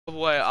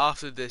way,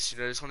 after this, you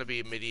know, there's gonna be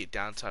immediate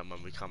downtime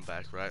when we come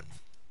back, right?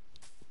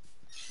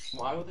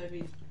 Why would there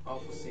be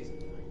for season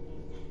 3?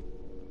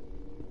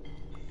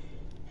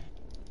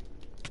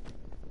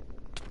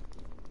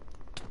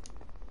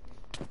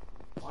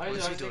 Why What does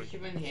is he Isaac doing?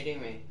 keep on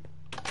hitting me?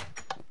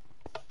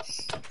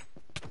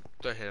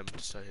 Don't hit him,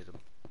 just don't hit him.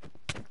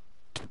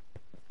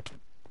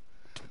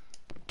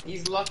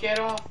 He's lucky at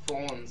our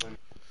thorns.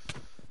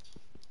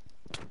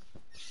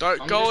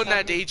 Don't I'm go just on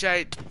that, having-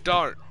 DJ.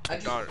 Don't.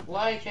 Don't.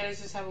 Why can't I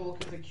just have a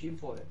look at the cube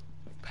for it?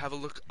 Have a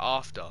look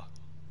after.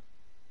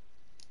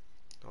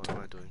 What am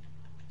I doing?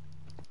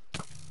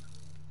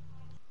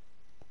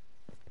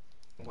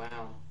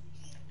 Wow.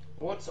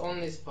 What's on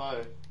this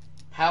bow?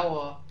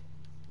 Power.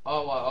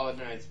 Oh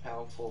no, it's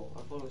power 4. I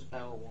thought it was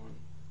power 1.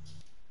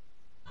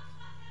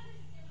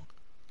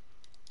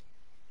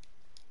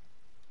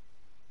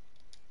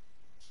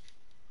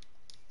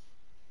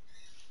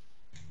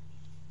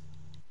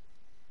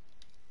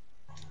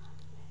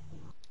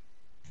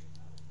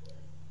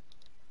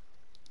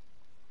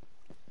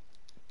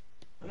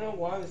 I don't know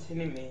why it was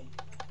hitting me.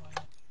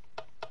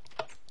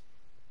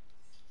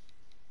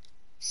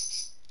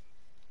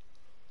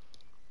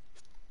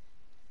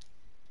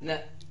 No,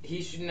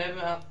 he should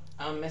never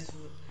mess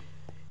with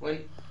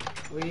when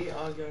we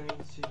are going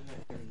to the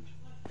end.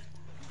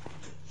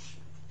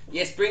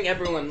 Yes, bring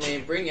everyone,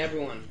 Liam. Bring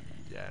everyone.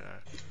 Yeah, I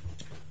know.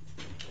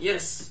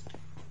 Yes.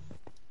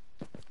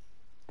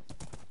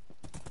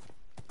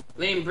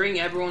 Liam, bring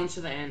everyone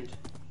to the end.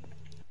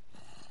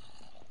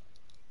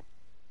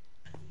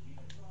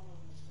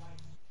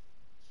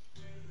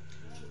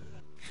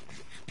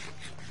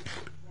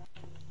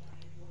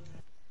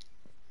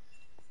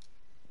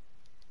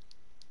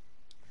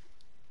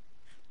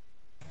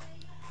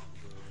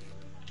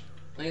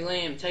 Hey,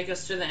 Liam, take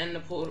us to the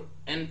end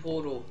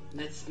portal.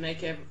 Let's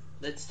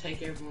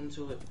take everyone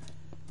to it.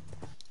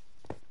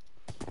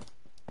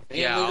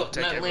 Yeah, Liam, I'll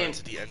take everyone Liam,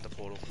 to the end of the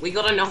portal. we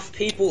got enough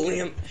people,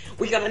 Liam.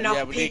 We got enough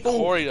Yeah, we people. need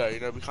Corey though. You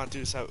know, we can't do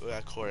this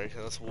without Corey. Okay,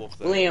 let's walk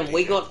there. Liam,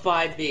 we got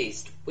 5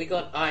 beasts. We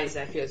got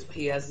Isaac, as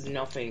he has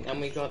nothing,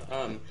 and we got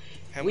And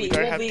we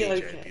don't will have be DJ.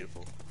 okay.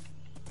 Beautiful.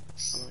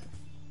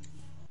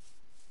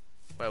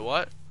 Wait,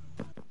 what?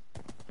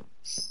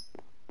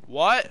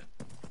 What?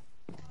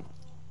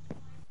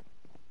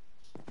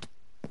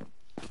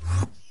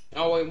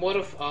 Oh wait, what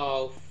if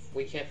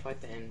we can't fight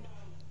the end?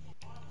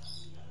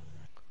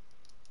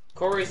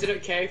 Corey, is it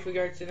okay if we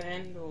go to the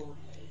end, or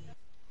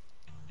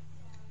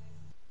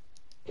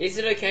is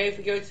it okay if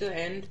we go to the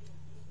end?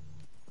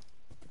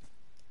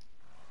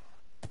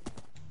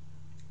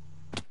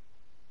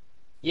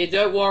 Yeah,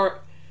 don't worry.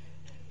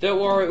 Don't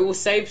worry, it will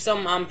save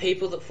some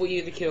people that for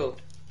you to kill.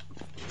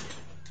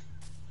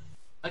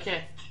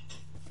 Okay.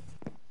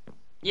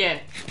 Yeah,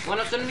 we're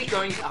not gonna be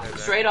going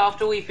straight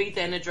after we beat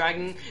the Ender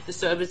Dragon. The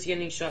server's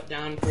getting shut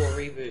down for a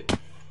reboot.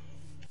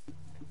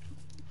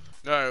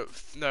 No,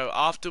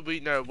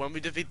 when we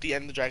defeat the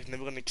Ender Dragon, then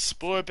we're gonna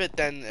explore a bit,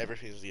 then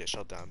everything's gonna get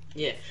shut down.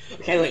 Yeah.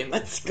 Okay, Liam,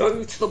 let's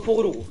go to the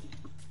portal.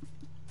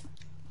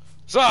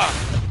 Zah!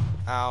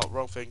 Ow,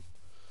 wrong thing.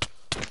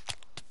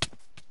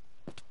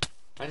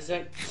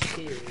 Isaac,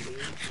 seriously?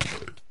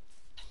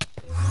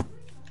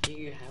 Do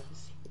you have a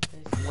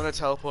secret place? I'm gonna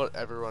teleport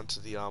everyone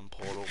to the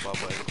portal, by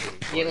the way, including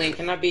Yeah, Corey. Liam,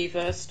 can I be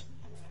first?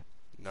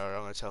 No,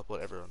 I'm gonna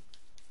teleport everyone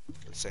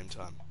at the same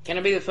time. Can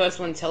I be the first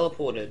one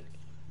teleported?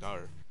 No.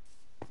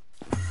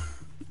 I'm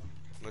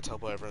gonna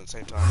teleport everyone at the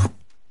same time.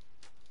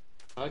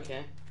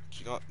 Okay.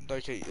 You not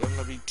okay? I'm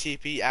gonna be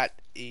TP at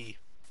E.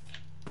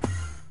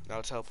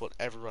 Now teleport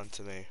everyone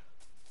to me.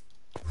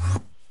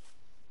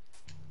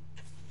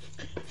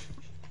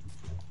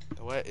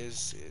 Now where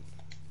is it?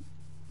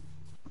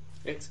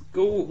 Let's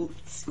go,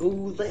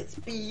 let's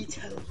be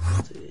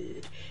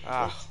teleported.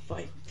 Ah. Let's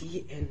fight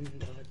the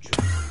Ender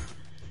Dragon.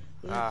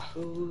 Let's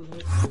go,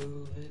 let's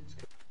go, let's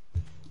go.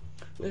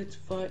 Let's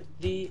fight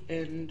the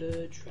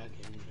Ender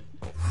Dragon.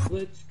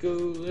 Let's go,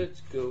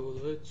 let's go,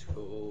 let's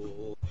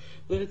go.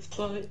 Let's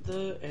fight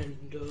the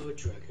Ender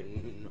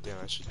Dragon. Yeah,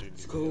 I should do.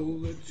 Let's go,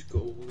 let's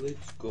go,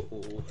 let's go.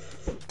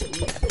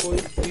 Let's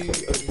fight the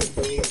Ender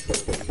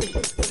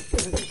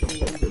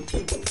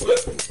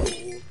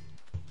Dragon.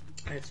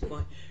 Let's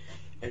fight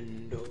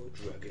Ender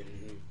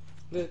Dragon.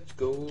 Let's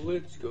go,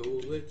 let's go,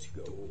 let's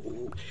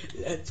go.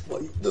 Let's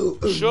fight the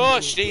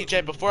Shush,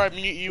 DJ, before I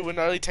mute you, and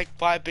only take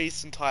 5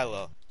 beasts and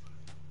Tyler.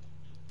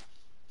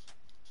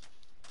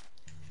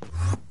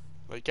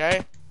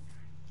 Okay?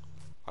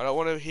 I don't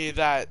want to hear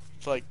that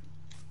for like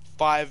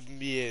 5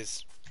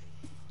 years.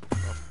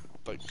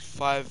 Like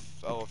 5.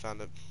 Oh, I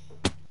found it.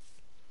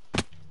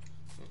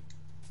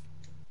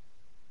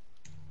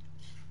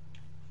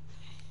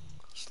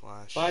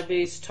 Slash. 5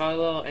 beasts,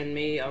 Tyler and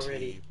me are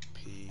ready.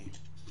 TP.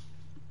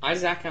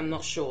 Isaac, I'm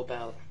not sure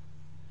about.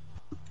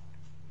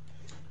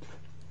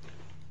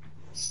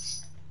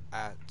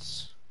 At.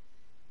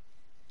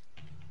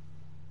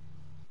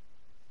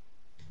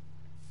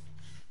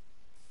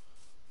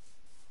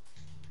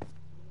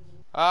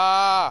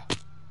 Ah!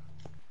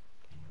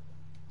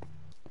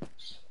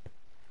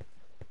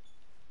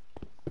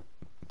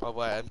 By the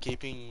Wait,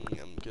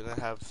 I'm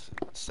gonna have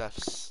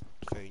Steph's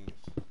thing.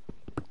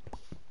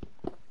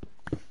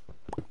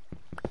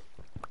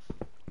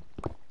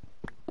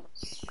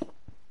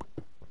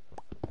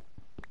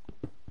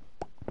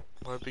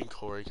 I'm hoping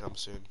Corey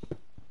comes soon.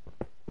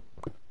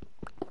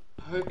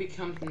 I hope he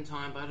comes in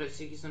time, but I don't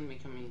think he's gonna be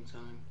coming in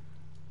time.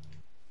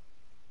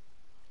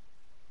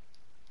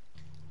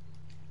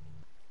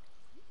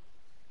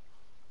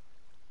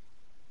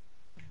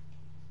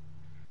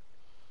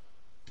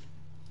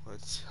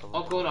 Let's have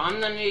a Oh god, I'm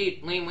gonna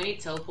need Liam, when you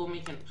teleport me,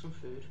 can I have some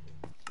food?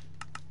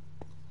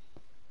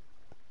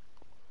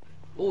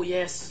 Oh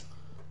yes.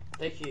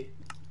 Thank you.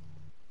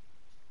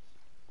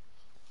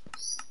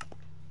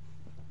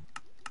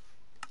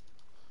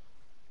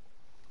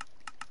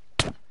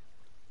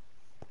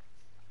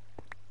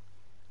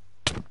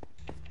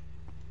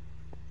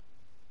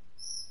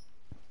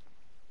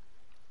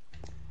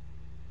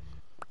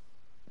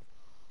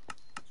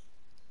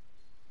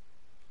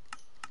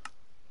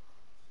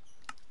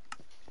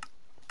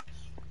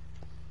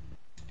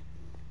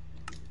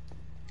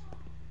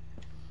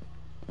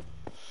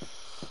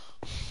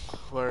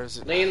 Where is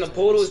it? Liam, the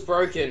portal's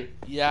broken.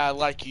 Yeah,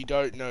 like you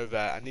don't know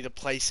that. I need to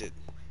place it.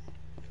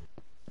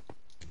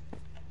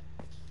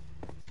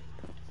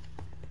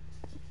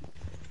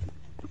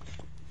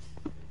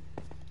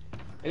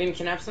 Liam,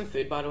 can I have some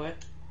food, by the way?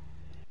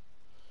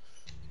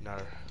 No.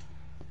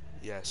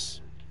 Yes.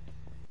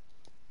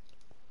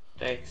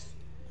 Thanks.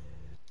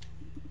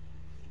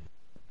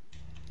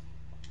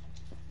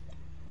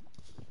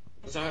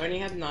 So I only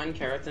have 9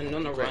 carrots and I'm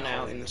gonna run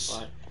out in the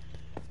fight.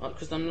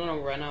 Because I'm gonna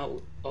run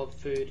out of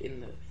food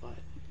in the fight.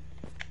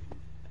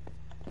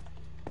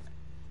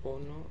 Or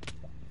not.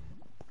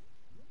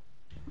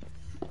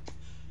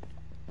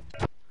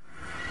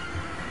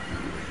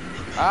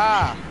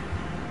 Ah!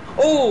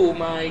 Oh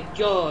my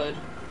god!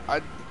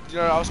 I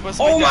was supposed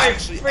to make that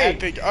actually freak.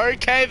 epic.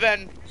 Okay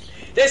then.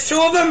 There's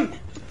 2 of them!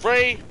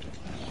 3.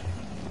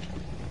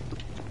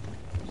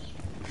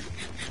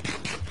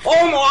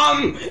 Oh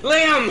mom!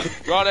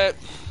 Liam! Got it.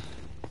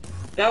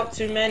 That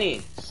too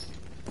many.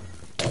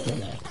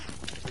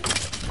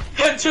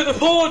 Head to the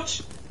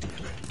porch!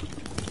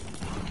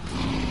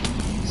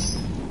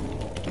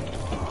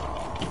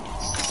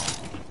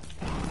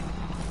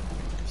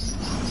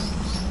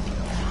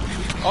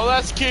 Oh,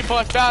 that's cute.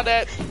 I found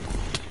it.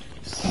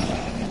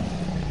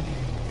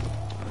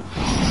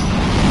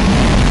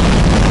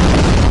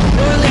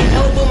 No, Liam,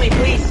 teleport me,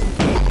 please.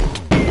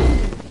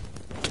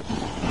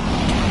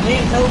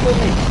 Liam, teleport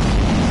me.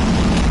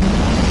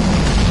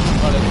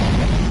 Got it.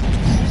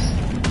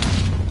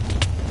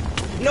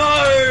 No!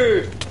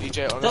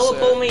 DJ, honestly.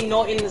 Teleport me,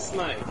 not in the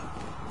smoke.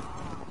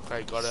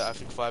 Okay, got it. I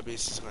think 5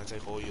 beasts is gonna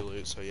take all your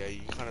loot. So yeah,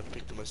 you kind of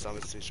picked the most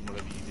dumbest decision,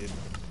 whatever you did.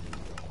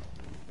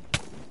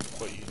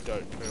 But you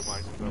don't. Never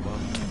mind.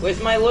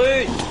 Where's my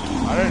loot?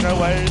 I don't know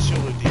where is your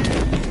loot, DJ.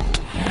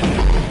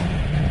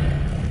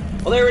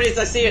 Oh, there it is.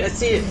 I see it. I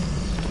see it.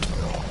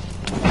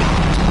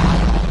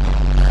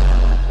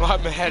 I'm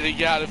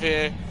heading out of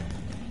here.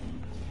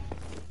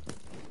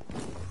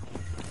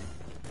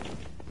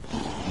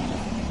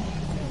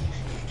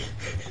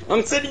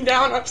 I'm sitting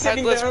down. I'm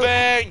sitting Headless down.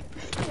 bang!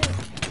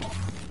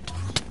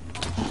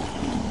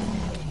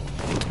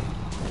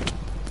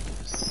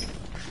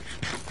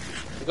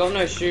 I got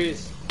no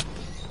shoes.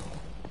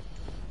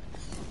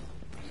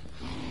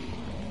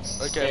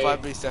 Okay,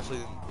 5 beasts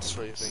definitely didn't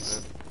destroy your thing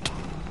then.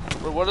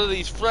 Bro, what are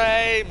these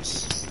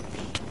frames?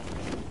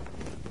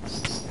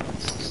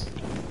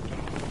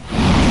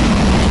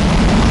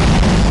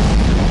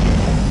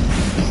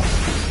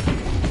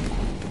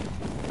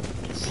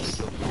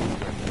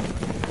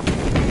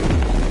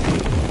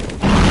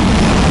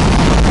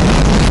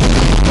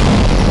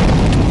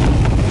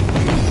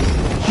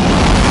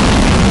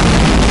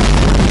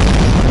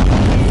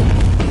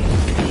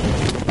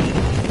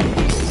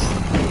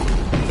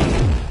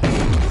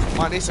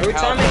 Every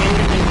time I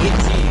Enderman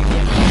hits you, you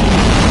get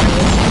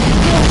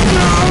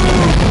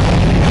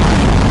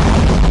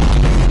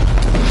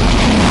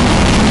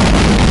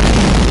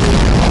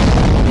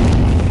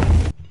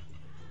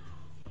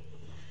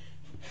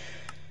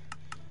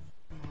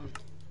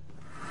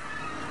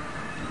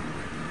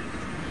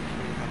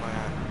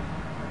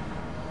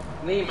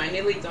Liam, I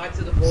nearly died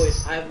to the void.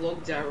 I have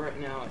logged out right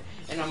now,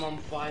 and I'm on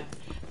 5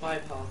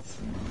 hearts.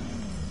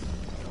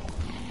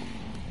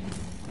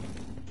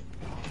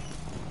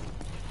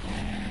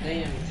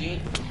 Liam,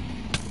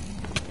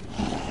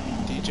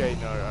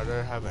 DJ, no, I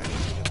don't have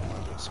anything at the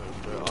moment, so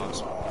don't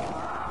ask me.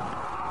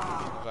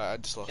 I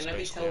just lost can I be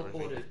basically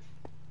teleported? everything.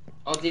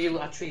 Oh, did you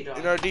actually die?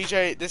 You know,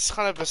 DJ, this is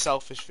kind of a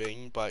selfish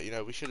thing, but you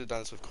know, we should have done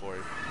this with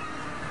Corey.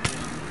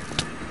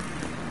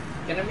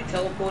 Can I be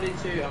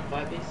teleported to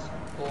 5 beasts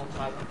or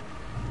Tyler?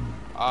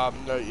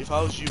 No, if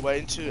I was you, wait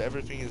until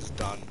everything is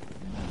done.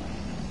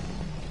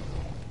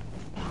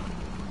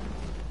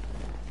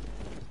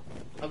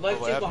 I'd like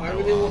to, but I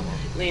really want,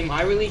 Liam,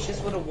 I really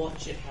just want to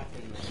watch it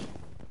happen, man.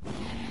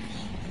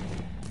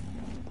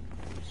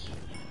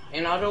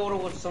 And I don't want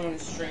to watch someone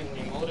stream,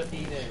 Liam. I want to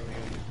be there,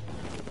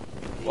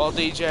 man. Well,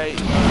 DJ,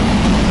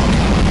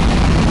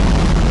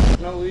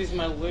 gonna lose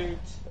my loot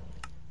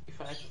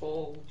if I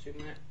fall too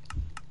much.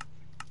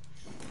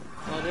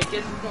 Well, I guess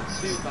it's not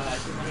too bad.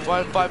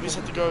 Why 5Bs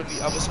have to go on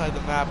the other side of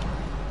the map?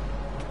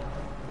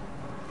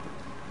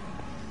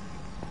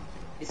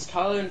 It's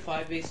Tyler and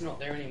 5B's not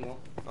there anymore.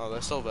 Oh,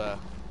 they're still there.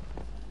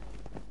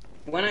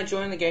 When I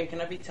join the game, can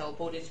I be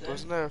teleported to them?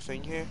 Wasn't there a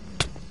thing here?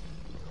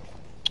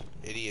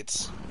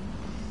 Idiots.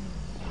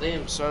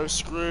 Liam. I'm so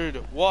screwed.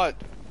 What?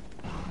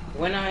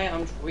 When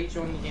I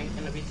rejoin the game,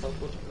 can I be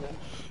teleported to them?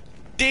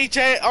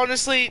 DJ,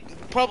 honestly,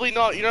 probably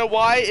not. You know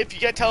why? If you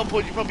get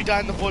teleported, you probably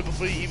die in the void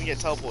before you even get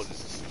teleported.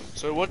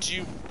 So what do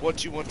you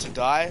want to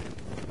die?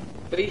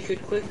 But you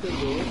could quickly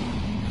do it.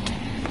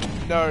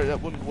 No,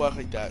 that wouldn't work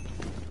like that.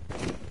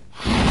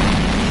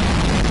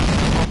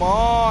 Come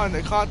on,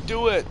 I can't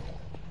do it.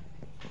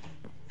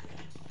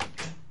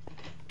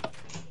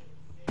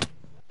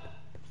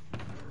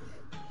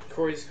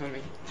 Corey's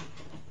coming.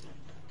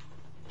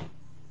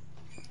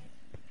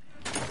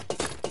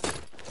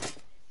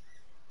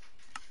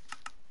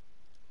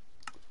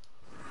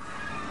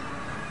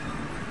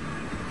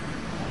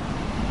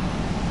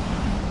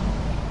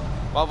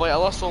 By the way, I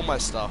lost all my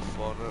stuff.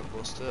 Well, no,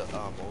 lost it.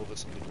 All of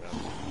it's on the ground.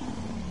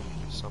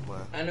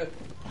 Somewhere. And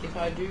if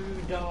I do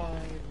die,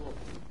 what?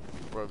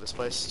 Bro, this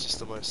place is just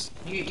the most.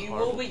 You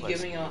will be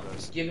giving us our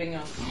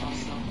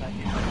stuff back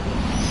in.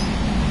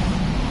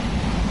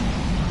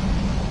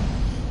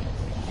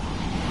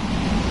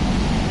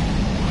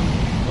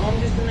 So I'm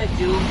just gonna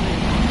deal with it.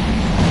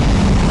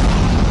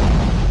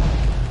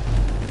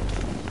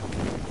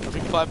 I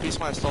think 5Bs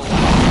might have stolen.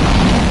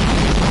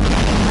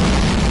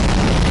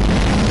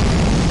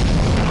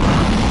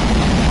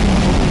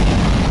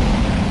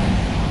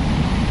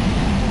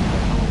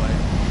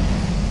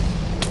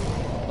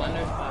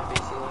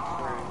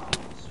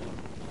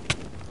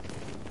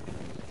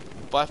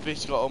 Five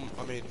B's got all,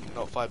 I mean,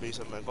 not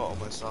 5Bs, I mean, got all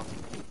my stuff.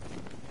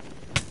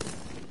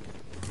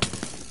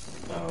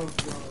 Oh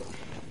god.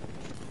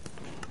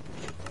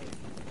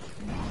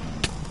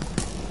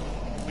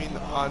 I mean,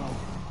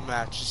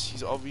 unmatched.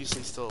 He's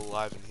obviously still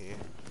alive in here.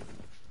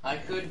 I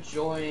could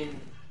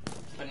join,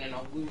 but then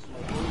I'll lose my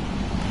loot.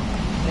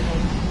 Then I'll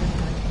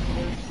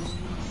lose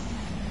my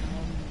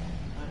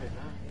I don't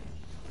know.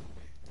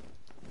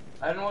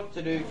 I don't know what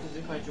to do, because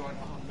if I join,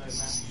 I'll have no match,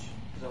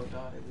 because I'll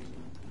die.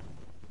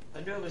 I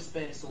do have a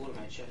spare sword in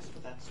my chest,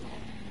 but that's not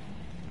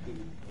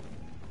good.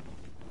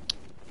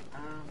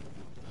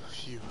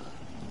 Phew.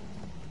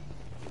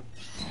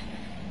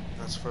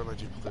 Let's throw my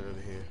duplicate over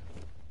here.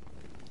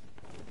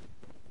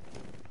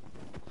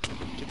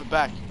 Give it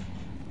back.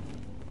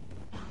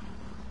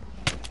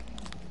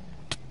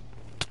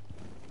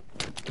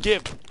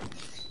 Give.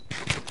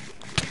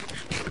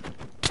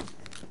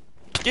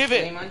 Give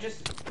it.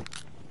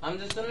 I'm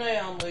just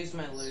gonna lose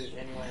my loot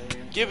anyway.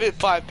 Liam. Give it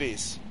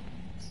 5Bs.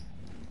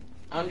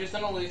 I'm just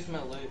gonna lose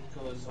my loot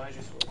because I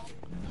just will.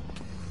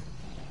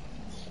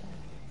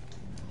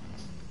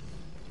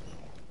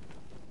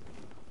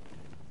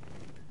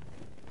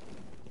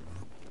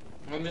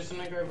 I'm just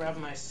gonna go grab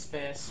my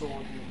spare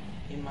sword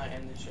in my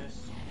ender chest.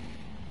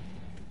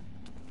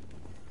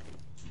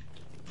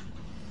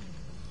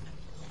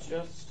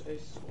 Just a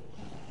sword.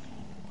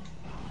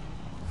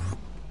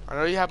 I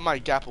know you have my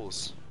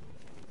gapples.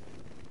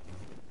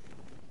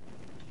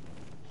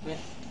 Yeah.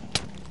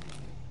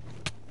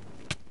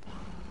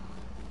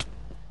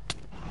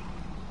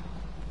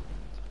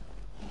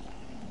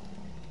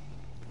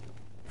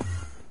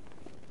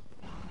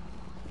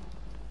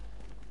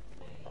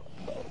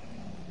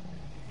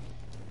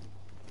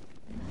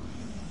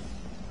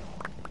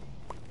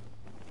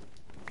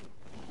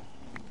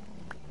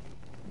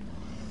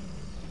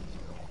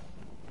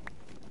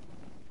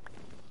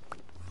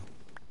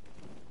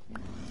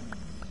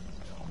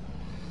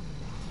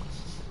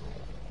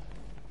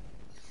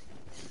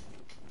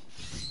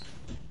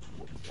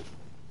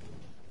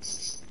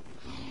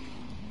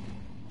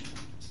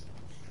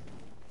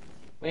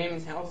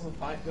 Liam, how's the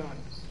fight going?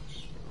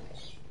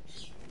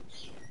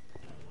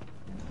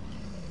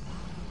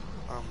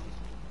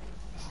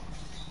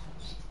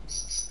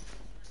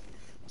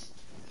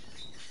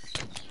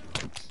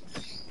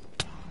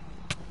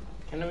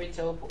 Can we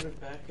teleport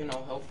it back and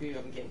I'll help you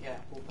and get your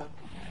apple back?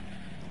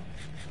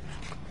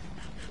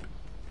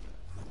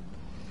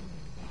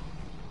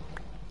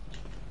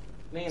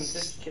 Liam,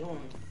 just kill him.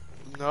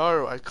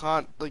 No, I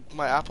can't. Like,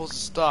 my apples are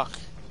stuck.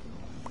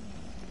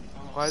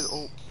 Oh. Why?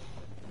 Oh.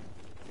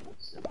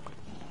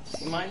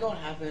 You might not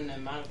have an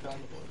amount of film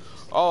board.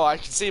 Oh, I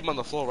can see him on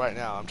the floor right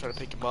now. I'm trying to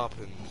pick him up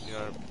and, you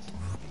know,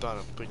 done.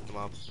 I'm picking him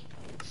up.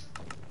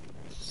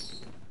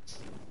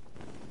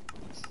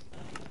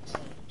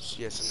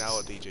 Yeah, so now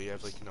what, DJ? You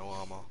have, like, no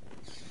armor.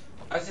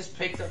 I just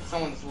picked up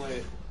someone's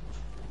loot.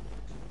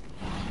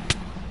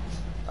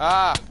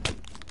 Ah!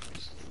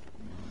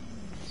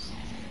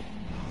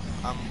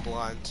 I'm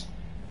blind.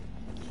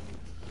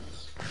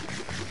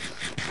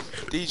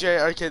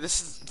 DJ, okay,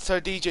 this is... So,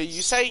 DJ,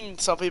 you saying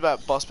something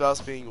about boss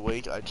battles being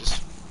weak? I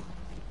just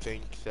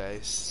think they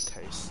taste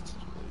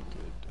really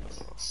good.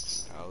 Oh,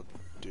 how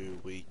do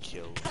we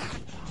kill?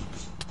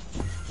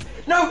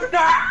 No!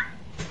 No!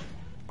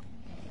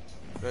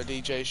 No,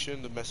 DJ,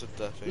 shouldn't have messed with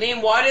the thing.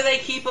 Liam, why do they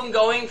keep them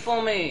going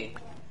for me?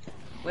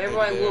 Wherever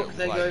I Maybe look,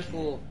 they're, they go like-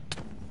 for.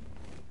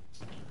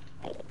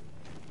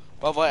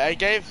 Well, like, I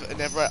gave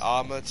Neverite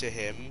armor to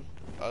him,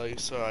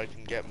 so I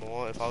can get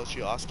more. If I was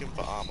you, ask him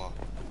for armor.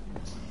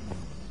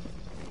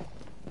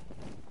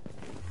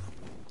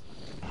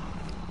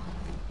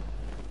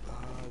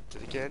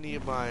 Did I get any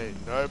of my...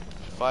 Nope.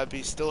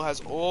 5B still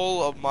has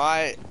all of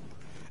my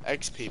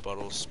XP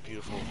bottles.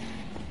 Beautiful.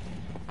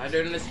 I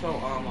don't spell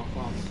armor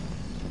from.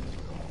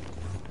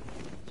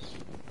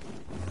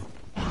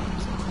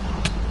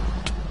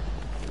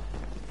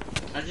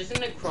 I just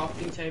need a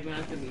crafting table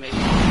and I could make.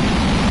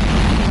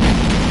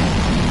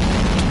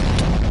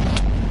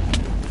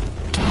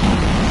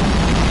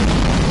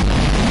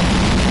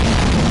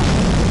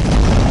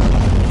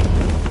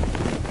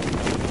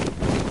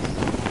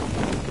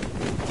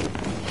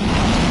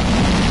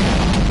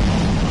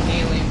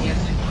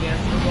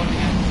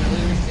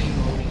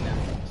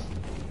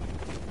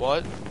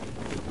 What?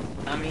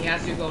 He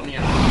has to go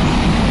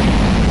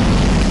now.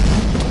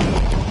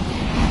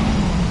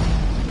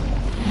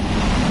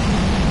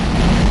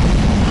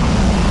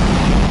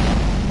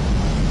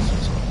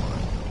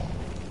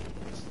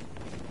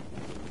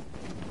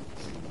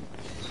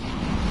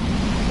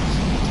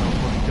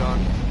 Teleport gun.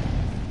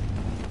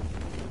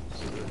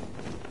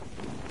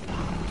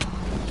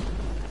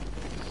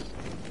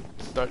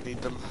 Don't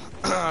need them.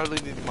 I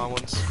only need my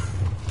ones.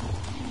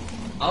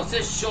 I'll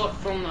just shot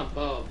from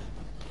above.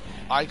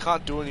 I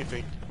can't do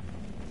anything.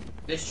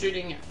 They're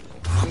shooting.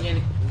 I'm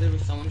getting literally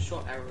someone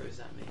shot arrows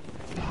at me.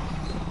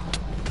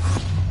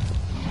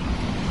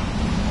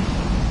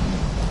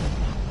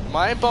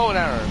 My bow and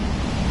arrow.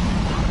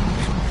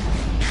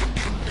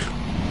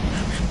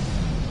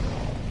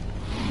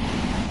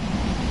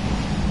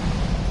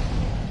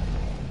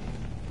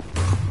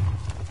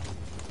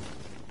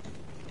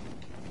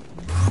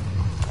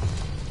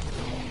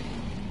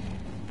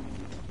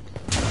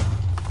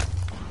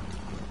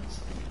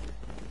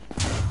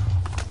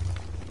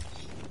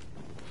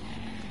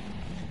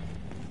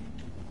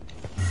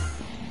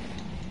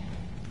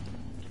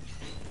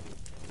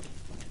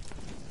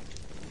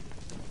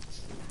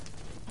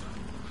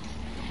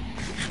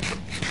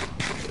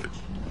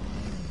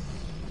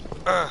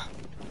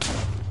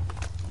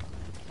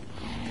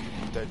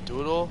 Don't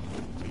do it all.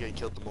 We get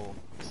killed them all.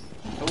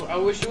 I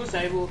wish it was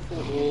able for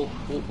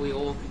we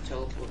all could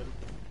teleport him.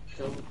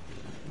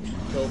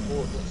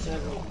 Teleport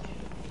several.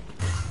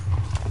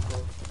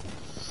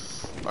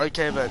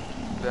 Okay then.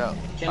 Yeah.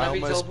 Can I I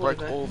be almost teleported broke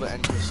back? all the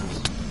end crystals.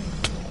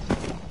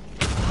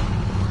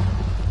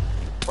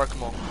 Broke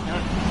them all. Can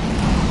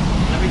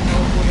I be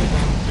teleported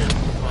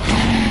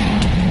back?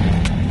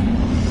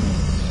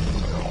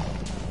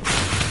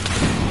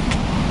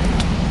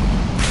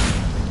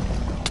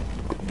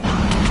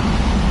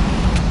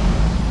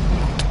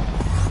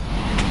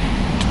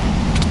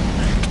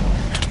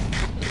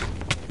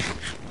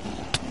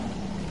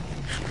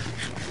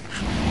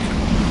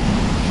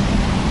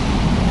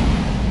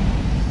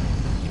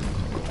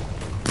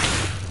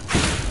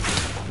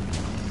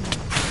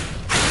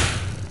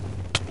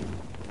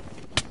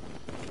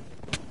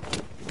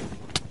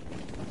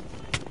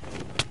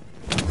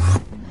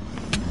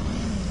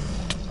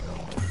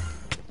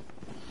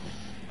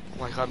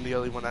 Like I'm the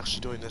only one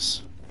actually doing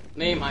this.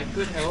 Name, I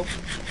could help.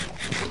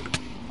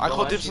 I Well,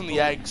 call I dibs should on the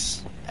probably-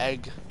 eggs.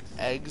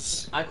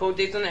 Eggs. I call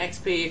dibs on the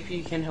XP if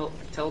you can help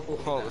teleport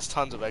me Oh, back. there's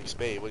tons of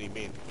XP. What do you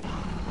mean?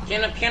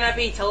 Can I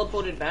be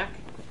teleported back?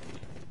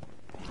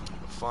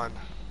 Fine.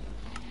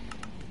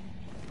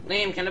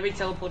 Liam, can I be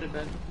teleported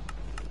back?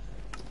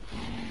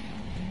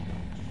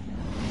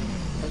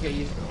 Okay,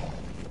 you.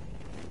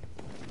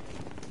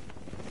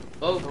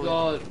 Oh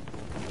god.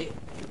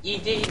 You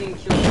didn't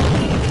kill me.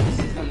 This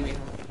is on me, huh?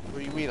 What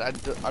do you mean? I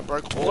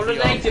broke all What the do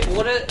they do?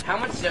 How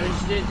much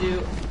damage did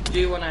it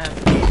do when I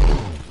have?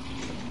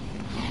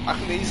 I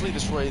can easily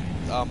destroy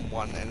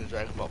one Ender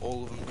Dragon, but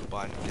all of them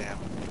combined, damn.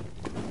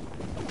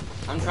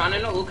 I'm trying to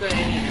not look at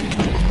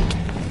any.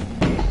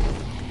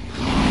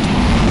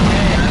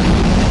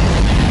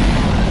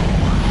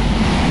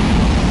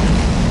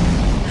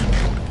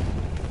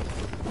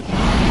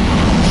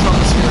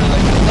 Strongest hero,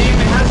 like, Liam,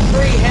 it has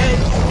 3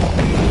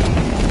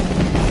 heads.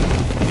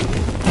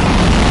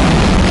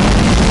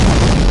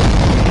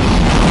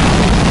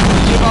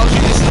 Geology,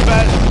 this is a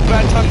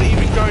bad time to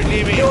even go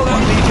near me. Kill them.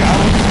 One DJ, I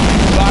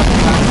will laugh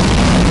at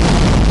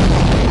that.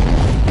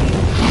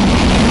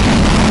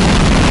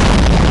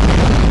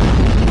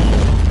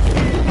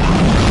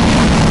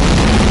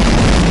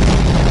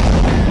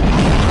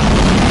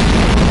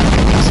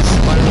 This is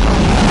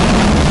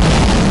slow.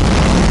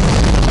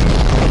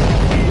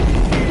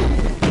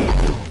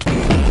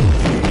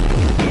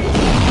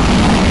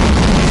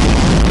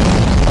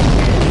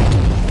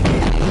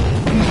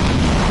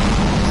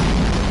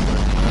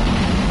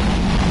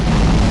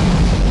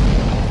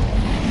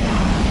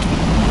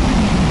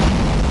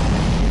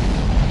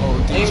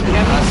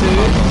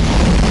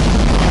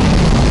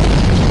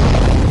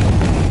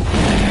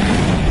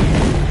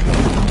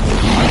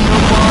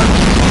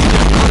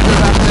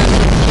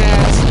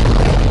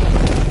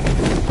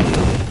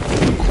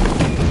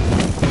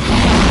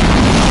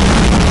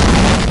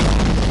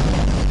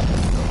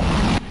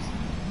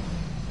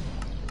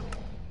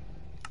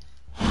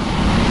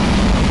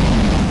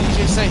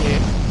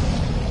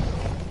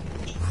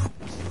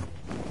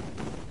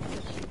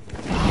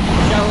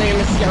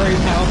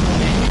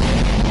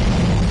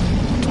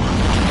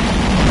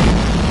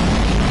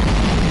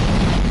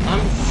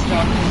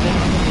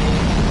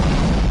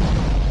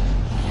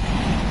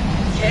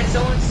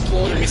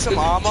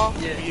 armor?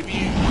 Yeah. Give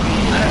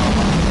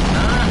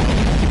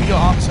me your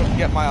armor so I can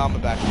get my armor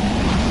back.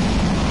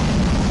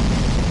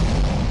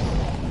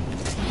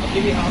 I'll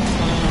give you half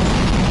my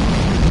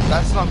armor.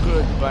 That's not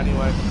good, but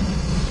anyway.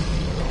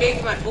 Give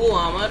me my full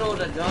armor, I don't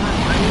want to die.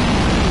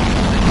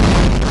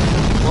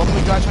 Well, I'm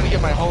the guy trying to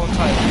get my whole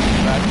entire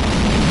armor back.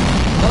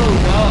 Oh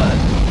god.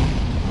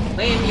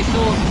 Liam, your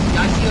sword.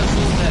 I see your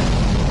sword there.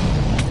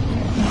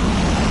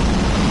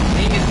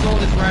 Liam, your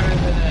sword is right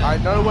over there. I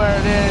know where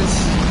it is.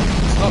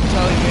 Stop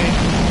telling me.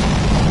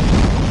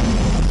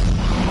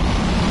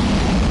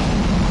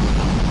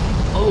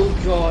 Oh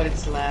god,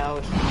 it's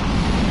loud.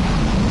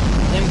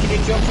 Liam, can you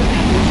drop some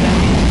apples down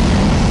here?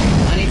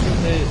 I need some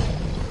food.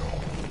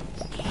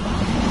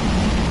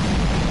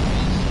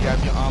 You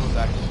have your armor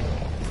back.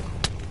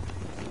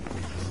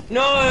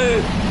 No!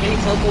 Can you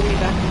teleport me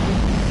back?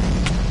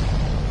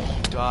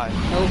 Die.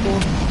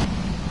 Teleport?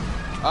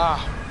 Ah.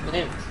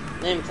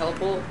 Liam,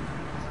 teleport?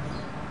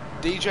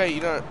 DJ,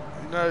 you know,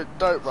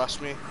 don't rush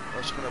me. Or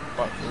else we're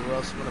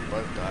gonna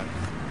both die.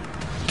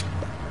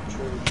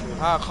 True.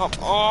 Ah, come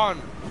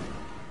on!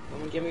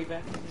 Someone get me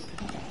back.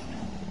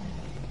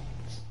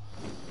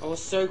 I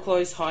was so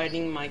close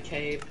hiding in my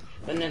cave,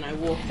 and then I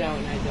walked out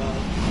and I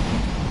died.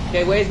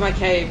 Okay, where's my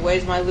cave?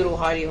 Where's my little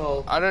hidey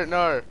hole? I don't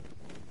know.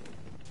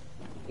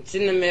 It's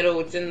in the middle,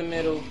 it's in the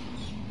middle.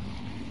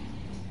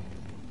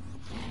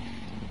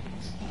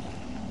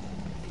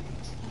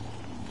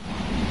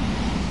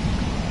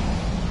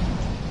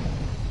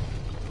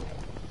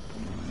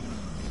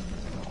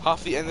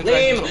 Half the end of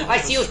Liam, I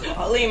see you.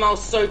 Liam, I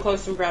was so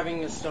close to grabbing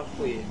your stuff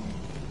for you.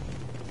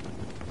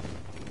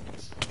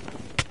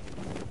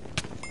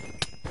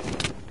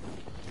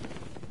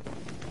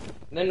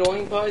 The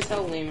annoying part is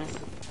how Liam has to...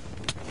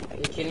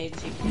 Can you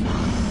take...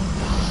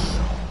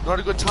 Not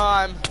a good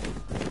time.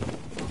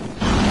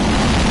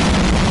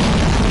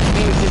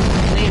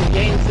 Liam,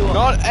 get into it.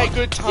 Not a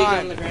good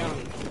time. Dig on the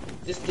ground.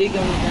 Just dig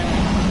on the ground.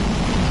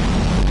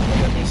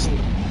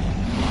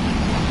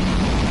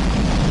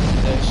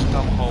 There's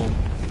some hole.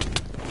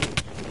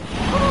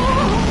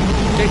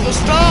 Get your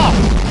stuff!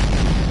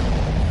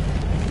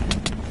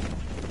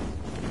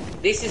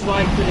 This is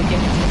why I couldn't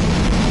get it.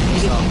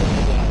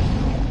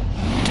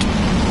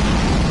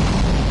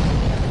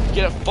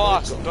 Get it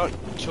fast, don't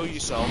kill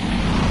yourself.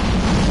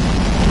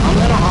 I'm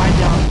gonna hide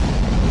down.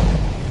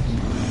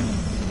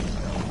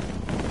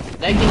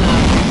 They can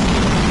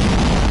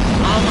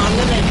I'm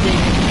gonna dig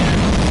in there.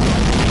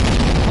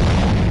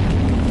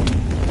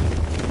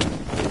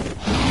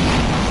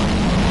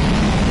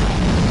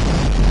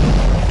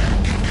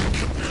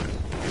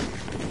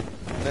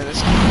 Then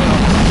it's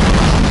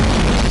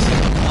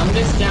I'm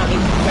just down,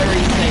 it's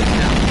very safe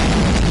now.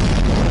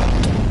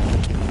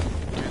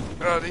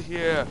 get out of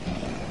here.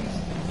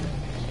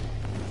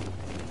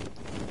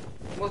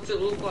 What's it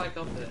look like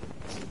up there?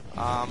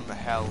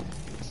 Hell.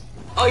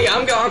 Oh yeah,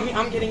 I'm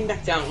getting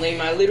back down,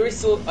 Liam. I literally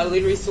saw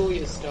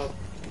your stuff.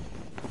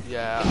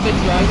 Yeah. The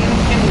dragon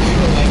can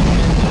move away from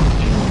it.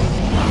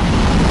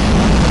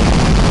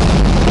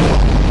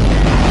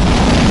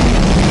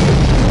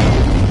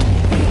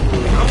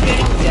 I'm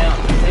getting down.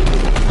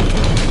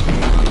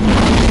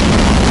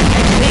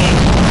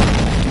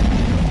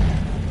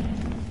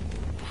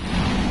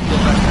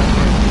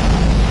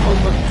 Oh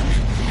my.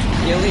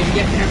 Yeah, Liam,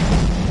 get down.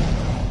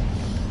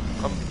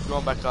 I'm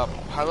going back up.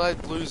 How did I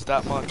lose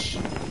that much?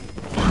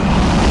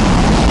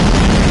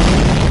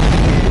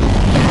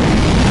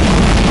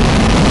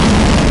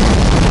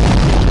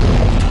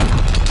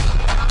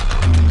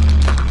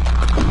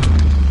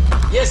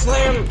 Yes,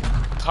 Liam.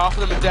 Half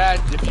of them are dead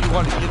if you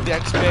want to get the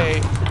XP.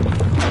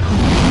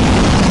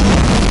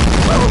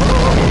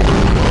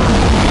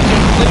 You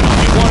can blink if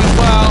you want as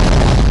well.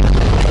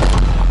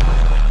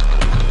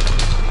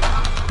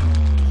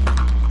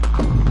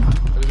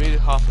 I defeated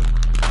half of them.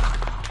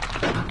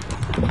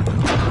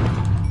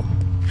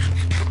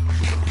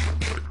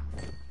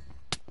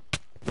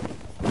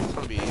 It's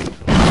gonna be easy.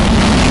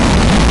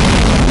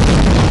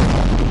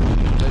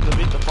 Did I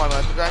defeat the final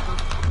Ender Dragon?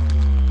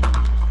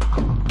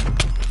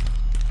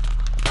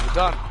 We're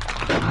done.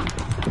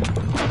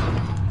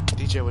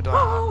 DJ, we're done.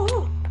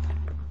 Oh.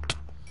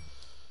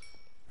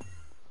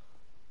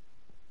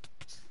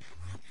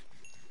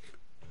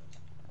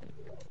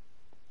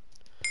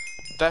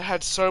 That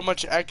had so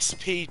much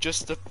XP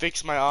just to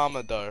fix my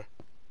armor though.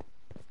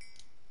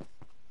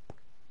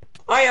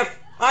 I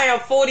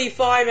have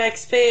 45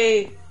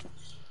 XP.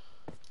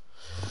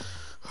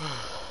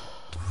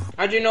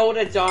 I do not want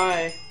to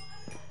die.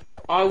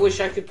 I wish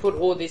I could put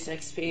all this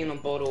XP in a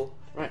bottle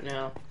right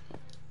now.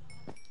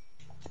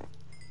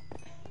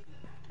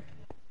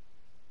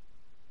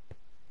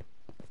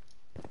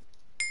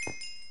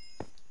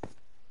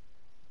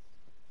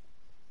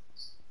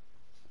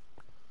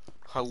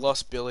 I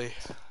lost Billy.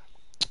 No,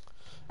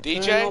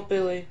 DJ? not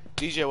Billy.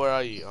 DJ, where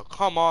are you? Oh,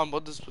 come on,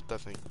 what is with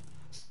that thing?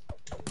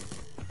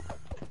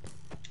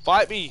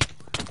 Fight me!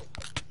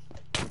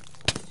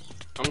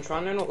 I'm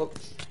trying to not look.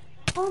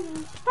 Oh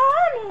no!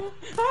 Oh no!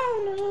 Oh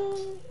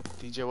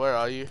no! DJ, where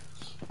are you?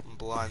 I'm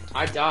blind.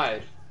 I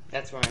died.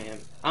 That's where I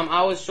am.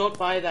 I was shot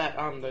by that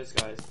those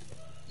guys.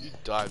 You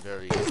die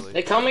very easily.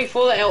 They're coming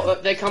for the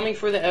they're coming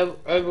through the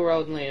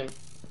overworld, Liam.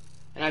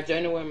 And I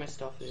don't know where my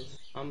stuff is.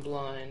 I'm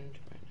blind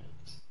right now.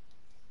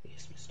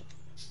 Yes, my stuff.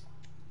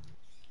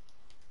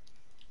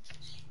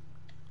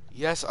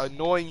 Yes,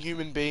 annoying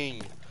human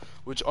being.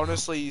 Which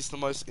honestly is the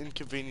most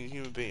inconvenient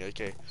human being.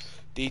 Okay.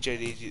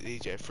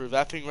 DJ. Through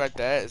that thing right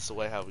there is the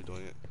way how we're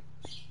doing it.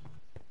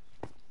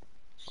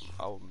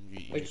 I'll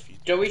mute you if you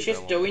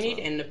do we need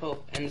ender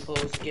pearls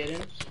to get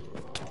in?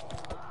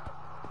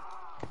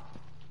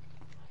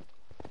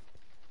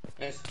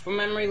 Yes, from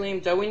memory,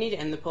 Liam, do we need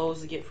ender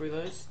pearls to get through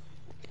those?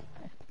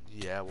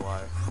 Yeah,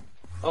 why?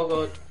 Oh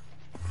god.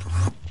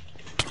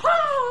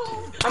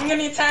 I'm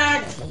getting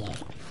attacked!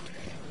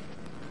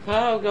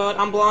 Oh god,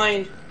 I'm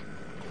blind.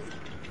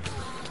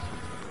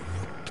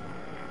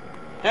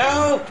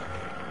 Help!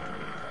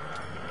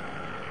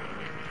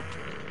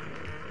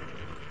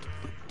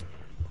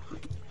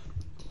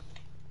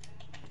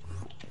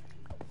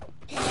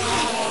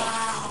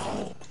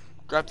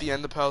 Grab the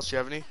ender pearls, do you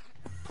have any?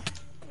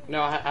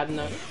 No, I don't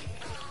know.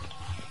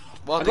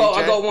 Well, I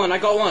got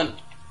one.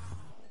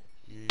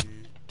 You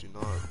do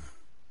not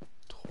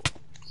talk.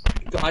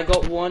 I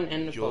got one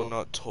ender pearl. You're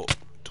not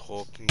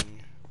talking.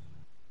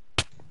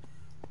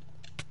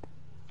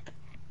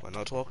 Am I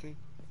not talking?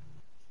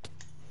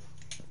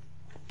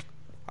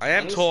 I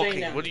am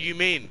talking. What do you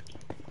mean?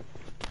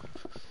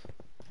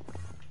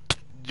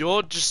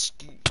 You're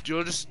just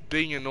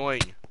being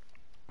annoying.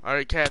 I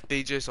don't care if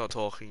DJ's not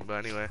talking,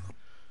 but anyway.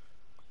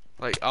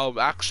 Like, I'll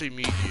actually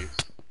mute you.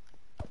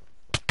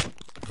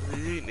 What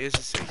even is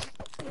this thing?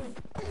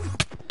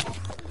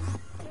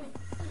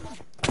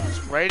 It's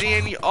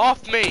radiating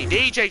off me!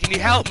 DJ, can you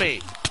help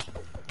me?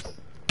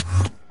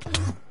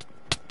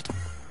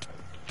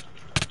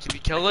 Can you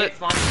kill it?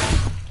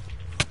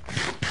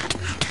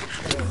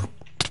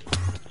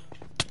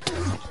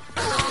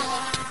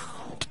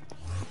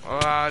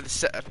 Ah,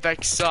 this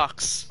effect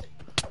sucks.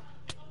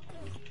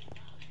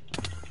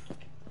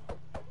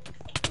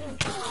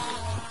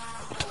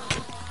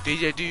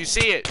 DJ, do you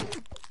see it?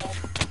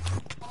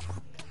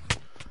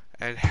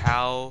 And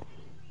how?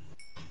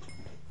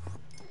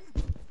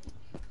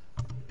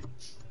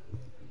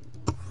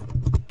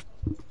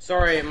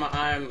 Sorry,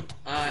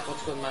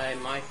 what's called my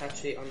mic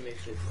actually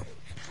unmuted.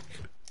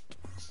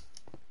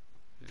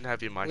 Didn't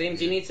have your mic. Liam,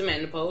 do you need some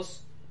ender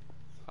pearls?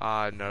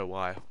 No,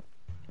 why?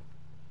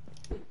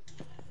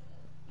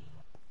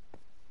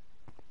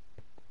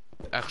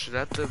 Actually,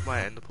 that's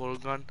my ender portal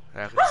gun.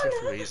 I can see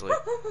through easily.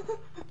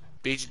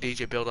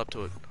 DJ, build up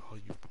to it. Oh,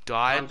 you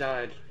died? I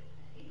died.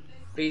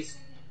 Please.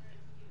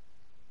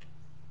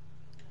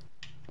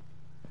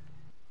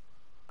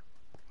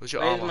 Where's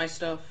your Where's armor? my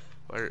stuff?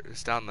 Where?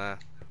 It's down there.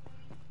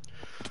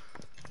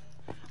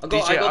 I got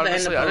honestly, the ender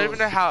pearls. I don't even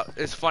know how.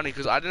 It's funny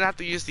because I didn't have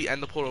to use the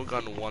ender portal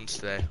gun once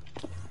today.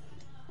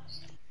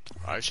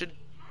 I should.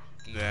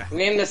 Nah.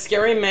 Liam, the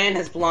scary man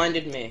has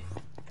blinded me.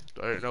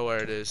 I don't know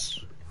where it is.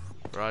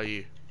 Where are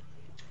you?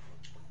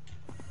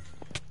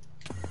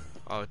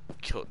 Oh,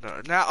 kill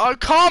no. Now, oh,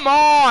 come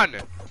on!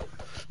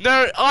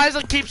 No,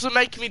 Isaac keeps on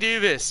making me do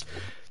this.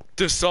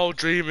 The soul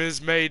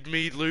dreamers made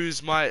me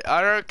lose my.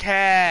 I don't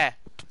care.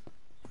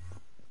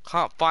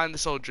 Can't find the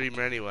soul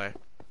dreamer anyway.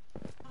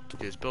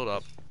 Just build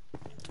up.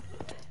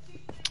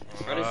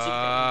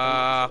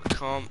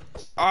 Come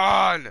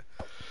on!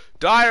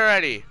 Die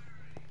already!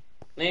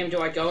 Liam,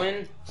 do I go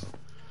in?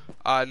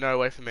 No,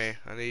 wait for me.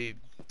 I need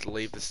to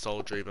leave the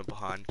soul dreamer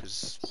behind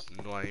because it's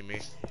annoying me.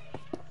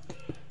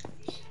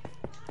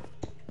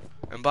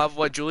 And by the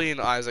way, Julie and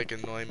Isaac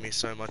annoying me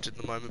so much at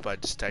the moment by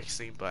just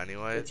texting, but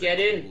anyway. Let's get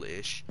in.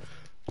 Cool-ish.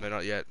 No,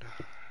 not yet.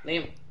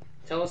 Liam,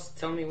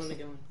 tell me when to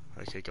go in.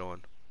 Okay, go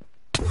on.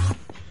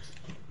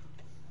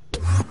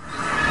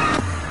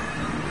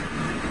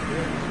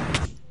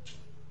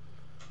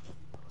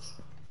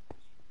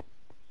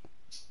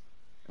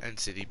 End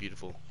city,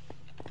 beautiful.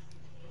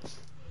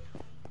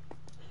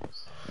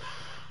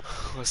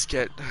 Let's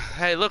get.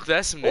 Hey, look,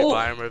 there's some new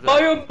biome over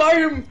there.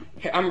 Biome!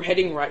 I'm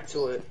heading right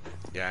to it.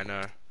 Yeah, I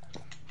know.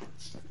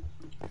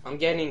 I'm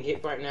getting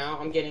hit right now.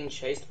 I'm getting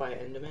chased by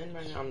an Enderman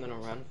right now. I'm gonna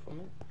run from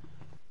it.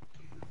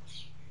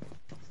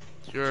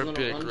 You're a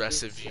bit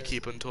aggressive. You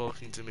keep on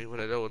talking to me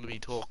when I don't want to be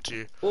talked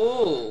to.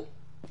 Ooh.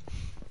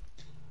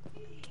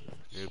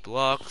 New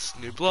blocks,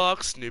 new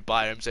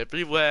biomes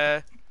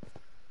everywhere.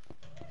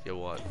 Yeah,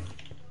 what?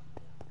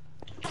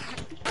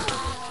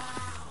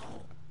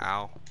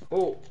 Ow.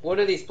 Oh, what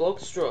do these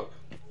blocks drop?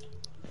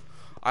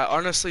 I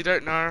honestly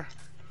don't know.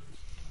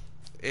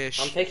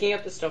 I'm picking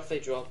up the stuff they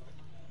drop.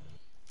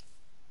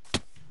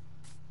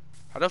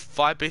 How did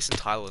Firebeast and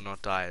Tyler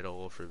not die at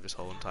all through this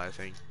whole entire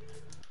thing?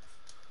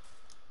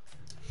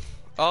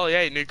 Oh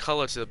yeah, new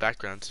color to the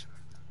background.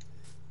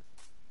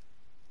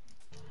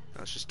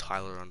 No, it's just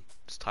Tyler on.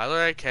 Is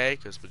Tyler okay?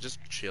 Because we're just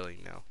chilling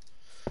now.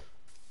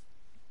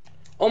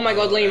 Oh my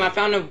god, Liam, I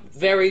found a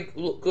very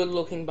good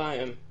looking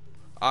biome.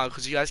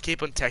 Because you guys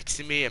keep on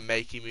texting me and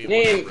making me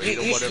Liam, want to read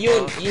or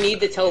whatever. you need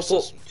to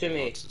teleport to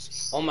me.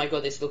 Oh my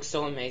god, this looks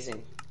so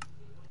amazing.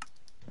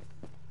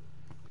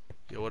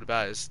 Yeah, what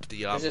about is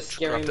the There's a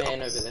scary corrupted-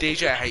 man over there.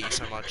 DJ, I hate you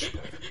so much.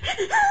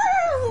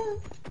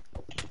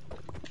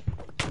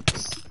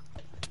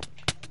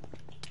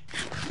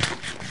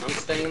 I'm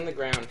staying on the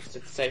ground because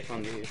it's safe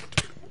under you.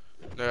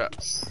 No,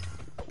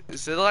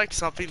 is there like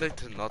something like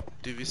to not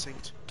do these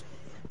things?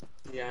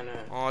 Yeah, I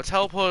know. Oh,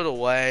 teleport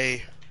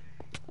away.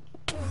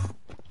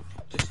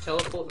 Just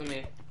teleport them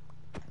here.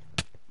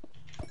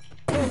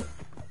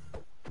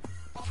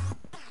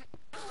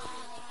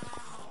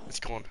 It's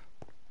gone.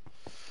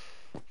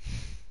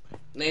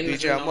 Then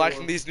there's DJ, I'm another liking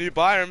one. these new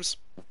biomes.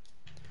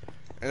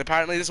 And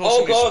apparently there's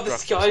also Oh new god, the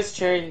structures. sky's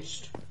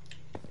changed.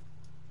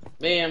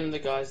 Bam, the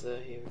guys are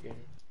here again.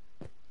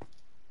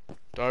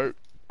 Don't.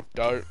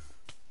 Oh,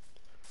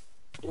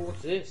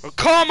 what's this? Oh,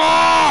 come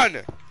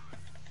on!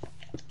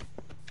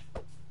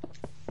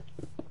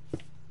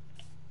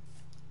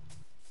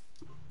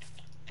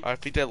 I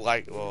think they're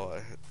like, well,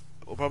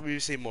 we'll probably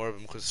see more of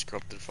them because it's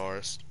corrupted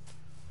forest.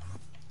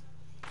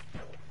 Hey,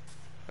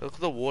 look at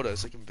the water,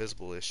 it's like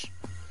invisible-ish.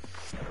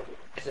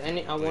 Is there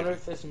any? I wonder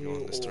if there's Go new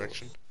in this ores.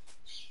 direction.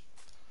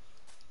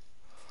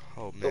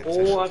 Oh The man, this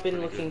ore actually I've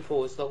been looks looking pretty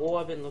for is the ore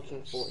I've been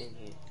looking for in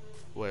here. good.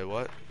 Wait,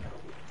 what?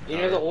 You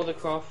know the ore that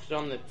crafted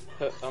on the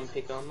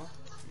pick armor?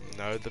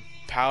 No, the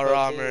power Okay.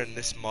 armor and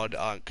this mod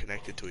aren't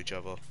connected to each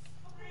other.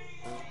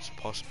 So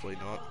possibly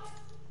not.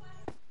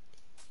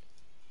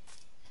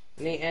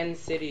 Any end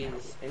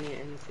cities? Any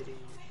end cities?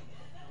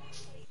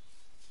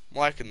 I'm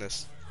liking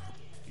this.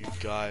 You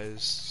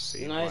guys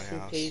seen Nice my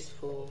and house?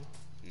 peaceful.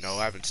 No,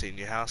 I haven't seen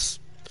your house.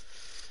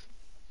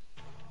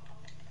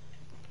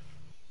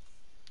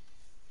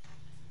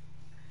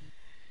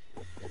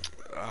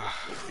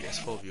 Yes,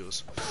 4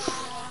 viewers.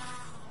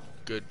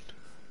 Good.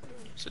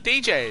 So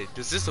DJ,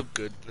 does this look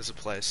good as a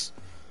place?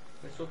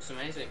 This looks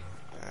amazing.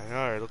 I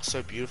know, it looks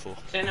so beautiful.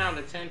 10 out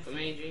of 10 for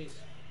me, jeez.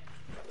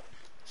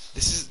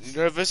 This is, you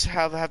know, this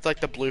have like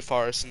the blue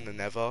forest and the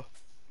nether.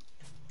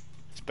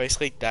 It's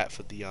basically that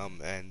for the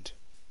end.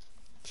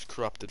 It's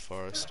corrupted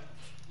forest.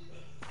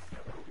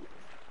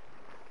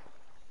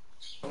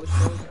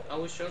 I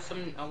will show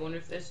some. I wonder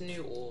if there's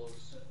new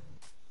ores.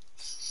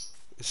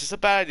 It's just a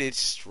bad idea to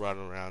just run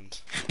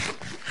around.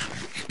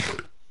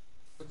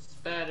 What's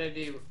a bad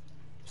idea?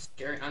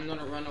 Scary. I'm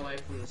gonna run away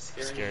from the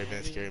scary Scary man,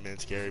 man. scary man,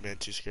 scary man,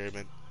 too scary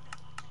man.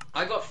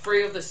 I got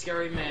 3 of the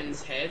scary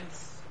man's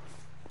heads.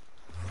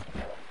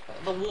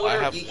 The I water,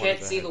 have you one can't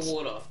of the see heads. the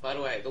water. By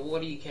the way, the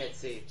water you can't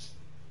see.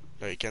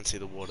 No, you can't see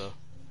the water.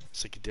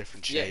 It's like a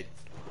different Yeah. shade.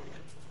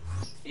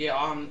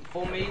 Yeah.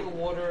 For me, the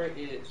water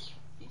is.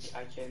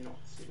 I cannot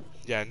see.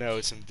 Yeah, no,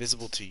 it's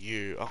invisible to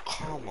you. Oh,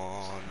 come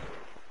on.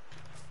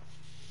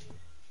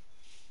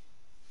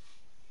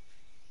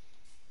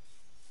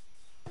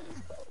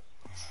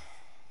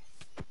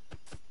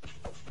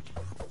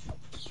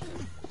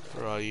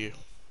 Where are you?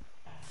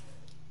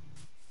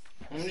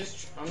 I'm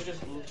just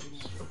looking.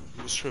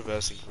 I'm just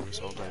traversing through this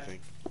whole thing.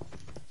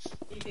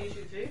 You think you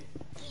should too?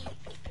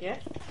 Yeah.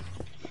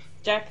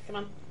 Jack, come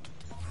on.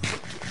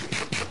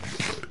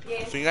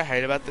 The thing I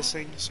hate about this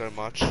thing so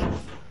much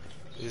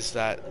is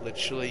that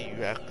literally you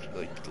have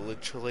like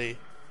literally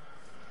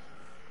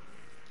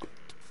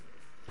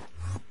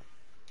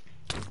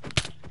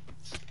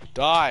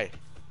die.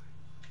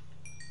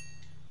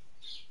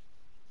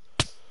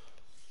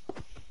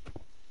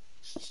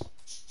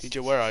 DJ,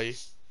 where are you?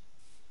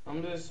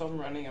 I'm doing some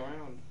running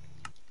around.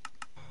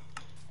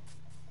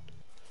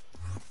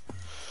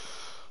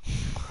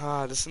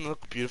 Ah, doesn't it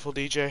look beautiful,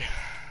 DJ?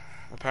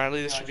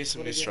 Apparently there Yeah, I should be just some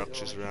wanna new get it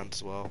structures going. around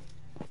as well.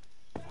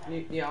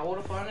 Yeah, I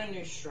want to find a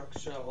new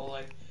structure, or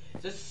like,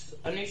 just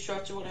a new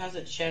structure what has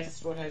a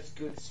chest, what has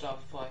good stuff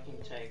I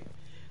can take,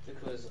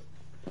 because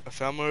I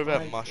found more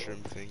about My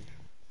mushroom thing.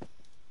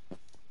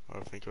 I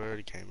think I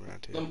already came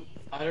around here.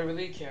 I don't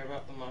really care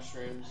about the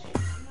mushrooms.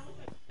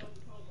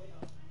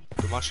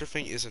 The mushroom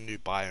thing is a new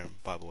biome,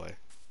 by the way.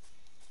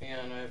 Yeah,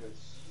 I know, but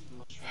it's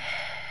mushroom.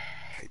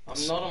 I hate I'm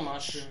this not so a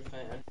much. mushroom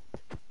fan.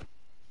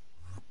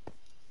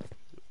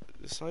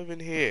 It's not even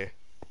here.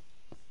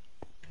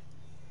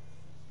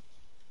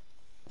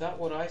 Is that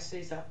what I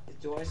see?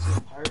 Do I see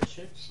pirate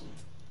ships?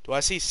 Do I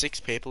see 6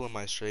 people in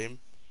my stream?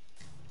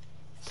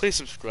 Please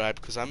subscribe,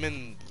 because I'm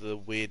in the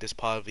weirdest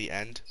part of the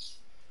end.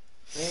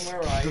 Man,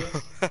 where are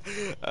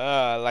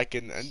you? Like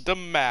an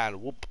enderman.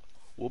 Whoop,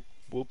 whoop,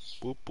 whoop,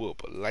 whoop,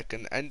 whoop. Like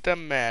an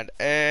enderman.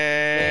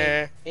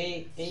 Eh.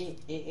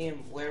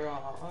 Where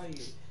are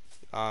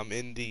you?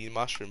 In the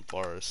mushroom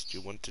forest.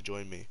 You want to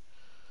join me?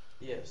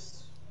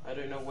 Yes. I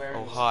don't know where.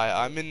 Oh, it is. hi.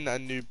 I'm in a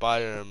new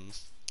biome,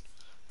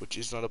 which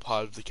is not a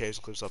part of the Caves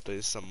and Cliffs update.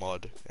 It's a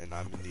mod, and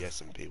I'm in the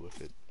SMP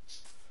with it.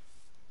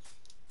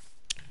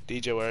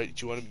 DJ, where do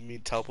you want me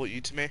to teleport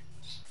you to me?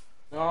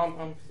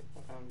 No,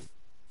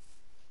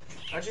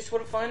 I just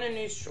want to find a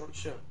new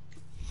structure.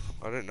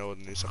 I don't know what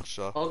the new structures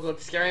are. Oh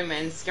god, scary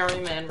man,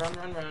 run, run,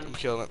 I'm run.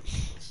 killing it.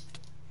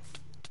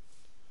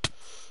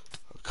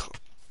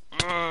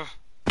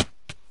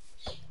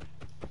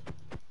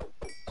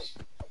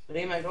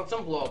 Liam, I got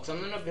some blocks.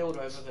 I'm gonna build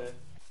over there.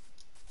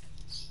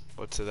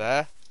 What's it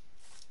there?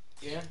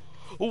 Yeah.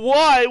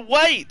 Why?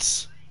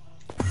 Wait!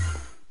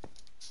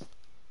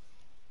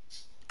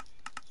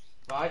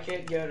 I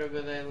can't get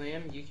over there,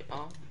 Liam. You can.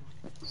 Oh.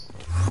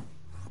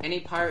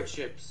 Any pirate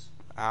ships?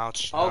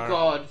 Ouch. Oh No.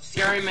 god,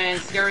 scary man,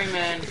 scary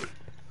man.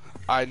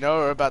 I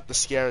know about the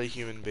scary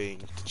human being.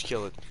 Did you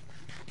kill it?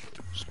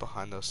 Just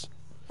behind us.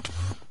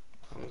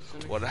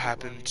 What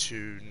happened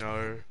to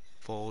no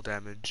fall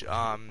damage?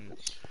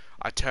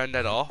 I turned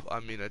that off. I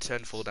mean, I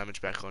turned fall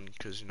damage back on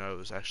because, you know, it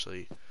was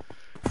actually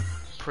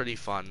pretty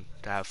fun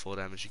to have fall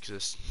damage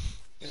exist.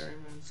 Scary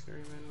man,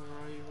 where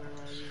are you, where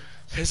are you?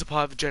 Here's a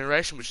part of a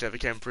generation which never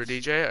came through,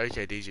 DJ.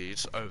 Okay, DJ, you're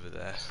just over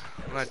there.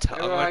 Where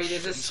are you?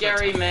 There's a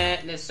scary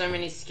man. There's so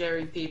many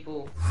scary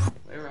people.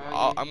 Where are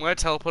you? I'm gonna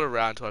teleport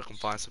around until I can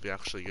find something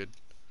actually good.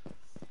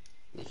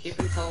 You keep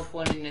on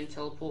teleporting and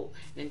teleport,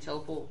 and then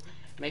teleport.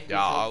 Make me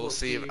Yeah, teleport I will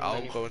see if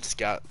I'll go and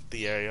scout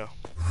the area.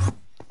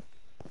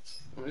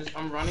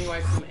 I'm running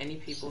away from any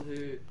people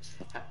who,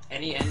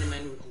 any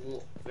endermen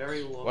with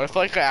very low. What if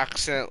like I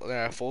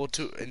accidentally fall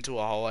into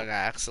a hole and I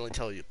accidentally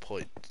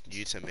teleport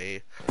you to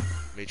me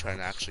trying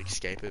to actually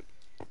escape it?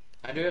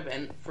 I do have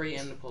 3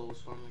 ender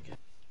pearls, so I'm okay.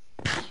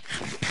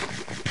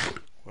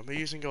 When we're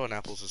using golden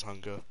apples as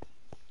hunger.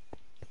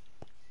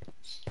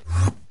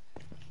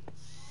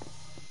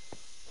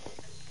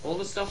 All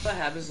the stuff I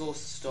have is all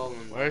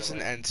stolen. Where's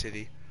an end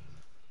city?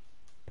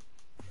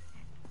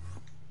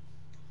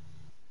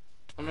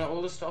 Oh no,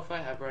 all the stuff I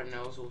have right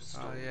now is all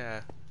stolen. Oh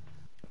yeah.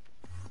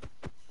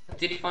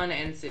 Did you find an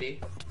end city?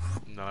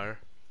 No.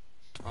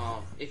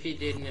 Oh, if you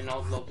did, then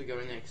I'd love to go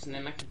next, and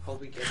then I could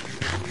probably get some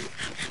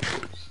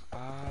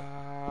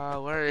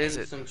where is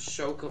it? Some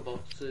shulker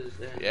boxes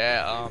and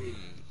Yeah,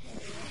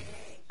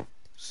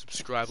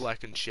 subscribe,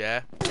 like, and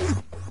share.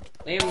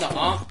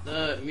 Liam,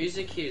 the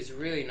music here is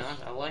really nice.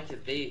 I like the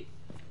beat.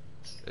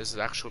 Is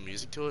there actual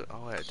music to it?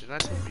 Oh wait, didn't I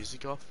take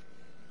music off?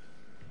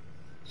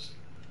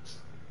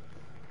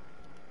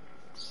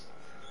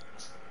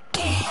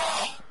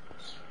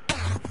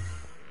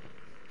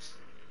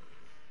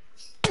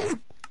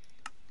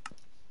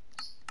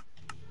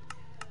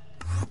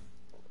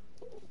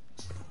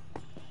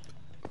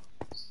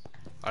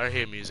 I don't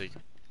hear music.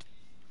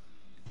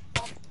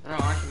 No,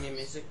 I can hear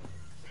music.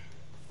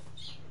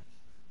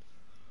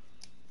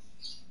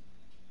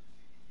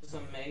 It's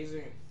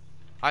amazing.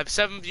 I have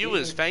 7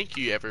 viewers. Thank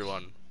you,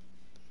 everyone.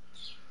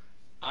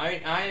 I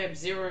have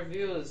 0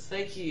 viewers.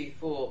 Thank you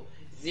for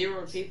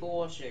 0 people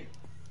watching.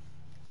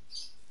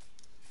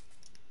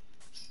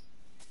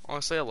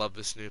 Honestly, I love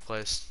this new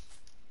place.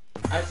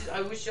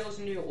 I wish there was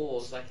new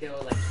ores, like there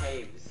were like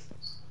caves.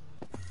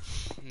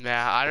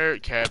 Nah, I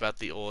don't care about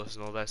the ores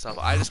and all that stuff.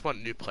 I just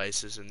want new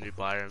places and new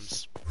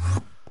biomes.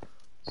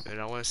 And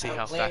I want to see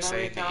how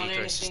fascinating the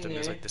ecosystem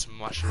is, like this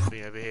mushroom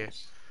thing over here.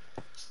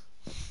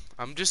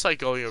 I'm just like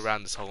going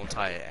around this whole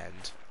entire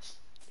end.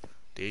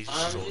 The Aegis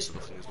is also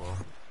looking as well.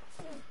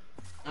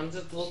 I'm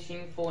just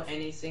looking for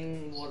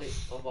anything what it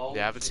evolves.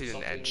 Yeah, I haven't seen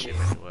an end ship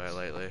anywhere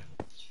lately.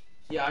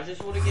 Yeah, I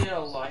just want to get a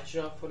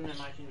lighter up and then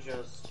I can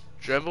just...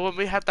 Do you remember when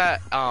we had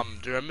that,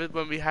 do you remember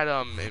when we had,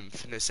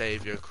 Infinite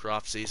Savior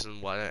Craft Season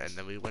 1 and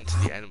then we went to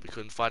the end and we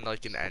couldn't find,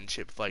 like, an end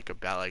ship for, like,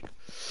 about, like,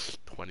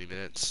 20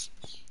 minutes?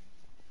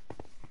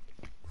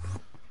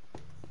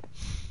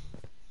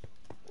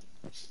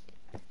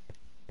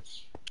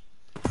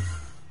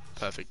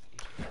 Perfect.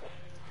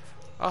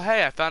 Oh,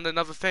 hey, I found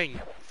another thing.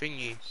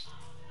 Thingy.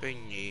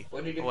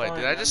 What did you Wait, find?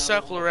 did I just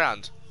circle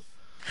around?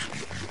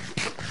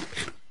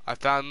 I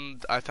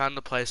found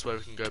the place where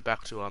we can go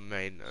back to our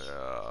main,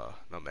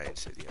 not main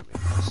city, I mean.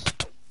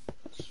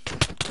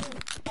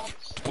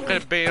 We're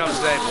gonna beat up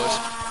today, boys.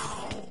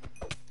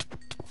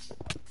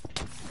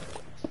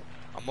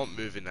 I'm not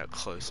moving that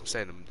close, I'm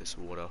staying in this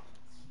water.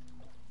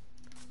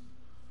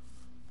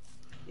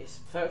 Yes,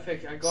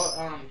 perfect. I got,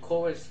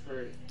 cores for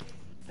it.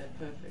 They're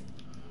perfect.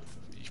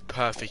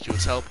 Perfect, you'll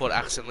teleport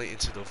accidentally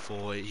into the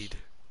void.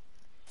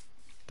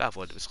 That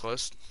void was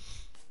close.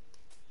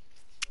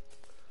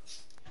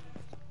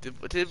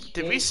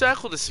 Did we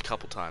circle this a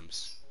couple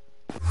times?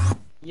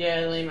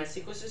 Yeah, Liam, I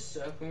think was just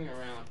circling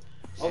around.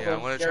 Oh, yeah,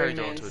 I'm gonna try to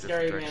go into a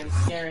different direction.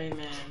 Scary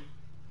man.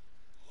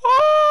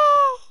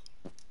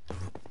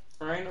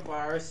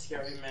 Coronavirus,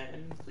 scary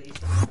man. Please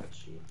don't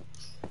touch you.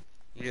 I'm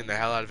getting the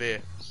hell out of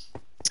here.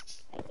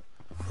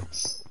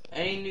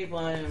 Any new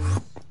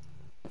biomes,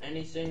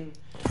 anything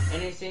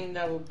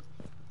that will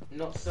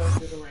not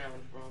circle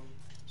around from.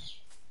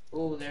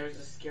 Oh, there is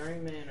a scary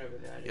man over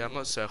there. Yeah, I'm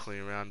not circling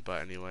around,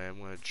 but anyway, I'm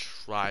gonna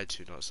try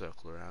to not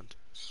circle around.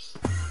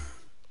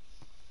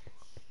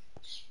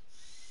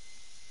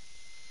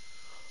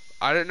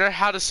 I don't know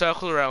how to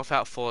circle around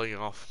without falling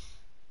off.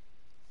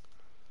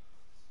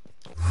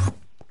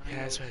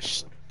 Yeah, so I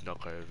should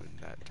not go in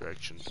that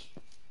direction.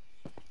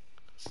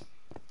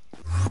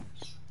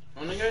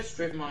 I'm gonna go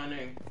strip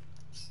mining.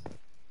 I'm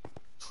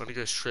gonna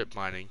go strip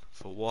mining.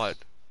 For what?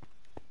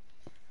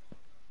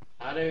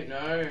 I don't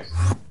know.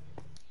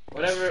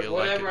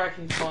 Whatever I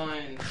can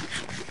find.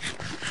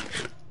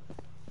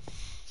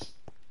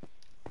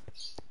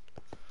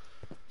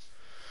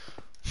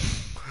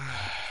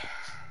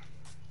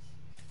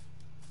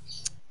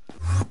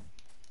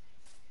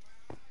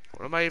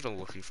 What am I even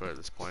looking for at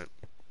this point?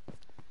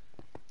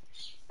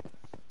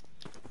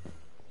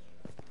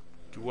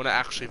 you want to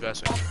actually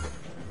verse me?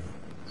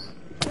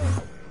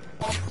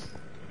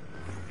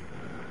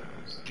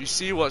 Do you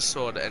see what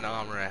sword and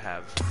armor I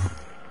have?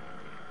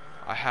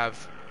 I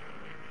have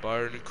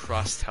bone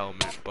crust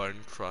helmet, bone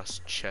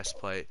crust chest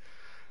plate,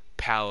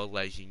 power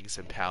leggings,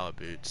 and power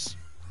boots.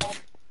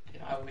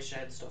 Yeah, I wish I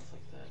had stuff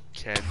like that.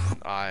 Can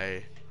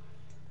I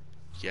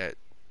get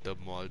the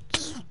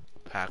mods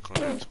pack on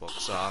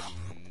Xbox?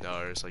 No,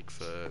 it's like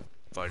for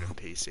phone and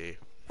PC.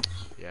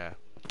 Yeah.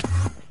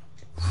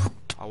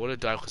 I would have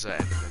died because of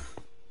that Enderman.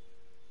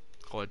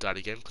 I would have died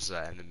again because of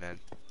that Enderman.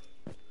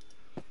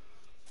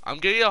 I'm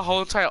getting a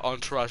whole entire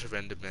entourage of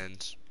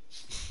Endermans.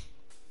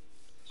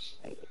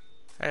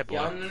 Hey boy.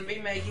 Yeah, I'm gonna be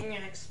making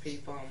an XP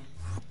farm.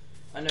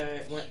 I know,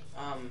 when,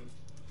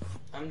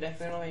 I'm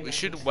definitely. We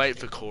should wait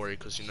for Corey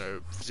because you know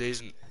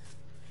he's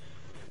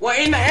Well,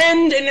 in the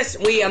end, in this,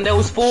 there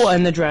was 4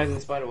 Ender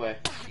Dragons, by the way.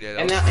 yeah,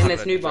 And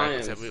it's new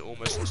biomes. and we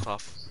almost lost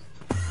half.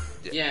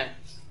 Yeah.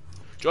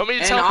 Do you want me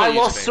to And teleport I you to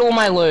lost me? all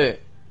my loot.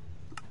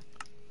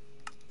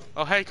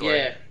 Oh hey Corey.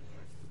 Yeah.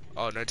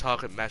 Oh no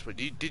target match, but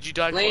did you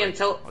die, Liam,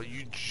 Corey? Oh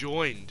you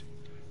joined.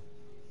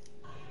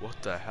 What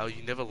the hell?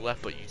 You never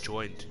left, but you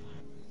joined.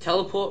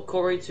 Teleport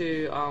Corey to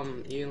you,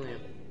 Liam.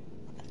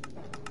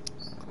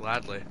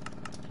 Gladly.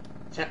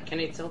 Can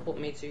he teleport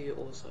me to you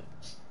also?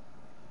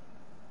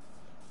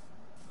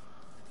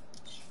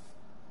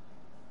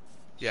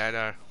 Yeah, I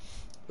know.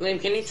 Liam,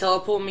 can you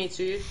teleport me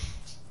to you?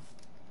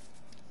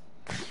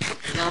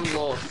 'Cause I'm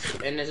lost,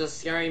 and there's a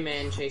scary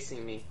man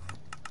chasing me.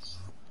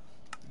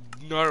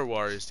 No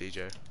worries,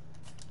 DJ.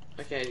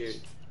 Okay,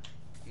 dude.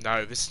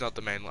 No, this is not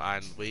the main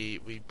line. We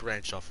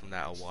branched off from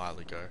that a while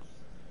ago.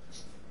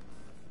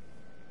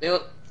 There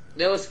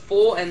was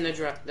 4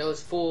 there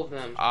was 4 of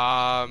them.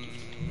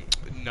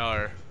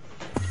 No.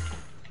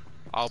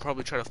 I'll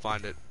probably try to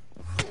find it.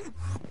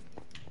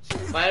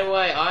 By the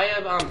way, I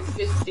have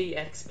 50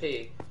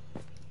 XP.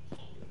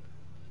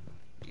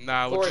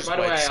 Nah, we'll Corey, just by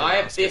the wait way, till I someone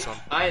have else gets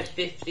on.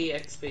 50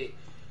 XP.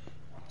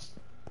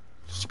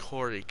 Just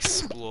Corey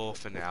explore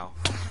for now.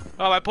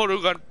 Oh, my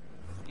portal gun.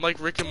 I'm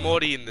like Rick and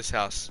Morty in this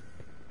house.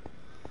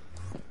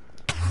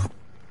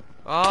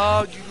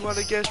 Oh, you want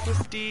to get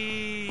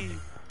 50?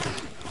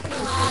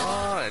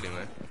 Oh,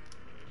 anyway.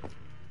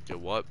 Get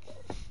what?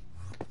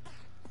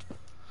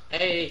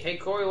 Hey,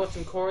 Corey, what's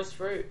some chorus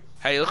fruit?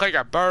 Hey, you look like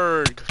a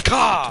bird.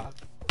 Caw!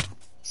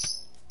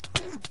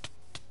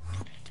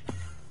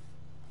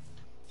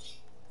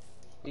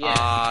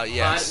 Yeah.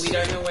 Yes. We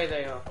don't know where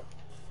they are.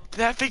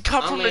 That thing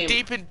come from the Liam.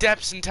 deep in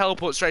depths and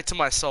teleport straight to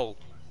my soul.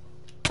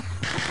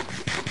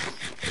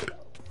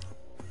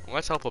 I'm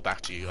gonna teleport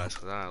back to you guys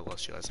because I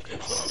lost you guys.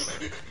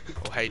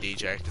 Oh, hey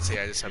DJ, I can see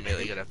I just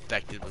immediately got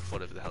affected with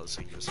whatever the hell this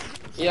thing is.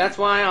 Yeah, that's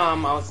why I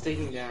was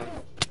digging down.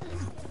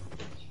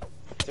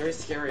 It's very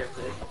scary up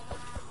there.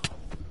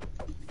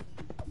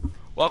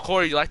 Well,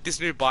 Corey, you like this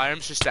new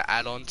biome just to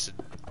add on to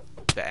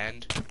the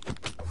end?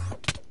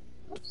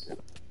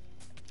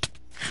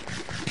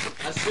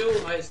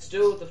 I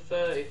still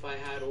prefer if I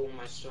had all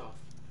my stuff.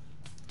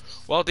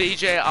 Well,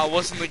 DJ, I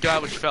wasn't the guy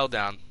which fell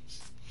down.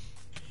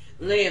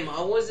 Liam,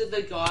 I wasn't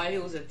the guy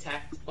who was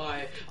attacked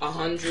by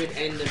 100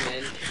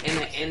 Endermen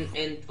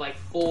and like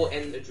 4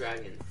 Ender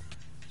Dragons.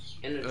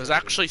 It was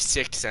actually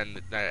 8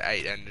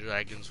 Ender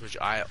Dragons, which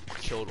I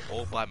killed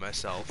all by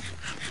myself.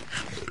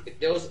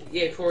 There was,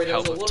 yeah, Corey, there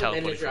was a Help lot of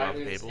Ender teleport from other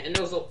Dragons, people. and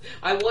there was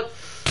I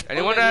watched.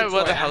 Anyone know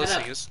what the hell this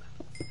thing is?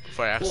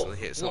 Before I accidentally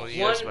hit someone, you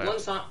guys one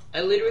time,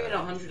 I literally had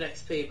 100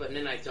 XP, but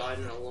then I died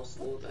and I lost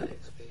all that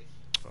XP.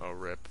 Oh,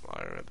 rip.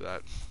 I remember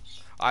that.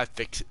 I have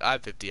 50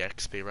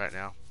 XP right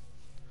now.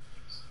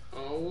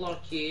 Oh,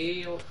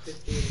 lucky. You're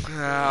 50.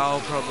 I'll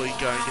probably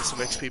go and get some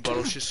XP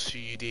bottles just for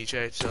you,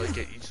 DJ, to like,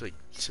 get you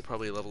to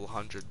probably level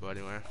 100, but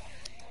anyway.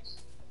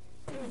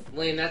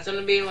 Liam, that's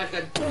gonna be like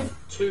a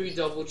 2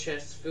 double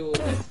chests full of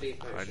XP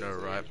potions. I know,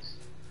 right?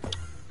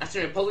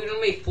 Actually, probably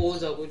gonna be 4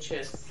 double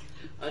chests.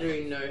 I don't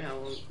even know how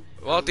long.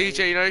 Well,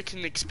 DJ, you know you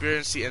can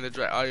experience the Ender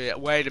Dragon. Oh yeah,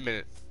 wait a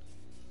minute.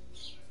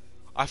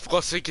 I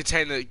forgot to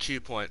contain the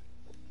Q point.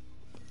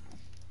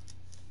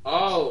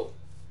 Oh.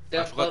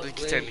 I forgot to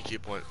contain the Q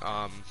point.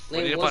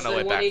 We need Liam, to what's find our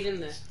way that back. one even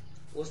there?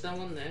 What's that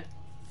one there?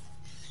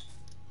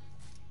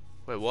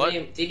 Wait, what?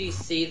 Liam, did you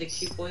see the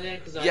Q point there?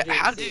 Cause I Yeah, didn't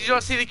how see did it. you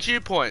not see the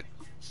Q point?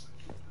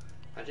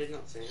 I did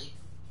not see him.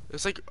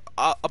 It's like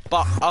up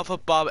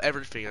above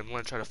everything. I'm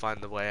gonna try to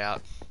find the way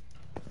out.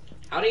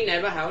 Howdy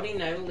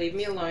neighbor, leave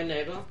me alone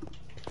neighbor.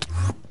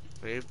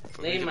 Need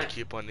to get the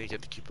Q point, need to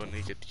get the Q point,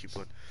 need to get the Q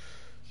point.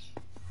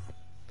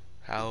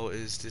 How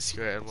is this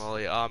great and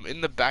Wally? In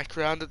the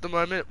background at the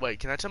moment. Wait,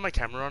 can I turn my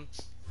camera on?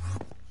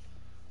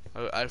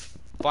 I've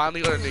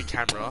finally got a new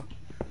camera.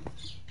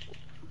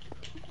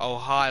 Oh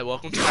hi,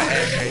 welcome to my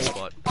AFK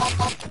spot.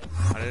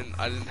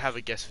 I didn't have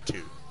a guess for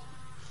 2.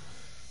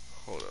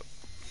 Hold up.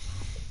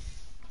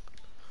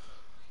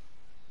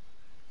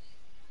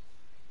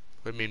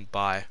 What do you mean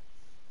bye?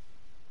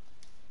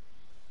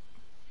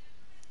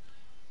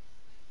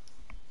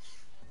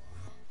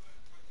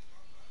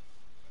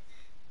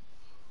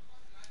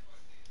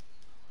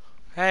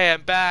 Hey,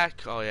 I'm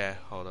back. Oh yeah,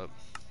 hold up.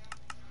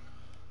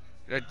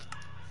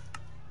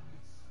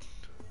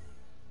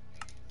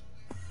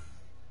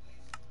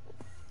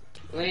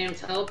 Liam,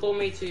 teleport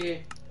me to you.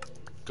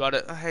 Got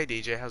it. Oh, hey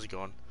DJ, how's it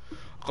going?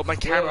 I got my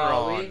Where camera are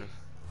on.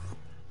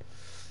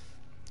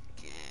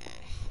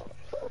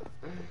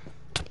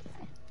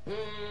 we?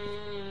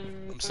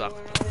 I'm stuck.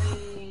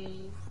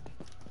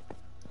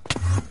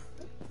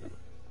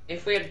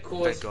 If we had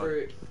coarse Thank God.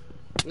 fruit.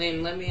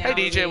 Liam, let me Hey out of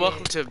DJ, here.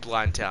 welcome to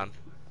Blind Town.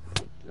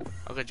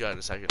 I'll get you out in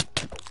a second.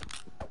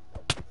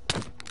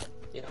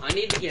 Yeah, I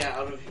need to get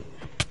out of here.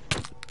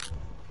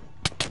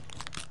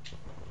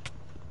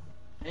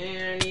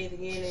 I need to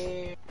get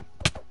in.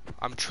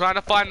 I'm trying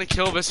to find the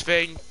kill this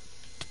thing.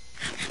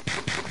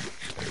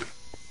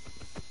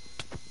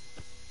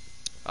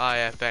 Oh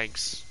yeah,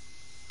 thanks.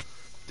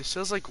 This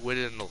feels like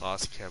weirder than the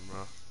last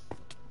camera.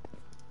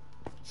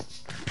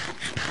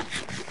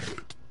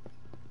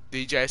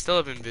 DJ, I still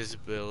have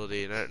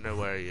invisibility and I don't know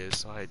where he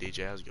is. Oh, hey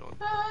DJ, how's it going?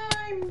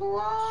 I'm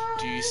blind.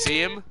 Do you see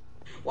him?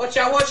 Watch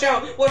out, watch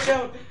out, watch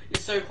out! You're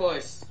so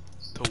close.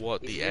 To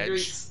what, He's the literally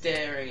edge?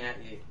 staring at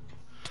you.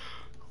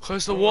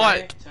 Close to Turn what?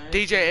 right, turn,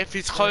 DJ, if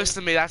he's turn. close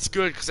to me, that's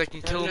good, because I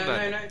can kill him No,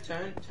 then. no,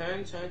 turn.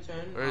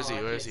 Where is he? Oh,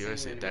 I Where is can't he? Where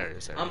is see he? him There anymore. he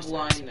is. There I'm he is.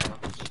 blind now.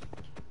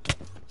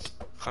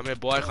 Come here,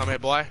 boy. Come here,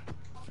 boy.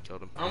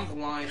 Killed him. I'm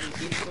blind.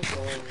 He keeps on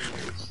following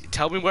me.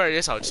 Tell me where it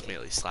is, I'll just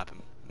immediately slap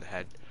him in the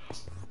head.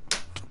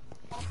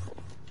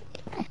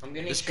 I'm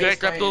getting Just chased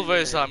grab by all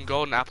those Enderman.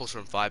 golden apples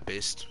from 5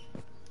 Beast.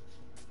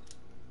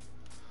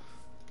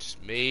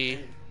 Just me,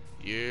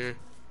 you,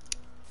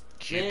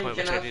 Q Man, point,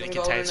 can which I I have need to some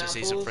contain golden so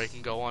season apples? 3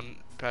 can go on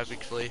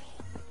perfectly.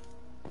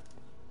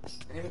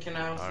 Liam, can I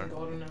have some Alright.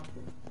 golden apples?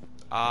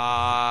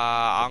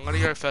 I'm gonna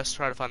go first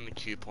try to find the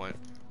Q point.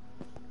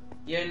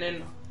 Yeah, and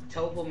then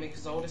teleport me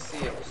because I want to see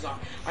it. Because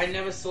I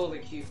never saw the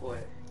Q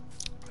point.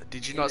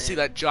 Did you not see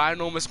that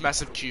ginormous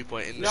massive Q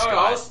point in the No, sky?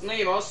 I was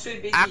too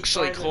busy.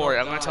 Actually, trying to Corey,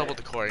 not I'm gonna die. teleport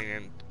to Corey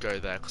and go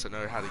there because I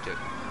know how to get.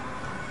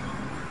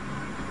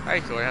 Hey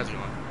Corey, how's it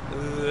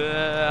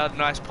going?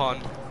 Nice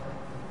pond.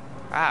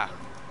 Ah.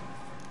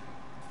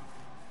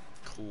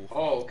 Cool.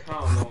 Oh,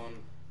 come on.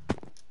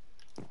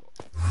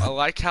 I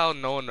like how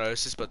no one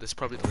notices, but this is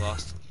probably the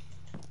last.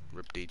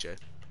 Rip DJ.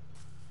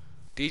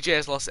 DJ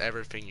has lost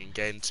everything and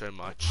gained so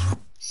much.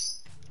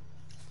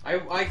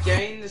 I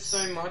gained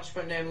so much,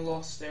 but then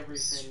lost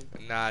everything.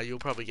 Nah, you'll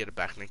probably get it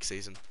back next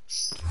season.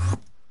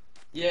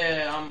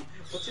 Yeah,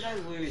 what did I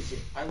lose?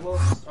 I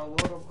lost a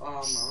lot of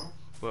armor.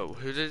 Well,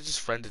 who did just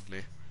friended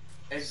me?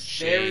 A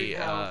very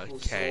powerful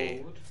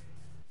K. sword.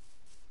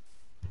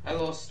 I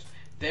lost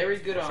very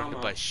good Friended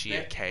armor. by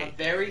Shia K. A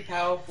very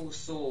powerful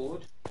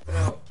sword.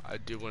 I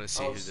do want to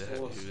see who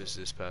is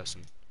this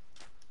person.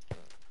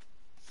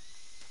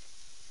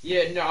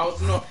 Yeah, no, I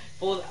was not.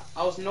 Well,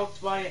 I was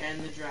knocked by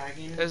End the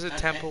Dragon. There's a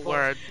temple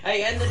where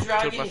Hey, End the I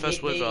Dragon killed my first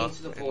hit me wither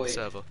into the in the void.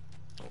 server.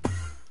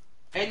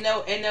 And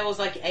there was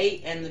like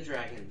 8 End the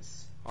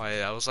Dragons. Oh yeah,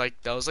 that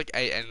was like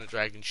 8 Ender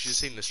Dragons. You should have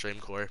seen the stream,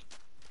 Corey.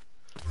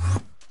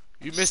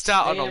 You missed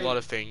out on a lot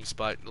of things,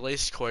 but at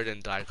least Corey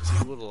didn't die because he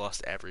would have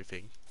lost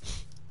everything.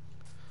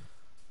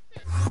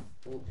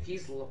 Well,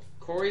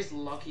 Corey's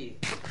lucky.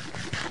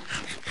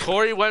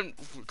 Corey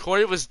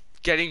was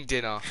getting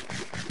dinner.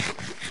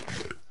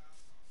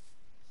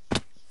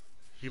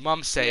 Your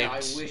mum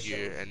saved wish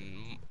you,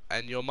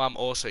 and your mum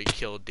also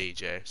killed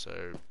DJ. So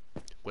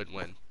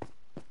win-win.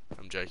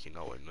 I'm joking,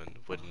 not win-win.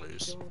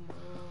 Win-lose.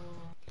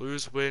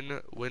 Lose-win,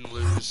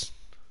 win-lose.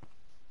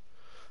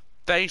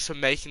 Thanks for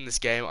making this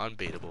game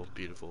unbeatable.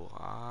 Beautiful.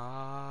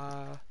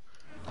 I'm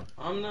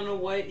gonna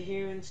wait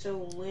here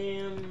until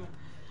Liam.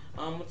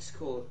 What's it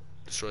called?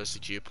 Destroys the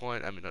Q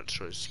point. I mean, not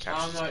destroys.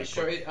 Captures No, the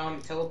Q point. sure.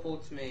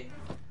 Teleports me.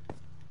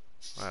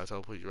 Alright, I'll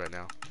teleport you right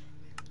now.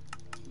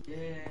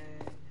 Yay!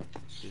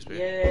 Excuse me.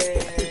 Yay! I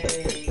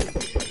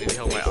need to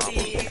heal my armor.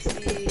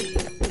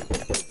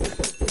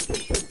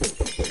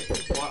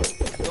 What?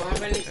 Do I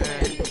have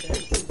anything in your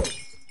chest?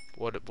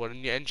 What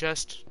in your end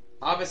chest?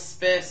 I have a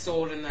spare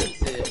sword and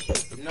that's it.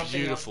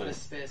 Nothing Beautiful. else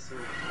but a spare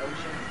sword. I wish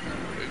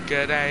I had.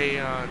 Get a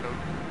no.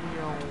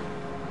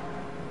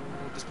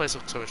 This place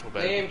looks so much more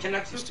better. Liam, can I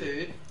have some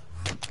food?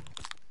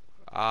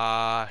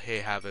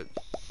 Here, have it.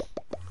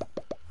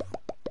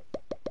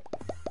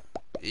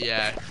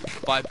 Yeah,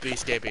 5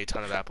 beasts gave me a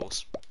ton of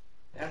apples.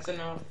 That's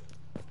enough.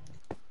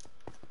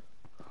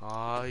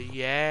 Oh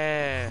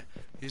yeah,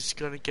 he's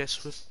gonna get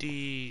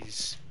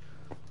Swifties.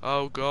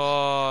 Oh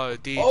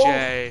god,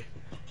 DJ.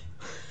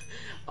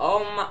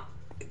 Oh my!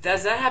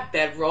 Does that have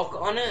bedrock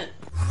on it?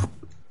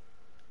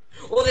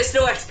 Oh, there's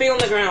still XP on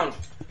the ground.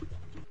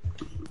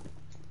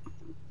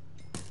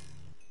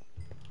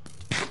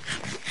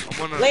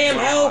 Liam,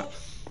 help!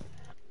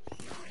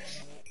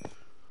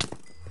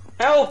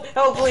 Help,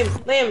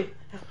 Liam!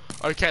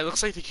 Okay,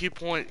 looks like the Q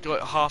point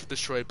got half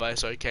destroyed, but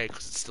it's okay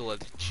because it's still a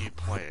Q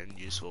point and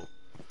useful.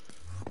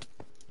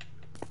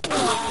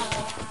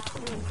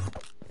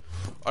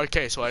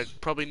 Okay, so I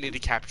probably need to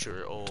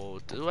capture it,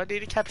 or do I need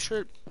to capture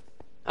it?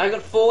 I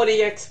got 40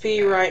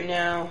 XP right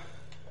now.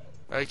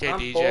 Okay, I'm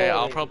DJ, bored.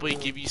 I'll probably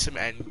give you some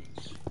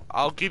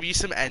I'll give you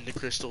some ender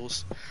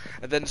crystals,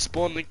 and then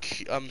spawn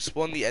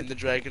the Ender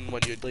Dragon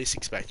when you're least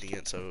expecting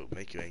it, so it'll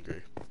make you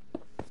angry.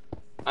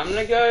 I'm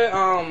gonna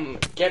go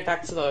get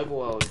back to the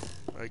overworld.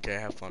 Okay,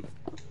 have fun.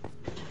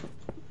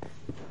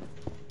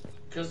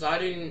 Cause I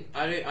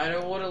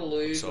don't want to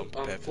lose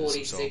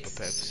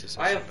 46.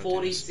 I have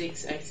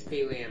 46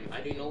 XP, Liam.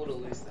 I do not want to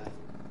lose that.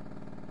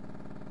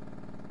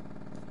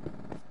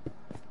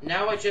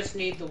 Now I just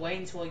need to wait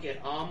until I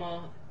get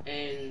armor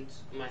and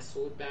my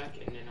sword back,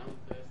 and then I'm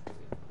perfect.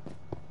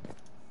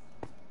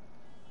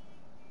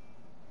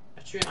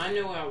 Actually, I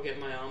know I'll get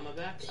my armor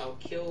back. I'll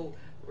kill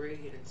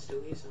Regan and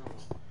steal his armor,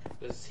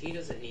 because he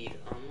doesn't need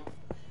armor.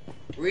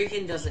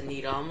 Regan doesn't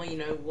need armor, you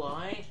know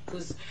why?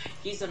 Because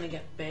he's gonna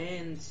get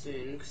banned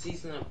soon, because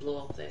he's gonna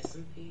blow up the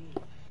SMP.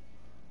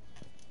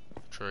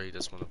 True, he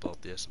doesn't want to blow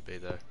up the SMP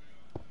though.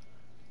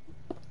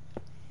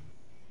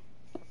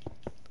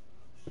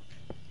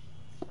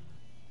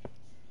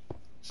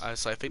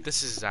 So I think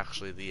this is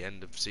actually the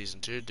end of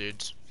season 2,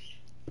 dudes.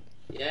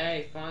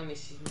 Yay, finally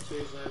season 2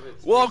 is over.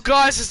 Well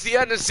guys, it's the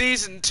end of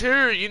season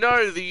 2, you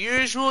know, the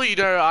usual, you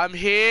know, I'm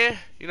here,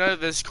 you know,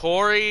 there's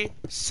Corey,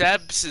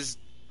 Sebs is,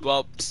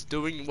 well,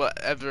 doing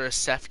whatever a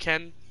Seth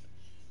can.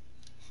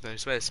 No,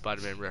 it's made a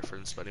Spider-Man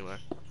reference, but anyway.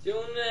 Doing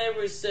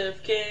whatever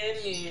Seth can,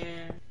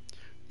 yeah.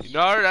 You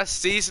know, that's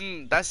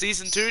season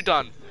 2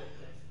 done.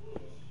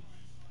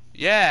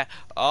 Yeah.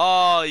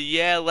 Oh,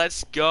 yeah,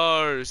 let's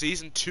go.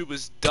 Season 2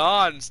 was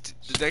done.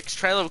 The next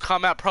trailer will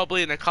come out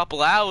probably in a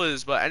couple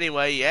hours, but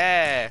anyway,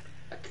 yeah.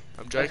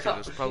 I'm joking,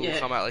 it'll probably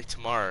come out like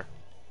tomorrow.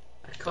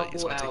 Like,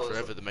 it's gonna take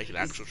forever to make an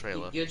actual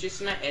trailer. You're just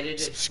gonna edit it.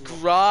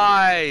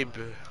 Subscribe!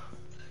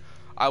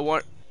 I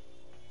want...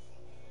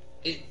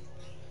 It's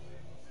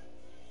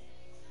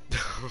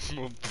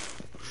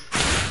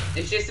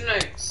just a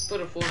note.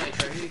 Put a Fortnite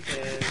trailer, who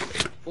cares?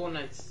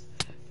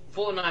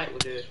 Fortnite will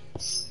do it.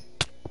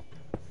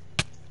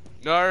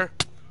 No.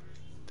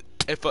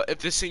 If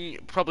this thing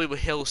probably will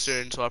heal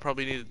soon, so I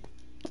probably need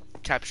to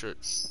capture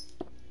it.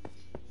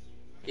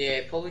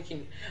 Yeah, probably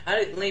can.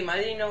 Liam, I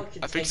didn't know it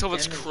could. I think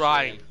someone's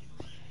crying.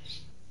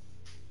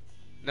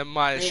 Never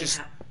mind, it's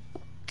just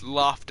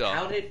laughter.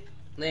 How did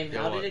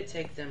it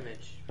take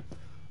damage?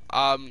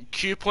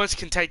 Q points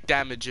can take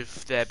damage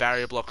if their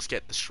barrier blocks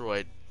get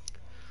destroyed.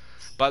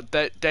 But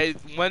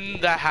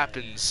when that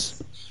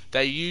happens,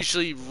 they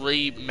usually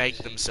remake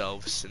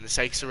themselves, and it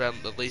takes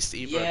around at least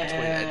either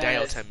between a day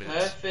or 10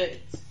 minutes.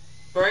 Perfect.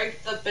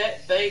 Break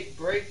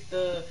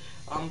the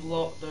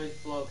block those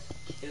blocks.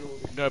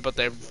 Killed. No, but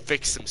they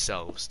fix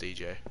themselves,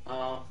 DJ.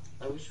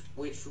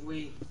 Which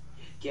we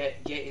get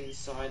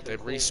inside. They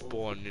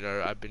respawn. You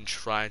know, I've been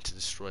trying to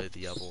destroy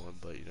the other one,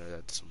 but you know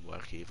that doesn't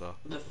work either.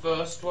 The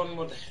first one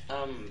would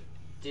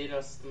did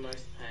us the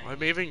most pain.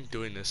 I'm even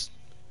doing this.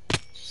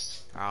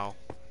 Ow.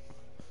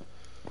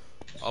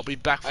 I'll be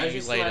back for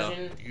you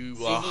later.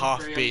 You are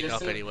half beaten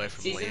up anyway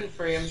from Liam. Season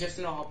 3, I'm just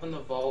gonna hop in the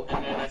vault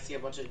and then I see a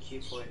bunch of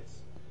Q points.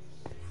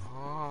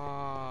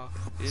 Ah,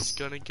 it's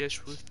gonna get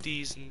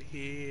Swifties in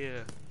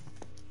here.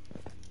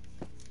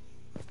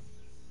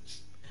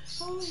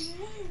 Oh yeah,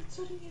 it's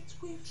gonna get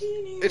Swifties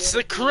in here. It's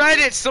the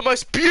credits, the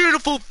most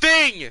beautiful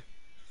thing!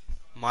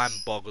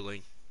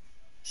 Mind-boggling.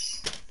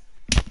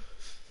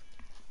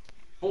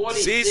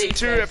 Season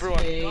 2,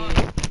 everyone.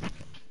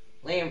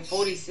 Liam,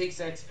 46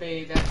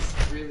 XP,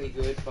 that's really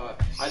good, but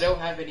I don't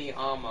have any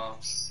armor.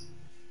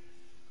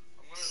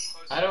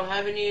 I don't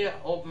have any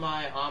of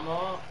my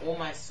armor or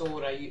my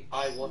sword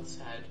I once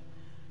had.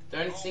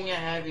 The only thing I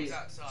have is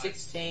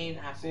 16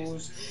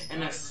 apples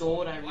and a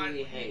sword I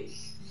really hate.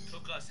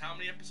 Took us how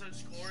many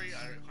episodes, Corey?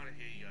 I can't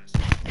hear you guys.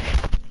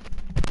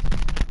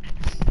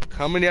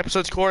 How many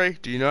episodes, Corey?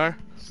 Do you know?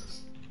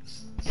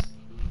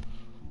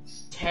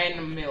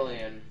 10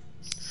 million.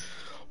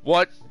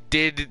 What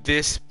did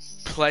this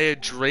player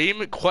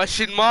dream?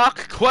 Question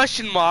mark?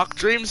 Question mark?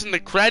 Dreams in the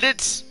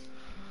credits?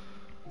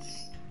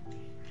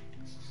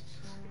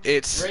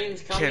 It's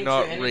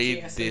cannot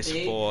read this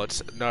board.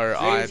 No,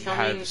 I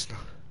have.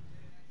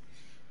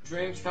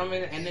 Dreams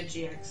coming,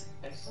 Energy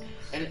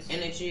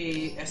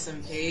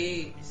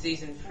SMP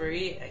Season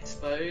 3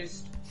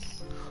 exposed.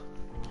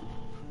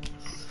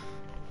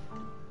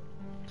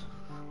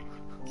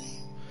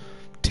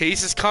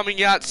 Teaser's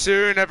coming out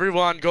soon,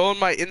 everyone. Go on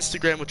my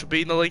Instagram, which will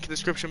be in the link in the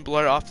description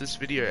below after this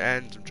video.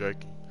 And I'm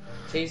joking.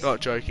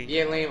 Not joking.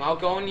 Yeah, Liam, I'll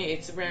go on your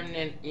Instagram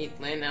and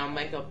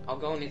I'll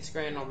go on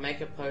Instagram and I'll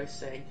make a post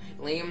saying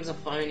Liam's a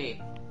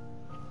phony.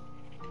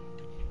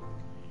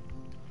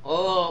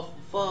 Oh,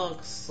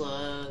 fuck's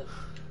sake.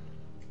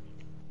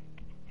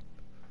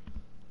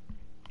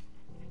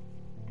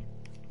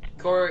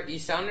 Corey, you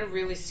sounded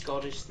really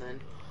Scottish then.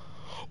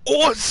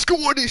 Oh,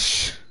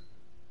 Scottish!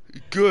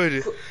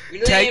 Good.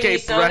 Liam, take a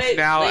breath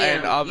now, Liam,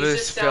 and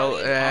others fill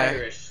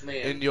air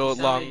Liam. in your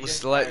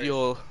lungs. Let Irish.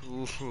 your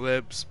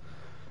lips.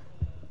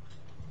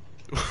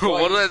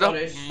 What did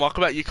I mock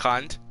about you,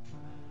 cunt?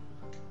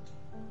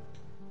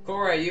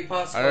 Corey, you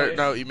passed. I don't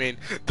know what you mean.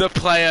 The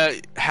player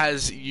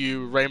has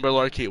you Rainbow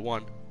Lorikeet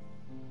 1.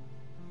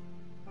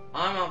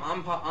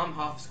 I'm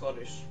half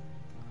Scottish.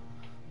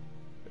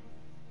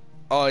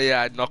 Oh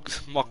yeah,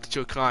 mocked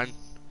your kind.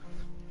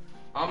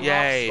 I'm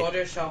Yay. half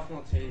Scottish, half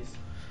Maltese.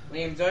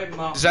 Liam, don't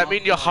mock. Does that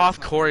mean you're my half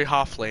kind. Corey,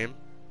 half Liam?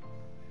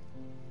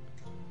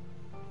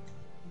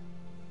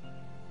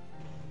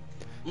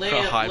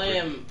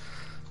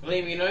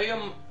 Liam, you know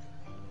you're...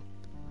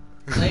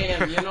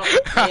 Liam, you're not...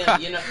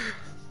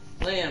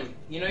 Liam,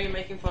 you know you're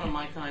making fun of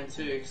my kind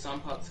too, because I'm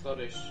part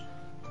Scottish.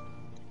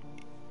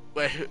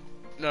 Wait,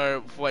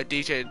 no, wait,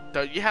 DJ,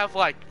 don't you have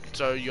like,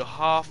 so you're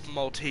half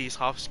Maltese,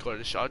 half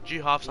Scottish, aren't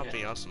you half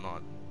something else or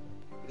not?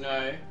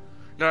 No.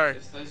 No,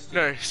 Just those two.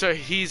 no, so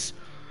he's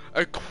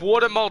a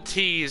quarter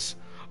Maltese,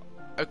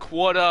 a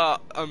quarter,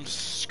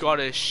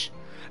 Scottish,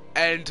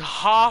 and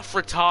half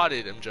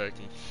retarded, I'm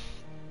joking.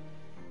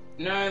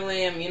 No,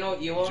 Liam, you know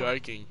what you are?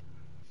 Joking.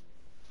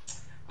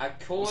 A I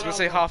quarter was gonna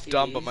say half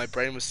dumb, but my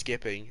brain was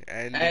skipping,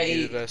 and the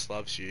universe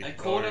loves you. A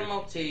quarter No.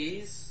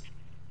 Maltese,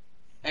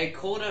 a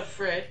quarter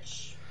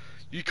French,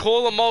 You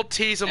call a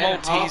Maltese a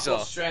and half Malteser.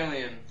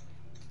 Australian.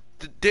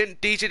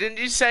 Didn't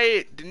you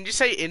say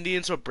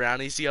Indians were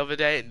brownies the other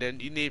day, and then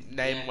you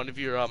name one of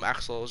your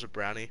axles a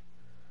brownie?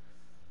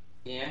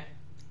 Yeah.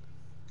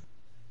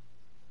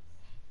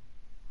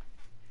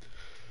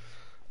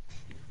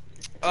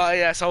 Oh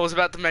yes, I was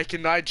about to make a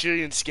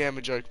Nigerian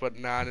scammer joke, but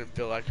nah, I didn't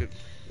feel like it.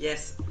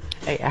 Yes.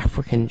 A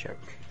African joke.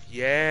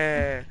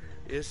 Yeah,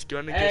 it's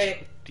gonna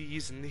get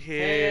these in here.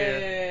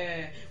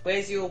 Hey,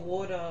 where's your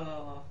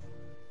water?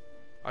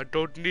 I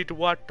don't need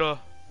water.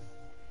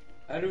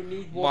 I don't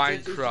need water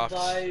to Minecraft.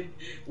 survive.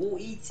 We'll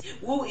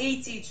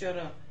eat each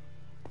other.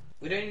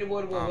 We don't need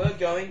water where we're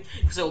going,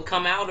 because it'll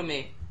come out of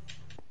me.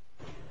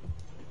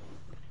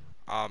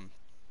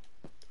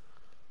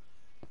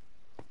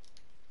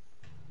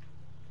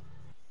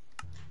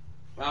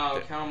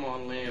 Oh, come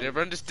on, Liam. Did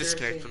everyone just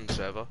disconnect Seriously? from the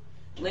server?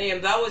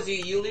 Liam, that was you.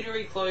 You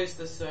literally closed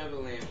the server,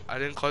 Liam. I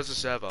didn't close the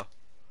server.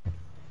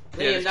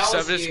 Liam, that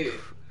was you.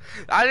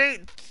 I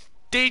didn't.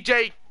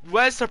 DJ,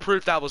 where's the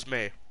proof that was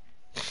me?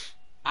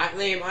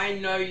 Liam, I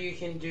know you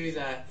can do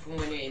that from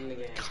when you're in the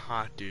game.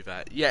 Can't do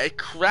that. Yeah, it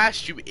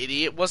crashed, you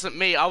idiot. It wasn't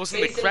me. I was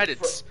in the Season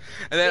credits.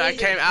 And then I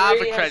Season came out of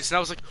the 3 credits and I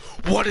was like,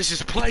 what is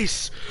this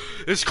place?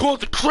 It's called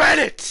the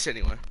credits!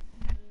 Anyway.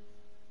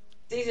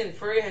 Season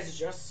 3 has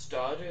just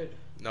started.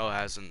 No, it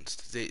hasn't.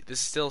 This is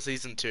still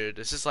season 2.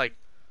 This is like...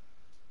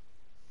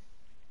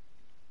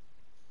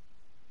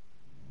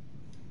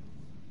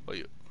 What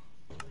you...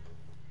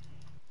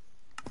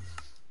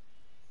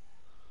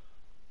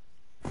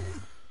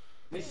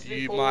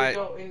 You might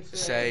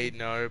say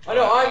no, but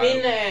oh no, I'm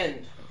in the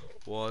end.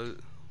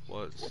 Want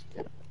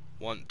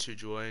to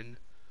join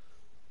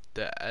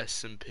the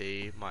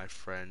S&P, my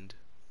friend.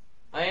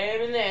 I am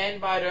in the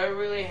end, but I don't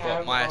really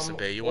have my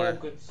S&P? You all wanna...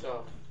 good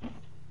stuff.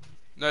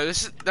 No,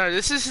 this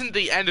isn't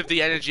the end of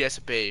the energy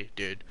S&P,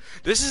 dude.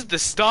 This is the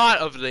start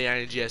of the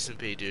energy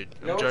S&P, dude.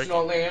 No, it's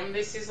not, Liam.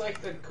 This is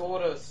like the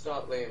quarter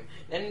start, Liam.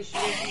 Energy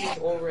is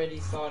already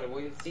started.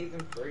 We're in season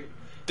 3.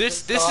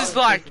 This is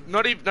like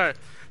not even no.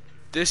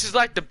 This is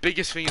like the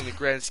biggest thing in the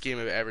grand scheme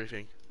of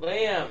everything.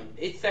 Liam,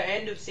 it's the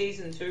end of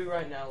season 2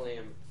 right now,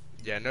 Liam.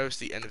 Yeah, no, it's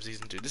the end of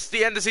season 2. This is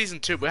the end of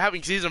season 2. We're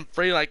having season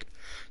 3 like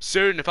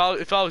soon. If I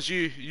was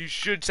you, you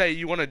should say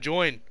you want to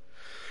join.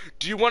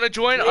 Do you want to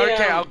join? Liam,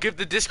 okay, I'll give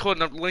the Discord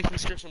and link in the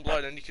description below,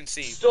 and you can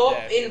see. Stop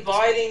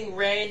inviting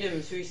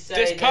randoms who say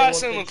this they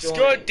person want to looks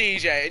join. good,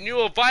 DJ, and you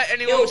invite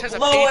anyone He'll who has a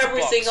blow pizza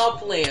everything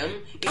box. up,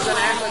 Liam. He's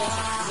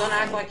gonna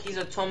act like he's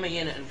a Tommy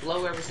in it and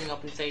blow everything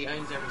up and say he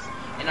owns everything.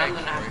 And I'm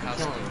gonna have to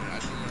kill him. I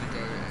just want to go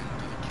and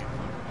do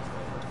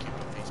the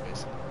Cupid piece,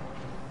 basically.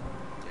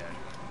 Yeah.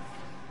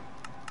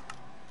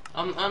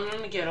 I'm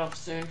gonna get off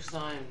soon because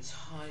I'm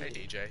Hey tired.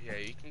 DJ, yeah,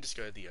 you can just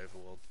go to the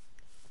overworld.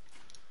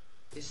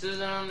 This isn't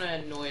gonna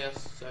annoy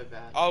us so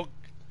bad.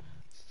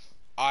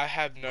 I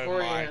have no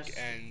Corey mic has-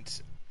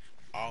 and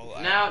I'll...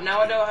 Now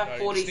I don't have no,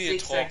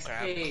 46 talk and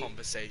have a XP.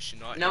 conversation,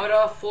 not Now I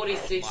don't have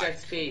 46 mic.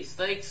 XP.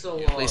 Thanks a You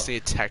lot. at least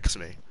need to text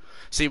me.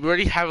 See, we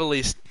already have at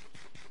least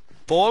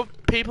 4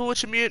 people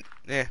which are mute.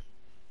 Yeah.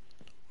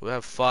 We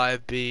have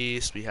 5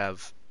 Beasts, we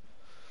have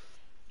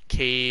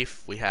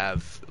Keith, we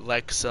have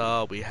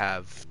Lexa, we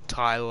have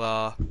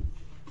Tyler.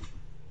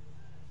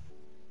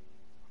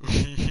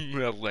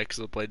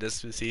 Alexa play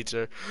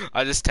Despacito.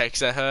 I just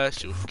texted her,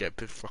 she'll get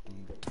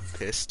fucking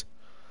pissed.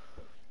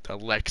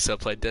 Alexa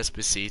play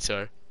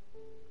Despacito.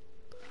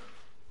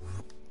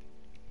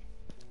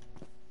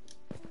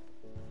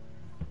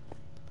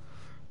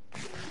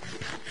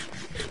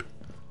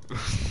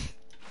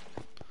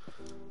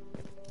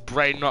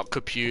 Brain not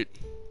compute.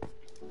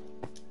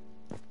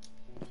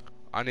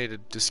 I need to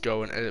just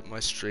go and edit my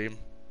stream.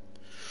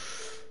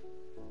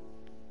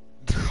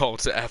 Hold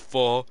to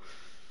F4.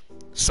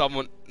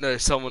 Someone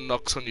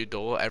knocks on your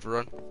door,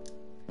 everyone.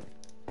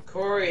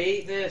 Corey,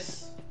 eat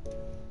this.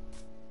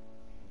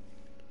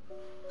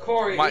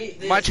 Corey, eat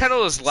this. My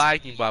channel is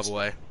lagging, by the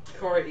way.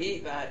 Corey,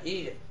 eat that.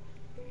 Eat it.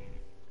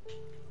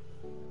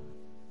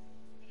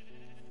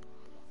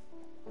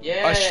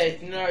 Yeah,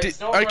 no, it's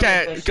not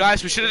okay, running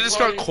guys, we should have it's just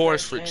got running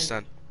chorus fresh fruits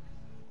then.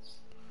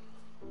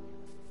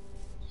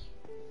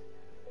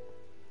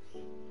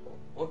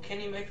 What What can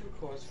you make a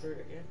course for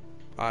it again?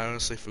 I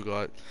honestly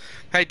forgot.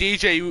 Hey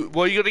DJ,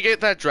 were you gonna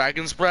get that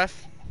dragon's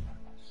breath?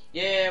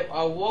 Yeah,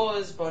 I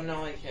was, but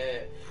now I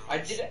can't. I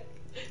did.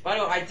 By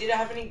the way, I didn't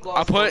have any I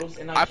glass put bottles,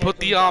 and I put kept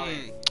the them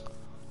dying.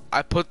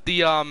 I put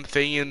the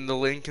thing in the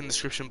link in the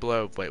description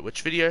below. Wait,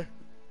 which video?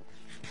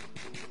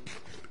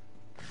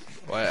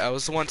 Wait, I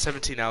was the one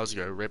 17 hours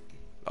ago. Rip.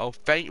 Oh,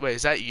 wait,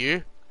 is that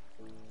you?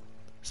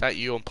 Is that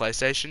you on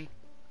PlayStation?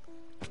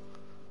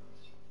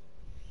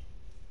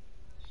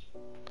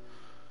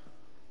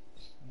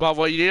 But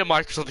well, you need a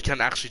Microsoft account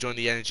to actually join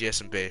the Energy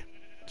S&P.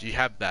 Do you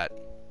have that?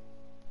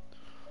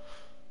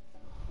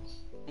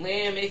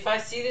 Liam, if I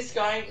see this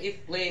guy,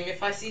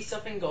 if I see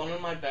something gone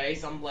on my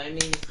base, I'm blaming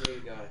this new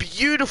guy.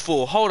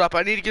 Beautiful. Hold up,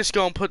 I need to just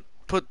go and put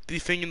the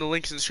thing in the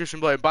links in the description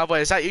below. By the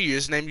way, is that your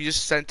username you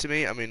just sent to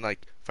me? I mean,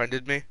 like,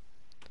 friended me?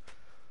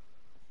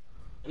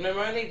 And I'm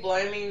only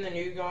blaming the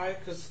new guy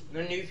because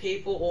the new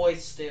people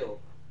always steal.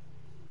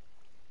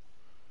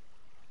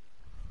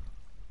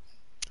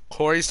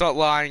 Corey's not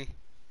lying.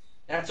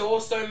 That's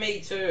also me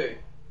too.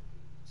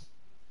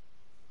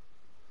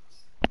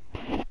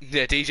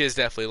 Yeah, DJ's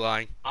definitely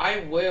lying. I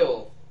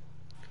will.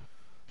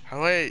 How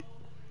do I...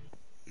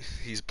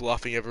 He's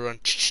bluffing everyone.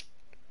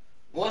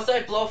 Was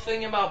I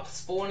bluffing about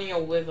spawning a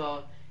wither?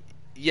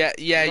 Yeah,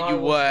 No, I you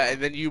were, wasn't.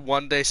 and then you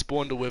one day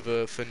spawned a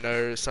wither for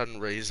no sudden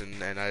reason,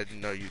 and I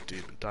didn't know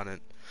you'd done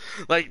it.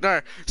 Like,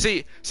 no,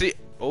 see,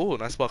 oh,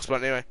 nice box,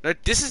 but anyway, no,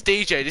 this is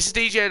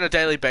DJ on a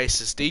daily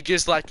basis.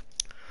 DJ's like,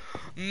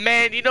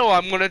 man, you know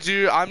what I'm gonna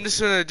do? I'm just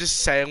gonna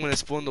say I'm gonna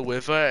spawn the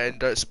wither and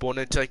don't spawn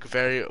it to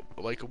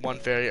like one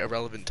very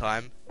irrelevant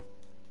time.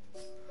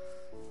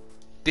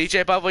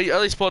 DJ, by the way, you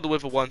only spawned the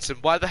wither once,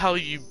 and why the hell are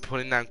you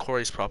putting that on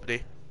Corey's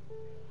property?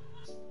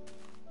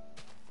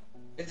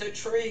 It's a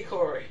tree,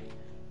 Corey.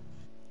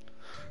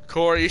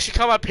 Corey, you should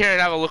come up here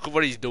and have a look at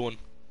what he's doing.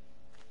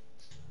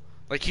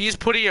 Like, he's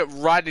putting it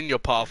right in your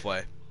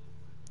pathway.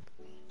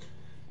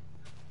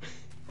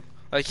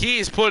 Like, he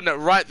is putting it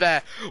right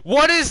there.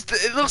 What is...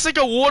 It looks like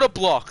a water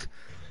block.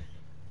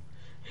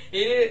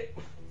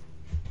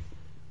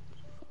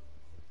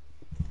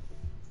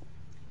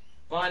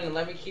 Fine,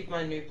 let me keep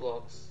my new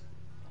blocks.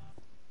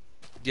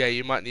 Yeah,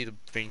 you might need a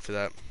thing for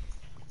that.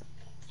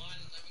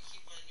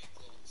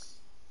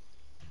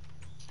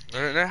 I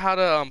don't know how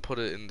to put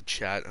it in the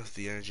chat of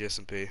the Energy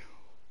S&P.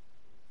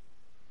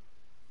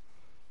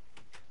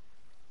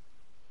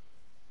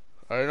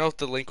 I don't know if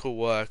the link will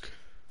work.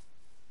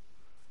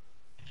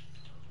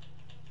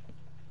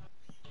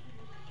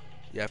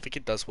 Yeah, I think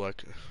it does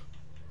work.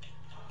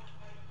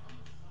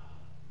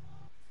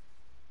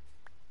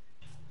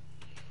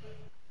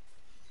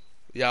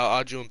 Yeah,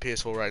 I'll join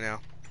PS4 right now.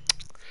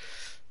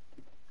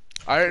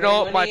 I don't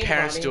know what my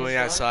parents are doing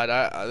outside.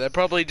 They're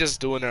probably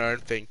just doing their own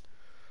thing.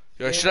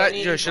 Yo, should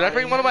I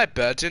bring one of my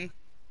birds in?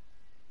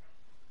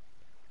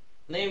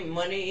 Liam,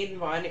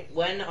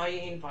 when are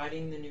you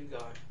inviting the new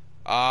guy?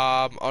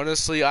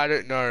 Honestly, I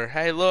don't know.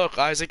 Hey, look,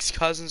 Isaac's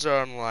cousins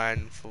are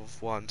online for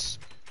once.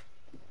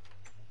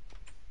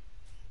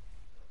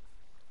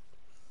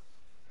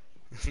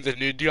 The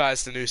new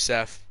guy's the new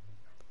Seth.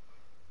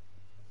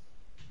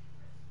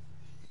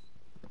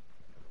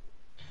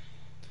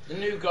 The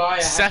new guy.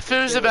 Seth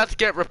is about to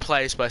get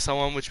replaced by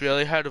someone which we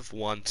only heard of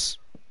once.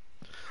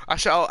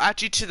 Actually, I'll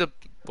add you to the...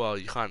 Well,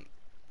 you can't...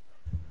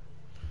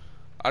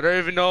 I don't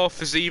even know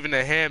if it's even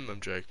a him. I'm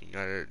joking.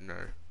 I don't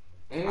know.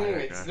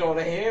 It's not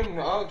a him.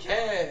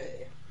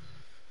 Okay.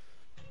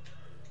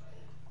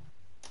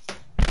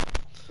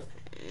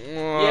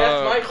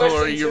 Yeah, my Corey,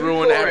 question you too,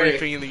 ruin Corey.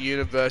 everything in the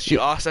universe. You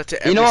asked that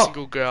to every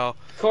single girl.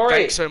 Corey.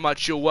 Thanks so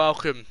much. You're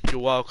welcome.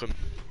 You're welcome.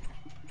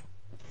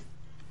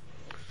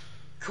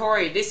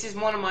 Corey, this is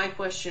one of my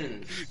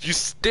questions.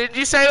 Did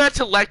you say that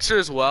to Lexa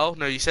as well?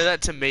 No, you said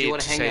that to me. You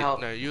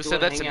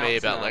said that to me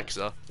about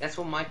Lexa. That's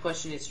what my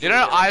question is. You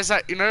know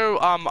Isaac. You know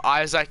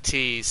Isaac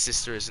T's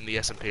sister is in the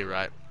S&P,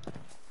 right?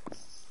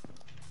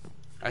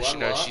 Actually,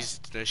 no, she's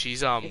It's with a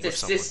someone.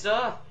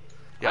 sister.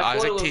 Yeah,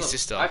 Isaac T's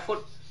sister. I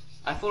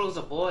thought it was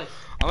a boy.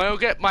 I'm gonna go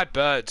get my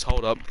birds.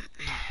 Hold up.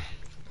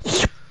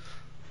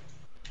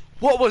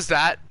 What was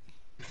that?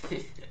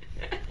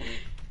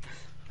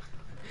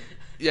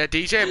 Yeah,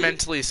 DJ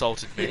mentally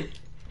assaulted me.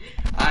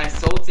 I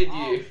assaulted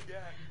you.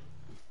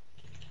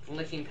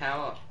 Licking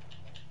power.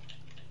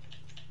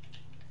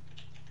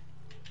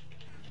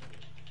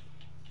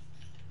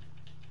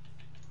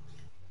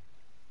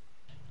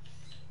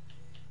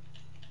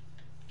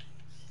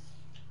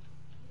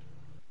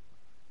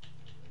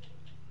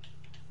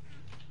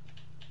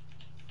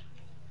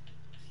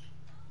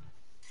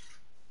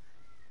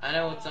 I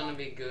know it's gonna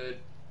be good.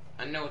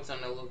 I know it's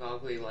gonna look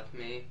ugly like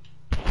me.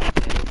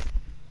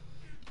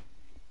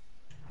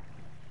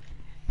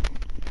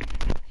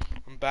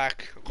 I'm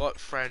back. I got a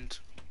friend.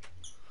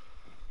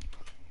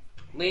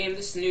 Liam,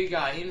 this new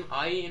guy,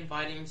 are you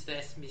inviting him to the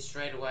SMB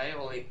straight away,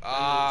 or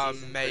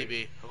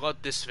maybe. I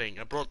got this thing.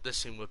 I brought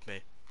this thing with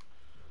me.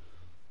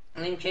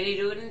 Liam, can he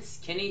do it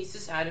can he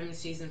just add him in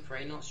season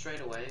 3, not straight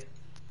away?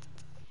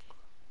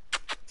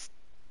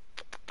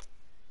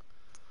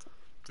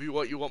 You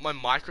want my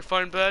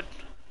microphone, bird?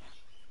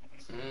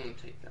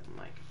 Take that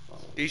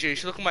microphone. DJ, you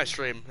should look at my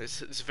stream.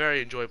 It's a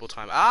very enjoyable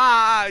time.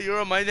 Ah, you're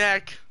on my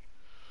neck.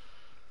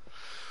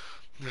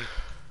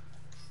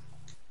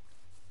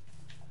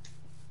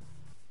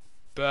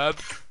 Bub.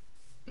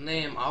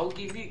 Liam, I'll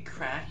give you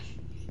crack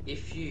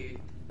if you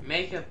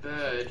make a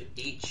bird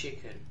eat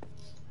chicken.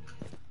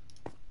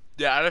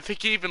 Yeah, I don't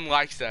think he even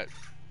likes that.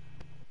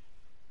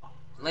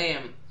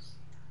 Liam.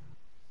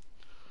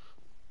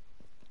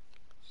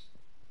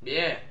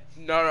 Yeah.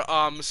 No,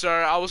 so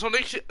I was on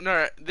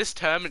this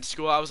term at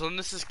school, I was on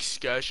this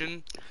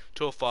excursion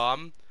to a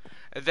farm,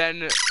 and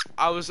then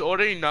I was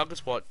ordering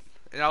nuggets,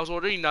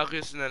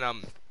 and then,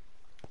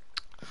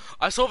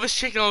 I saw this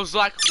chicken, I was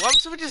like, why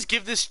don't we just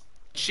give this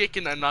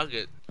chicken a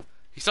nugget?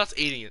 He starts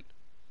eating it.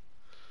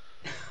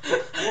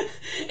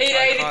 It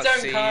ate its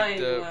own kind. I can't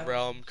see the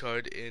realm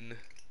code in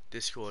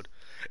Discord.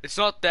 It's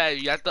not there,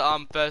 you have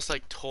to, first,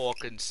 like,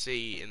 talk and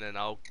see, and then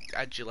I'll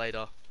add you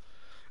later.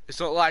 It's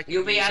not like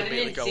you'll be added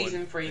in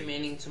season 3,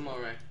 meaning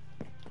tomorrow.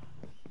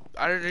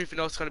 I don't even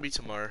know it's gonna be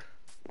tomorrow.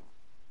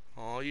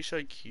 Oh, you're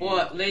so cute.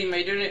 What, Liam?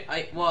 I don't.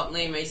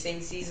 Liam? I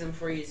saying season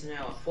 3 is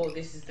now. I thought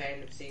this is the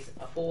end of season.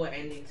 I thought we're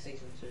ending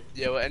season 2.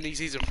 Yeah, we're ending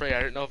season 3.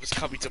 I don't know if it's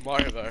coming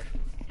tomorrow though.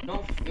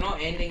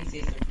 Not ending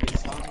season 3.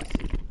 Starting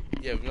season.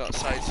 Yeah, we're not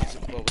starting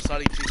season. Well, we're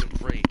starting season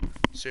 3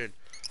 soon.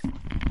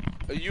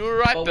 Are you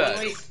alright,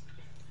 Bert?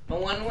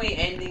 But when we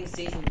ending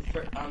season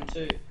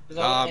 2?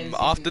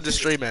 After the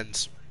stream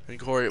ends. When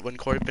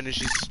Corey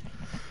finishes.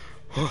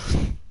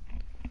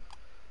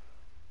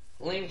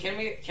 Liam,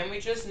 can we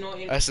just not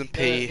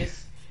S&P.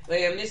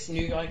 Liam, this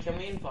new guy, can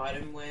we invite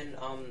him when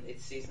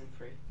it's season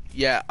 3?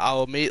 Yeah,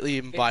 I'll immediately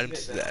invite him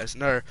to this.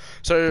 No,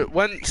 so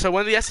when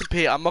the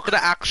S&P, I'm not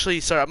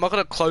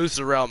gonna close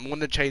the realm. I'm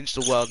gonna change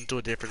the world into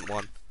a different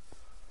one.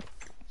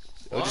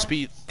 It'll just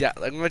be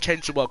I'm gonna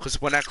change the world because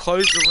when I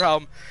close the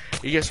realm,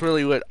 it gets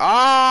really weird.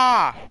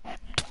 Ah!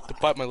 To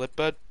bite my lip,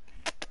 bud.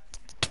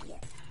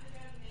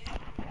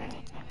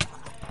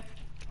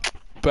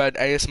 Bird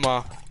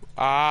ASMR.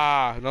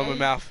 Ah, not my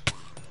mouth.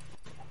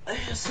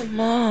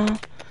 ASMR.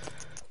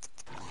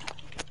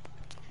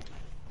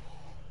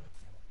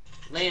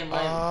 Liam.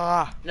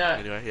 Ah. No.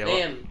 Anyway, yeah.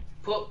 Liam,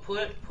 put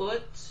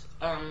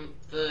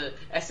the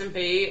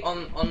S&P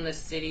on the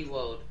city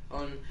world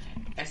on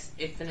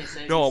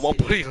Infinite. No, I'm not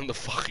putting it on the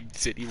fucking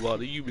city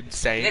world. Are you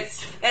insane?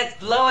 Let's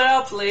blow it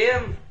up,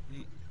 Liam.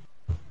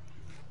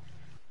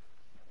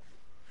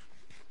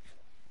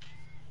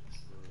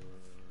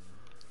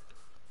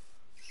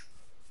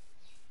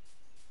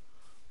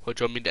 Or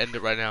do you want me to end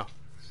it right now?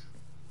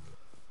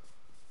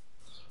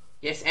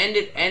 Yes,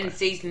 end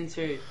season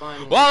 2,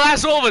 finally. Well,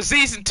 that's all for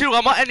season 2.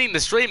 I'm not ending the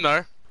stream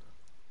though.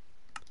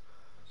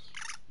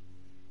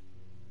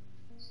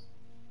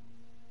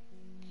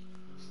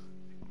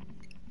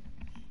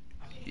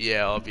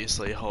 Yeah,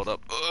 obviously. Hold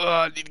up. Ugh,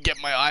 I need to get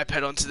my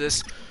iPad onto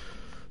this.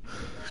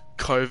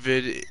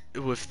 COVID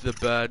with the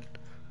bird.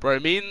 Bro,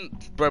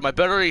 my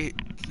battery...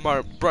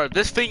 Bro,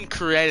 this thing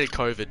created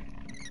COVID.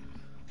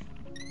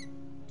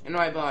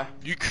 Anyway, bye.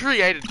 You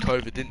created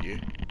COVID, didn't you?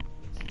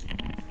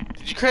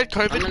 Did you create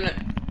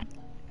COVID?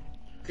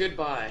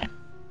 Goodbye.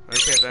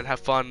 Okay, then have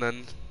fun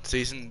then.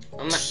 Season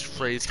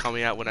 3 is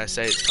coming out when I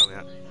say it's coming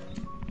out.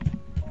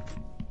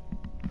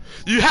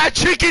 You had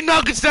chicken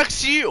nuggets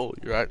next to you! Oh,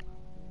 you're right.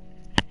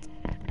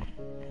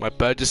 My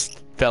bird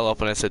just fell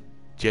off when I said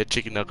you had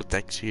chicken nuggets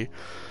next to you.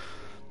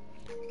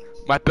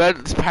 My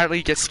bird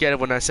apparently gets scared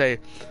when I say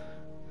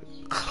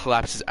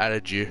collapse has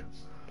added you.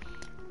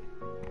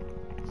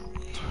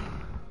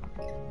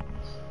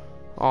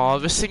 Oh,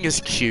 this thing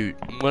is cute.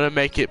 I'm gonna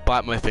make it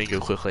bite my finger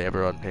quickly,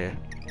 everyone here.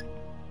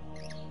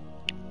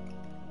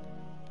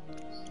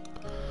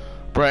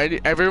 Bro,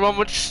 everyone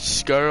would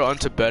just go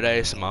onto Bird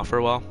ASMR for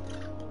a while.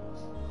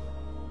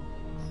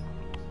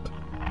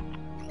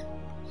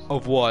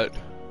 Of what?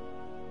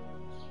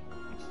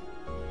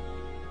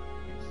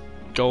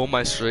 Go on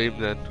my stream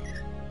then.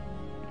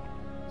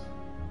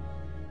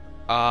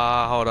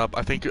 Hold up.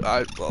 I think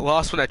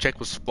last one I checked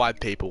was 5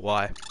 people.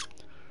 Why?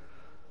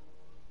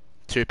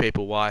 2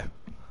 people. Why?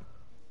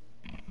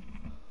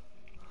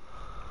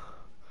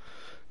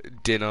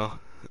 Dinner.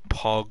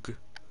 Pog.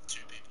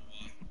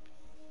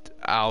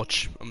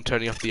 Ouch. I'm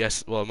turning off the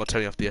well, I'm not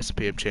turning off the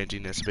SMP, I'm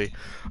changing the SMP.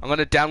 I'm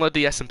gonna download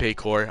the SMP,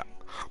 Corey.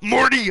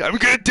 Morty! I'm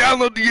gonna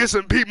download the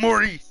SMP,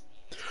 Morty!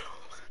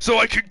 So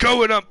I can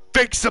go and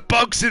fix the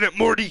bugs in it,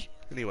 Morty!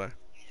 Anyway.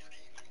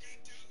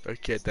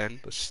 Okay then,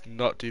 let's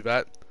not do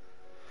that.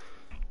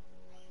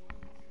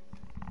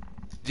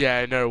 Yeah,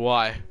 I know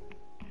why.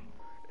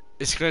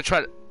 It's gonna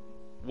try to...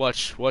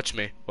 Watch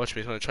me. Watch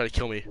me, it's gonna try to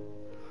kill me.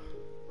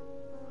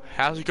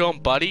 How's it going,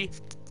 buddy?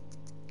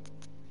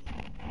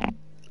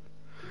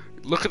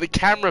 Look at the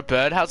camera,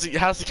 Bird. How's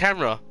the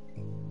camera?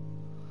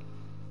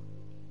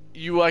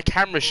 You are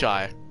camera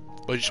shy,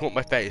 or you just want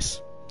my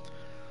face?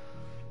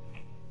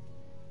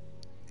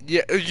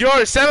 Yeah,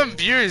 yo, 7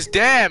 views.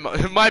 Damn,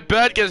 my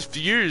bird gets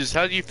views.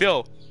 How do you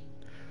feel?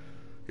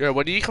 Yo,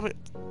 when are you coming?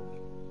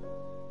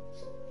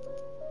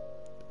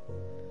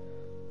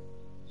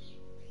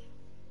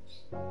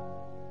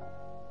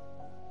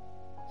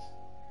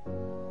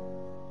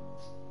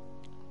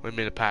 I'm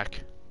in a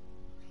pack.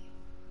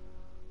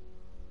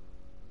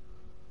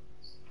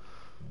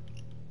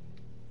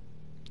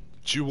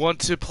 Do you want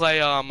to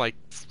play like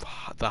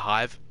the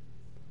Hive?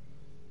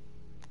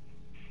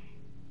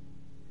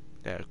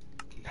 Yeah,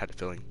 had a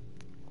feeling.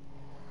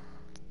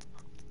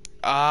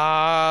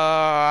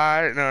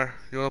 I don't know.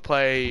 You wanna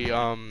play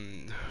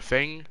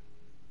thing?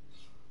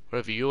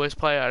 Whatever you always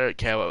play. I don't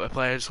care what I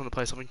play. I just wanna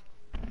play something.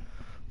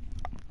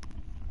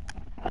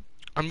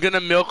 I'm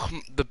gonna milk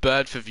the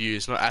bird for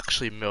views, not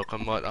actually milk.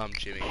 I'm not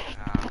Jimmy.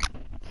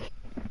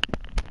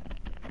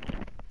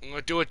 I'm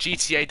gonna do what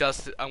GTA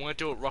does. I'm gonna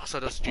do what Rockstar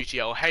does to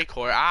GTA. Oh, hey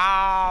Corey.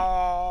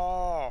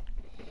 Ow!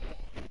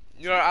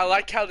 You know, I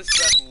like how this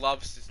bird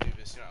loves to do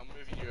this. You know, I'm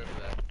moving you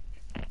over there.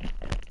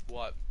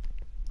 What?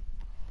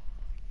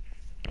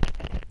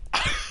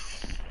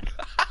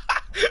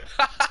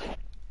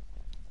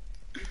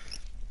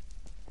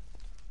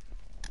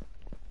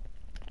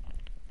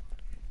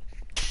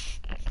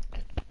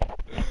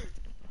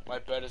 My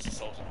bird is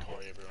assaulting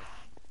Corey, everyone.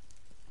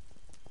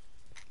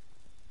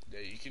 Yeah,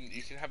 you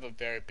can have a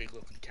very big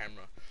look at the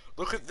camera.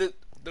 Look at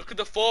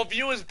the 4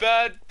 viewers,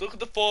 bird. Look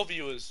at the 4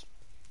 viewers.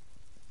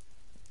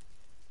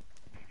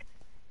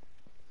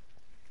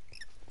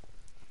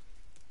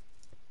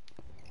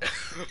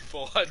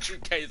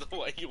 $400K the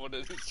way you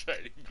wanted this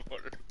trading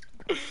order.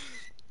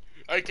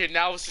 Okay,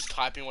 now I was just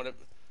typing what it.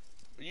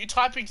 Are you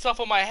typing stuff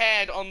on my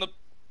hand on the?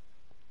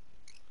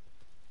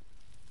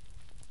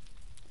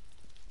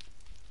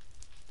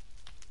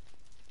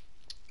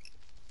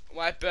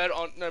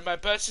 My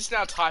bird's just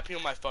now typing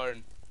on my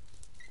phone.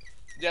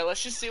 Yeah,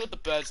 let's just see what the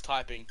bird's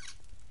typing.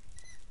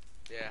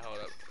 Yeah, hold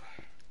up.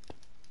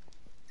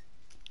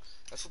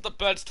 That's what the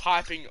bird's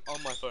typing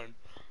on my phone.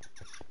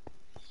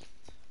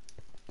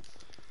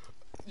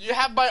 You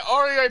have my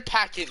Oreo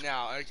packet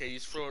now. Okay, you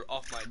threw it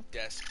off my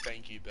desk.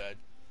 Thank you, bird.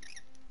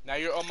 Now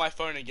you're on my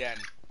phone again.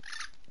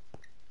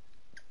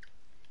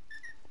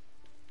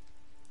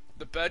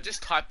 The bird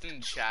just typed in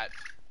the chat.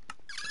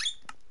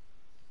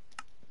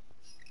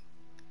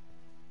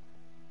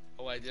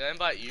 Oh wait, did I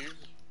invite you?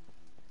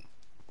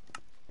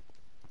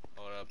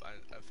 Hold up, I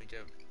think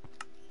I've...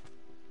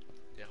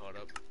 Yeah, hold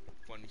up.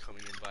 One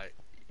coming invite.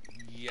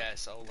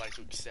 Yes, I would like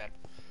to accept.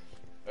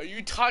 Are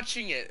you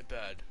touching it,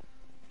 bird?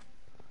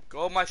 Go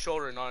on my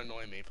shoulder and not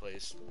annoy me,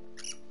 please.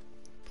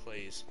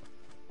 Please.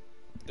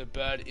 The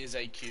bird is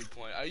a cube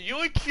point. Are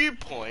you a cube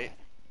point?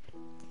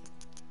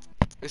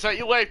 Is that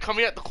your way of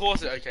coming out the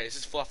closet? Okay, it's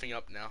just fluffing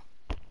up now.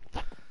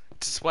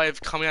 It's this way of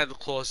coming out of the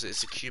closet.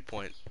 It's a cube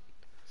point.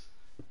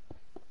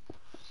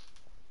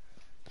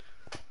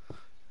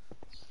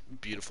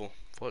 Beautiful.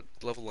 What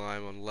level am I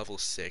on? Level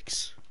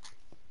 6.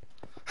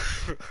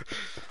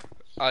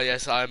 Oh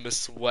yes, I'm a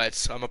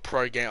sweat. I'm a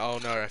pro game. Oh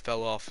no, I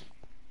fell off.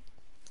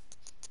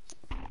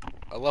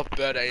 I love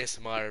bird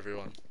ASMR,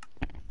 everyone.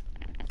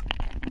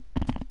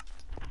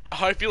 I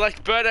hope you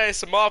like bird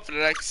ASMR for the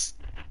next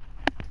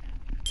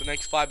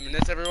 5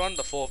 minutes, everyone.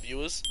 The 4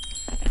 viewers.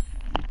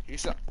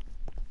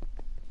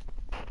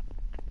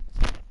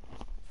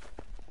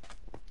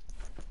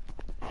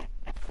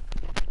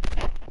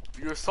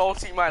 You're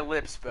assaulting my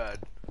lips, bird.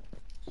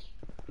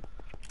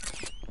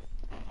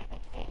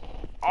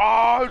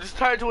 Oh, just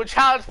turned into a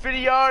challenge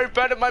video.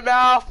 Bird in my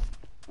mouth.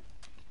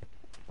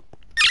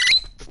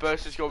 The bird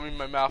just got me in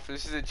my mouth.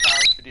 This is a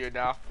challenge video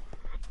now.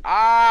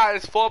 Ah,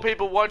 there's 4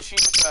 people watching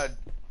the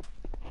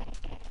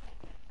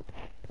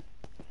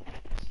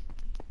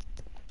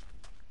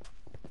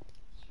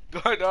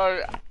bird. I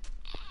know.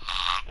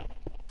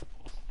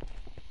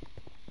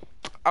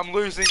 I'm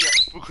losing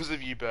it because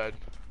of you, bird.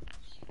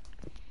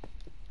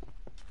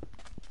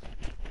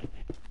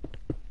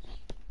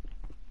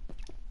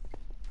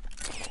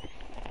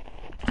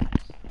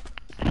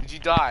 Did you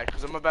die?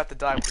 Because I'm about to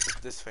die because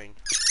of this thing.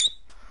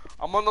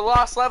 I'm on the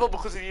last level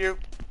because of you.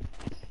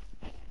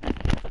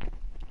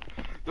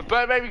 The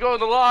bird made me go on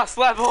the last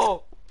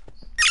level.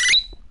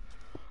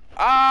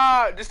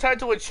 Ah, this turned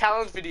into a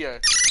challenge video.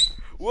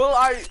 Will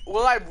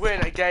I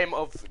win a game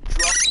of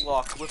drop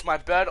lock with my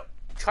bird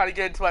trying to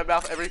get into my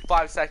mouth every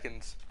 5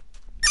 seconds?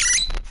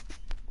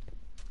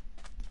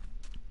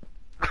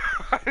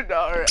 I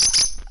know.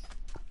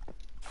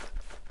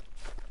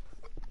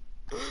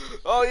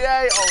 Oh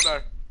yay! Oh no.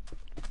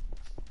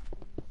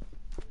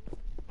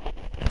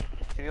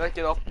 Can you like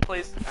get off,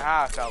 please?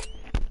 Ah, I fell.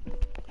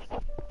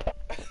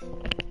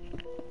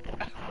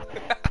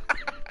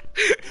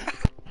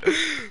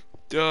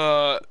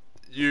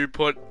 You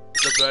put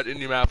the bird in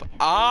your mouth.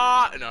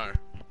 Ah, no.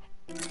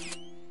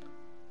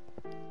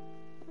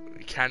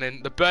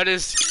 Cannon. The bird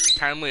is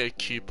currently a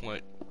cube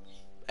point.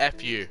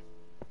 F you.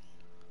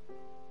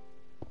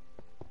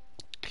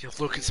 Yo,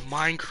 look, it's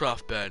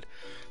Minecraft, bird.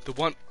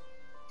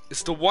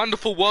 It's the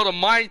wonderful world of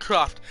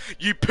Minecraft.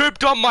 You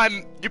pooped on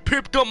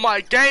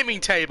my gaming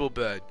table,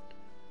 bird.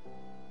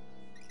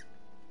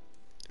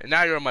 And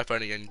now you're on my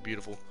phone again.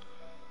 Beautiful.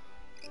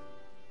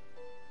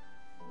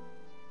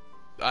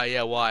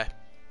 Yeah, why?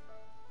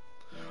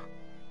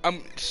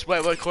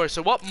 Wait, Corey.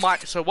 So what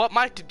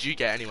mic did you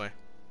get anyway?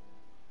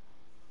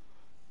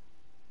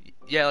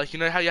 Yeah, like you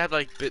know how you have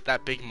like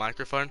that big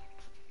microphone?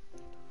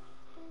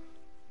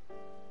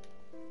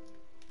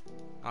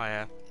 Oh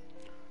yeah.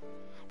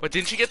 But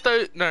didn't you get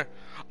those? No,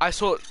 I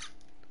saw.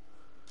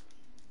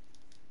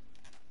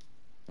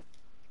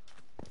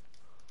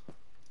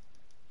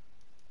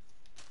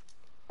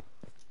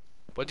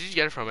 What did you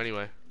get it from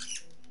anyway?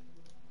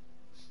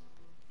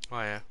 Oh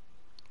yeah.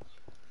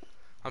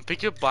 I'm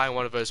thinking of buying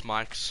one of those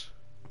mics.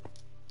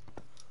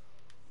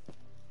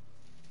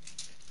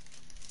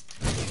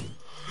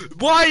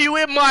 Why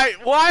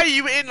are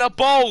you in a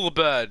bowl,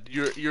 bird?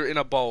 You're in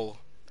a bowl.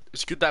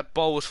 It's good that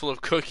bowl was full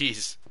of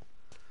cookies.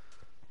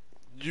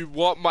 You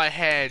want my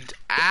hand?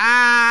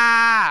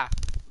 Ah!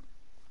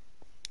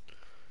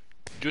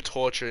 You're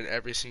torturing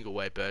every single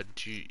way, bird.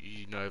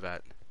 You know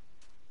that.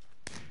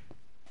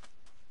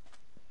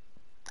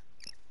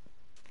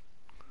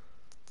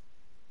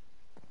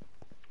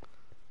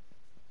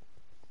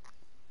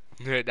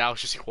 Now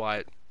it's just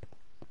quiet.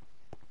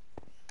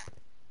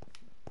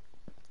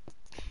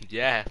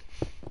 Yeah.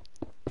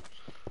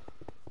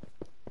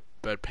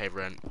 Bird pay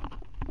rent.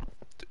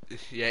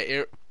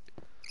 Yeah,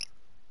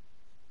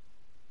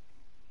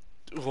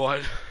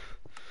 what?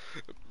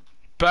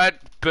 Bird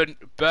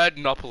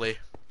Monopoly.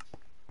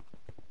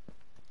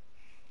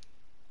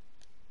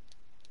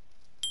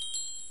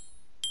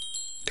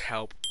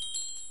 Help.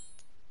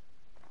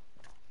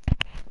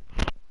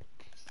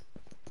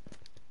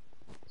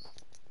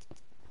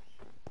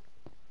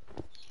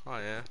 Oh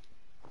yeah.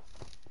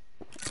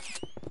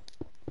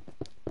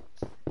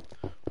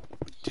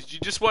 Did you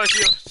just want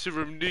to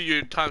renew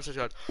your time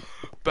session?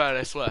 Bird,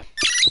 I swear.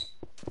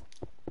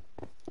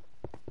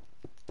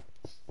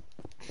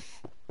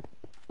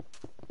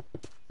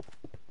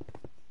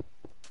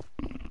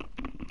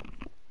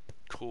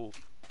 Cool.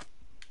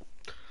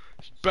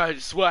 Bird, I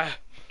swear.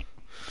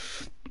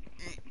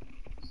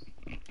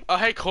 Oh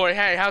hey Corey,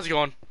 hey, how's it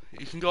going?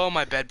 You can go on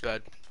my bed,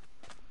 bird.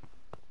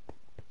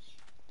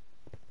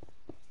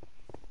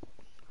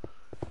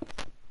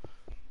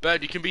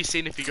 Bird, you can be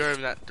seen if you go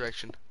in that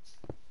direction.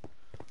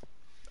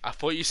 I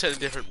thought you said a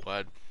different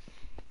word.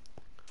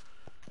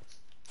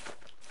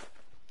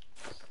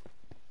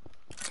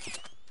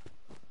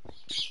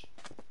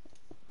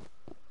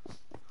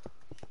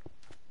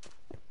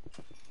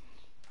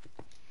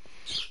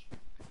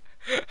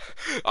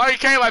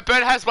 Okay, my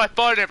bird has my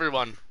phone,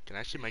 everyone. Can I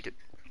actually make it?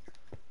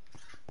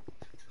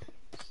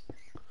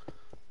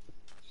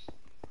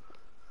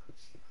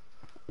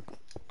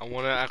 I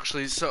want to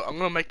actually, so I'm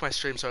gonna make my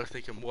stream so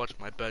they can watch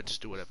my bird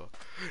just do whatever.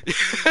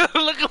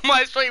 Look at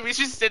my stream, he's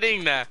just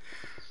sitting there.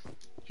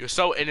 You're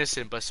so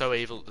innocent but so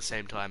evil at the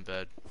same time,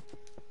 bird.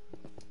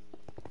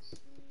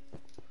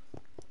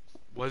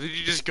 Where did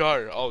you just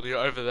go? Oh, you're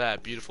over there,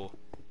 beautiful.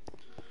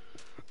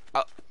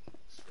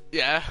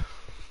 Yeah.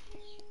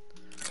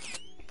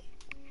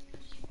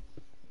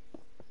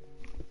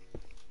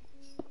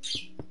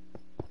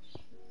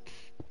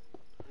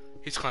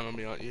 He's climbing on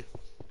me, aren't you?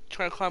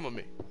 Trying to climb on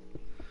me.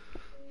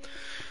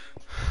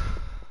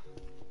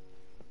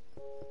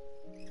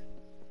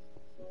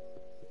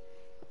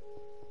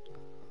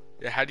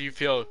 Yeah, how do you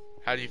feel?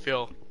 How do you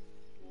feel?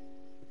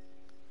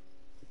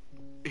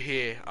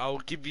 Here, I'll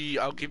give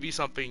you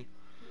something.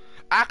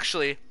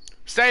 Actually,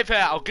 stay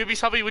there. I'll give you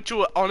something which you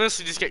will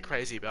honestly just get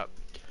crazy about.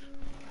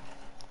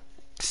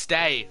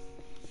 Stay.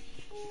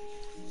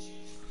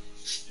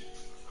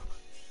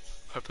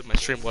 Hopefully my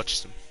stream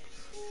watches them.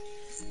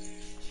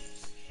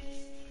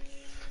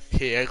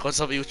 Here, I got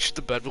something which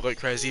the bird will go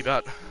crazy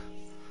about.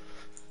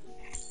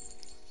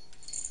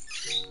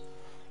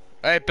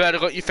 Hey bird, I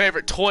got your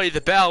favorite toy,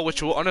 the bell,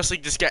 which will honestly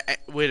just get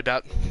weird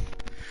about.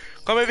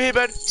 Come over here,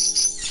 bird.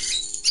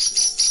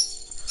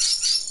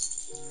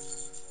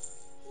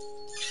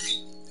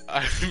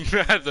 I'm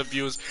mad the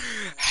viewers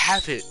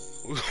have it.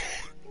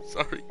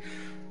 Sorry.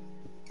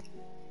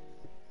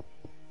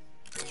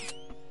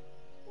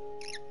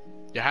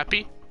 You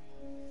happy?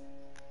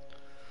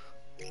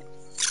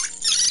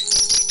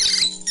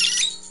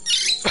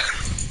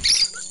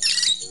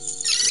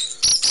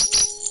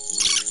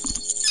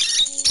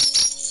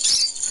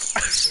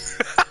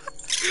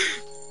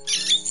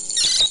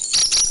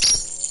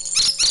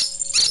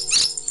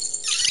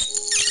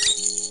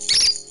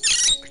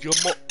 You're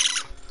more.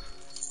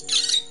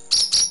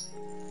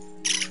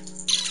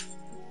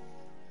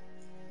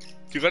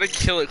 You gotta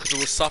kill it because it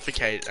will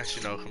suffocate.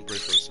 Actually, no, I can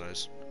breathe through its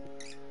nose.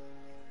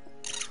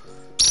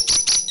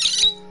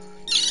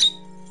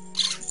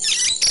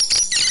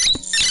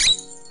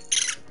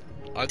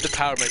 I have the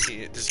power of making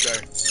it just go.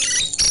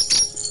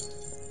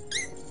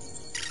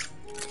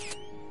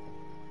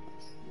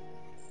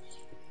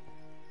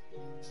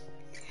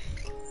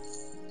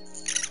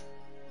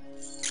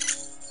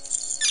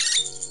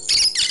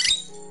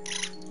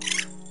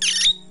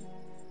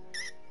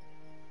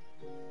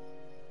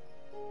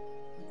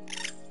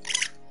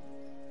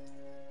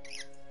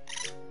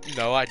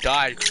 No, I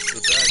died because of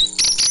the bird.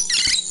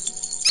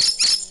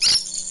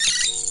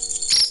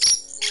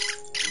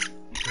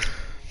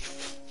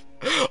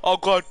 Oh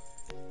god,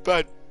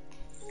 bird.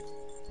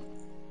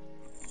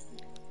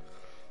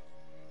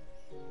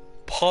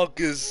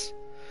 Poggers.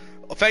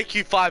 Thank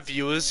you, 5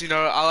 viewers. You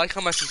know, I like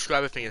how my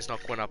subscriber thing is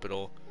not going up at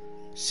all.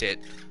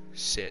 Sit.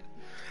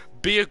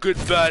 Be a good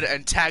bird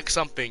and tag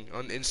something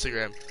on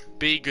Instagram.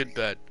 Be a good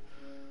bird.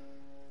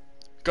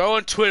 Go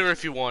on Twitter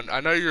if you want.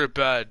 I know you're a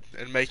bird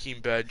and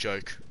making bird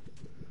joke.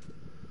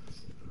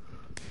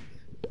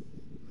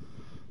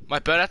 My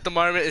bird at the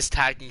moment is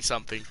tagging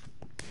something.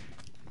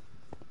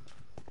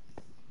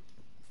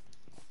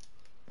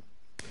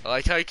 I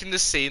like how you can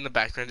just see in the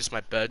background just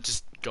my bird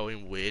just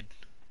going weird.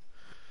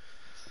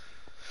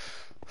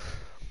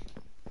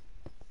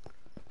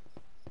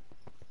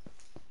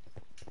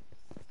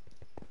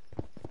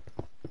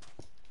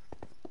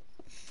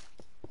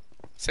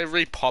 Say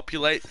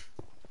repopulate.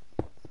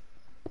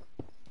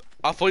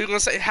 I thought you were gonna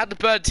say it had the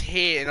bird's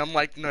hair, and I'm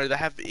like, no, they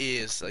have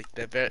ears. Like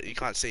they're very, you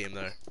can't see them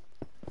though.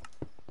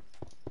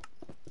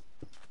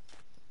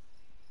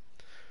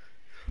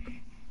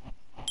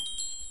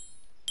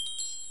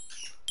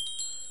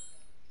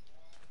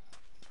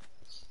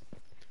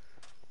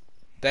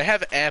 They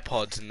have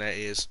AirPods in their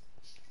ears.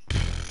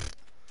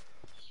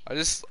 I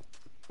just.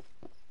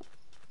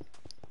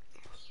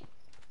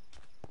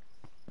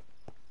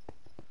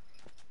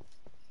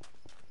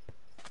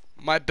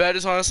 My bird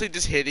is honestly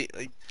just hitting,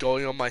 like,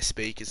 going on my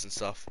speakers and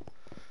stuff.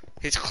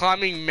 He's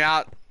climbing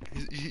Mount.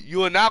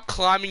 You are now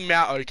climbing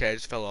Mount. Okay, I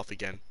just fell off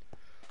again.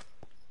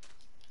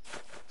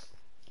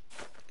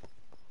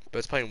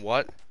 Bird's playing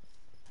what?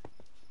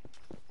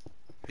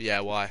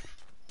 Yeah, why?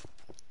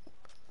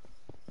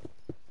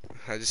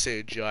 I just see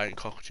a giant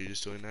cockatoo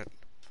just doing that.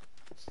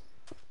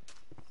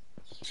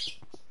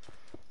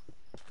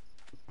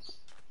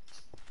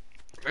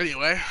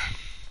 Anyway.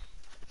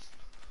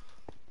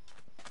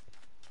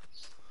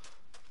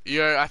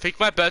 Yo, I think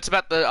my bird's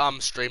about to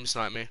stream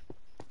snipe me.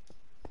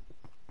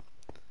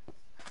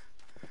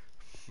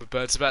 My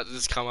bird's about to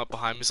just come up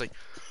behind me. It's like,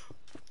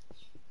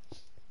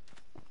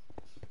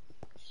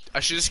 I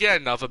should just get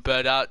another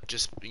bird out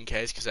just in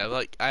case, because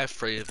I have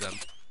 3 of them.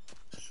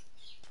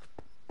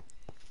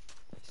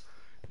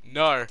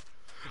 No,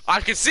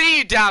 I can see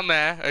you down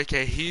there.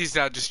 Okay, he's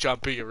now just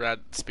jumping around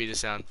at the speed of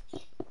sound.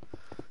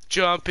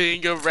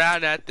 Jumping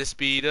around at the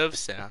speed of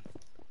sound.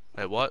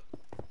 Wait, what?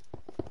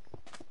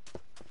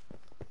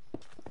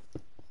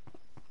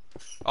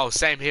 Oh,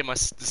 same here. I'm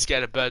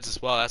scared of birds as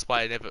well. That's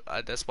why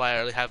that's why I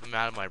only have them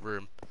out of my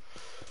room,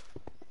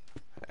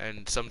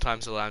 and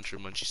sometimes the lounge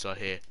room when she's not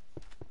here.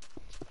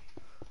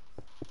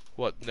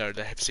 What? No,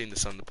 they have seen the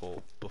sun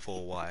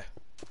before. Why?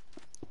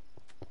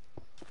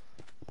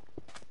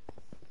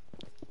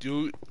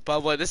 By the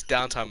way, there's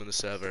downtime on the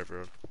server,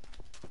 everyone.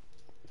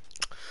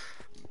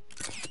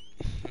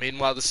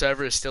 Meanwhile, the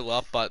server is still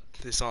up, but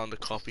it's not on the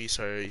copy.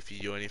 So if you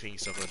do anything,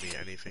 it's not gonna be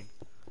anything.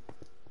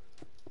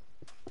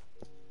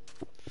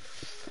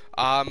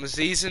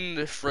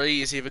 Season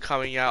 3 is either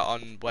coming out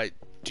on. Wait,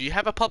 do you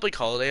have a public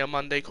holiday on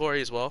Monday, Corey,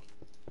 as well?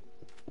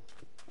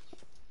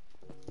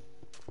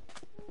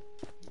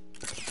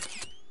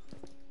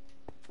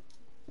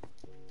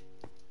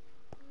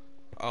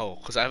 Oh,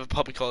 because I have a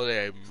public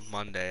holiday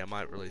Monday. I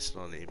might release it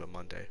on either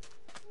Monday.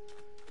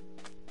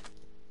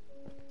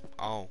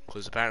 Oh,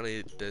 because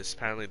apparently there's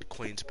the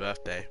Queen's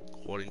birthday,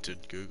 according to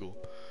Google.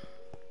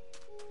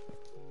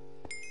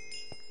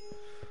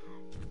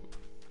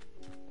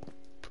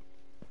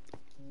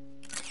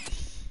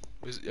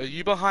 Are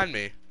you behind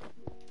me?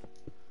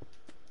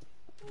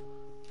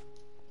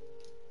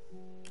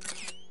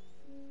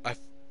 I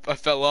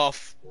fell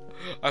off.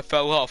 I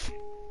fell off.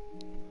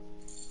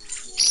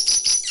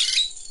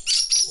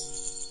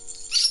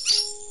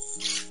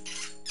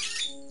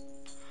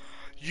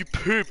 You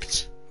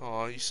pooped.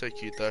 Oh, you're so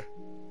cute though.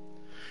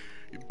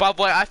 By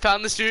the way, I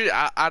found this dude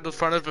out the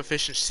front of a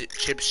fish and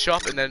chips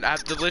shop, and then I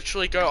have to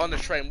literally go on the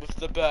train with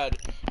the bird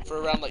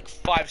for around like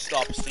 5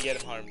 stops to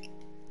get him home.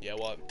 Yeah,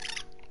 what?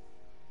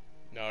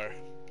 No.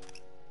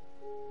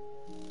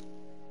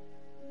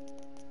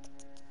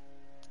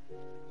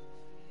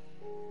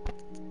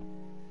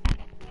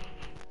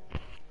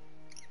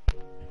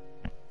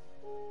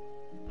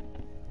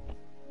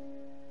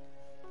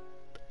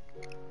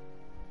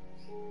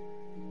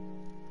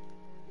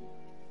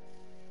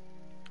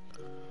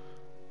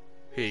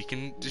 Here, you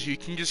can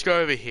just go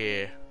over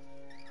here.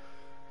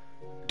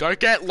 Don't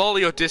get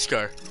lolly or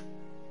disco.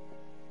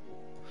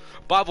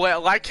 By the way, I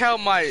like how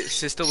my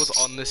sister was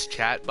on this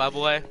chat, by the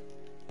way.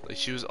 Like,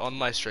 she was on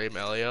my stream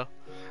earlier.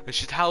 And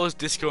she's, how was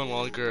disco and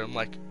longer? I'm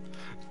like,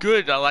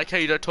 good, I like how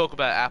you don't talk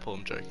about Apple.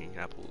 I'm joking,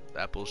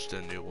 Apple's just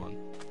a new one.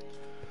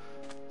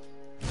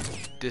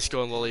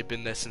 Disco and lolly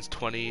been there since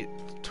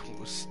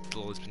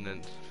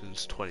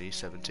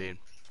 2017.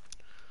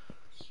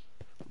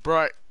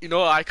 Bro, you know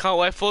what I can't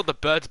wait for? The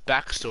bird's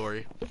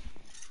backstory.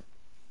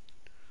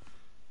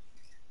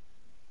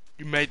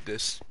 You made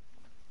this.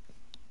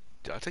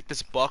 Did I take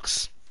this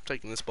box? I'm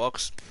taking this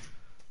box.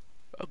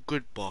 A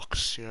good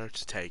box, you know,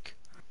 to take.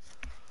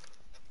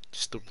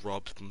 Just to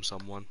rob from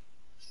someone.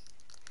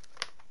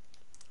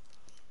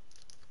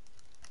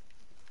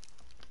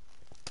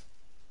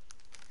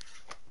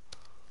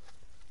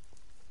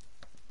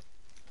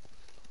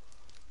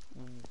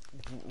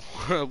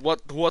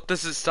 What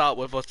does it start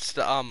with? What's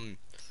the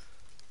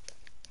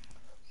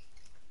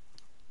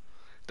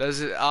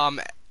Does it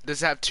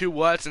does it have two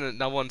words and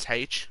another one's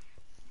H?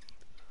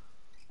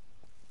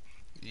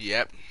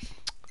 Yep.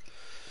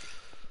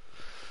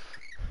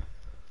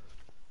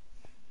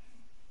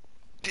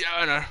 Yeah,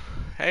 I know.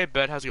 Hey,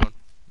 bird, how's it going?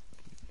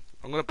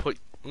 I'm gonna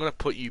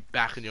put you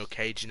back in your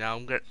cage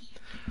now.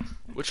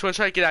 Which one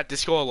should I get at,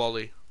 Disco or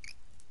Lolly?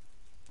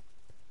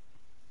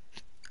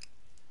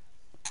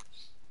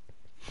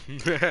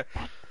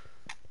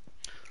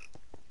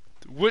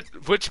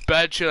 Which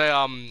bird should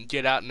I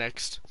get out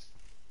next?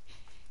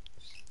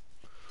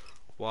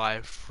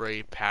 Why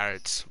free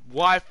parrots?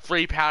 Why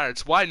free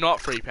parrots? Why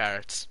not free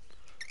parrots?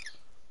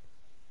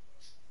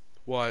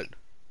 What?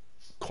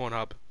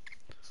 Cornhub.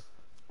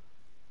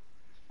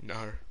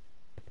 No.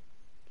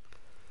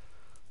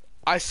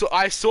 I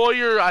saw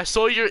your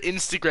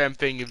Instagram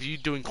thing of you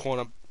doing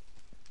Cornhub.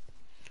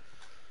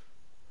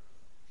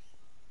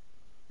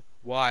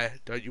 Why?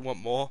 Don't you want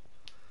more?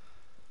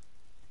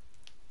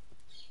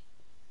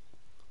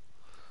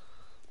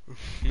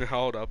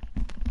 Hold up.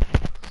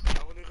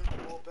 I wanna go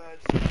get more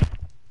birds.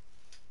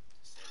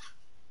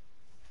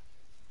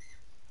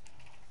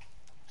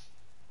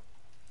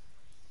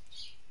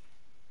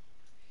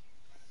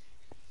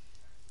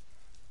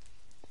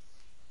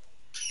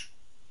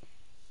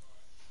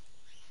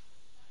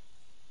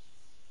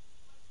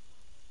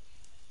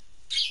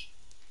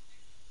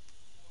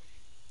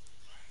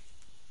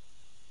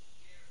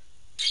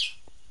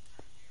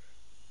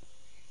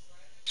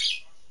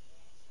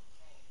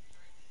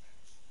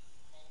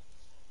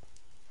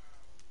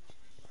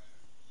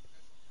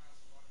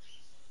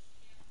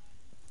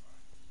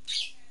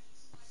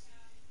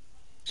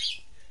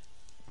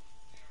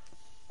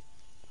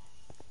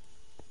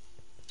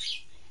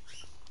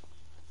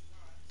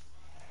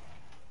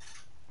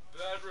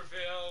 Bird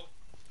reveal.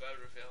 Bird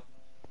reveal.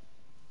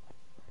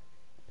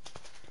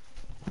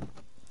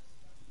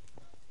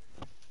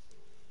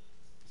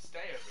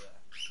 Stay over there.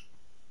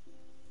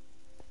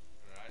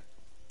 Alright.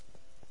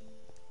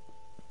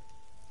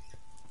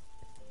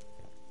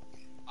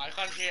 I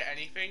can't hear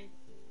anything,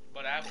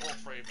 but I have all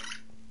three of them.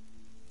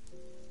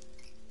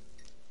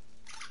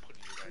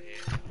 Putting you right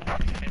here.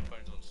 Put your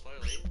headphones on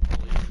slowly.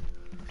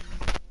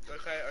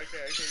 Okay,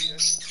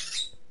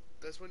 yes.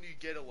 That's when you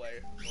get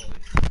away, Molly.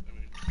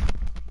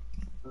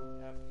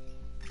 Yeah.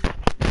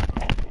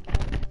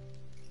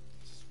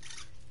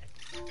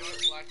 I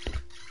don't like.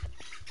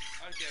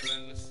 Okay,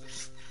 then this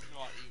is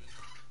not even.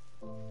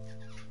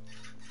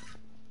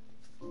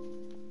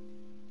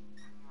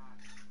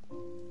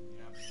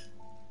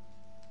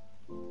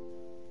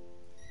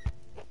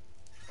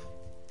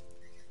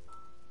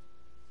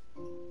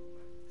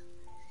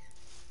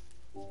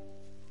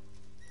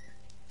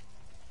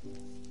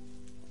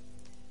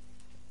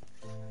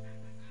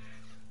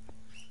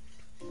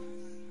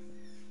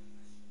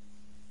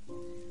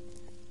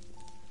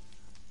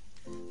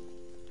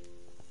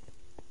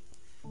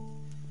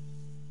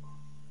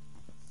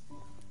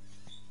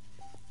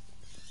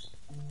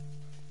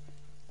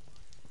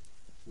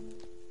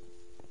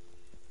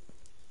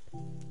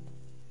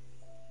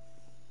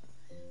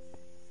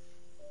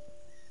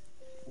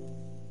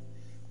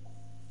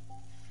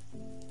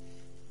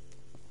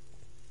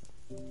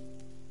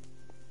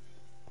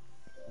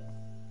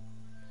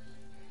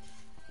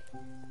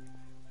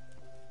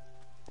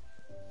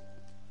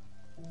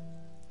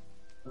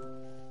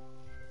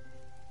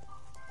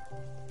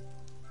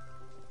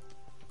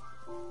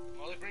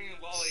 Molly, bring in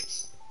Lolly.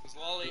 It's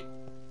Lolly.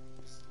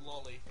 It's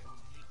Lolly.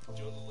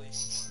 You're the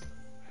least.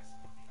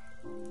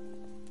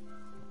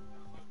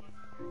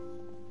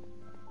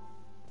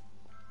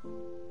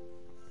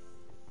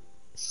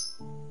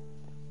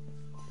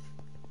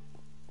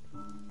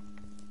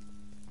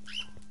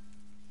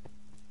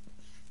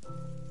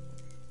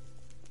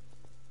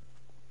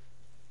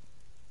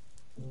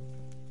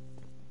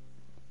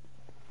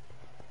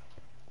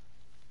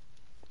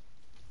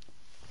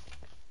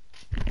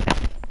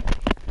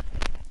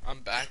 I'm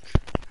back,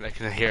 and I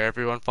can hear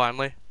everyone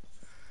finally.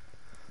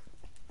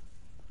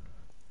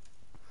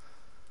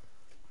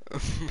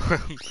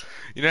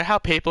 You know how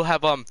people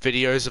have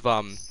videos of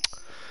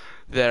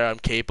their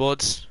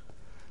keyboards?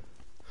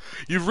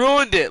 You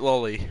ruined it,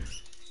 Lolly.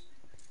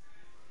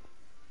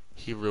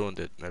 He ruined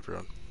it,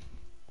 everyone.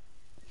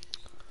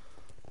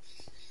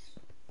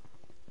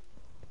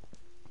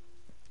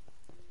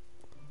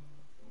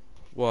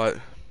 What?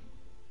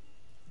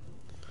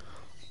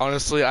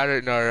 Honestly, I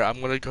don't know.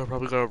 I'm gonna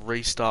probably go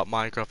restart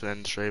Minecraft and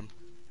end the stream.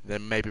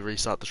 Then maybe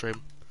restart the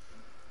stream.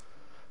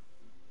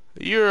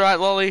 You're right,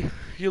 Lolly.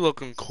 You're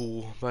looking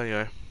cool. But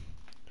anyway.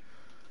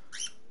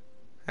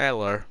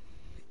 Hello.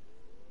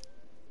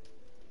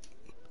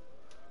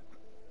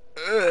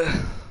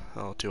 Ugh.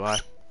 Oh, do I?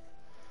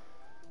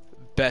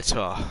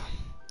 Better.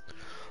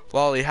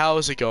 Lolly, how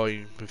is it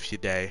going with your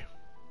day?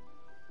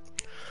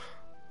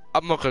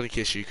 I'm not gonna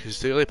kiss you because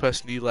the only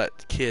person you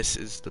let kiss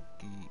is the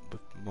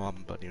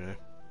mom. But anyway.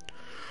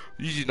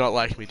 You do not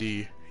like me, do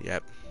you?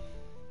 Yep.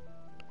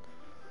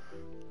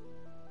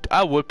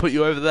 I would put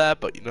you over there,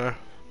 but you know.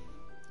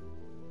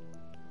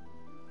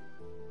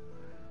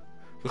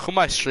 Look at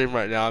my stream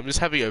right now. I'm just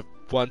having a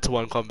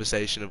one-to-one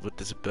conversation with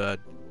this bird.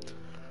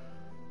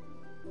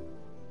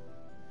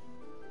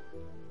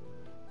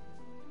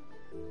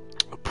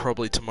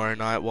 Probably tomorrow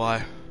night.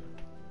 Why?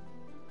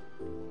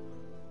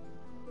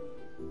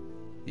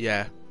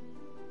 Yeah.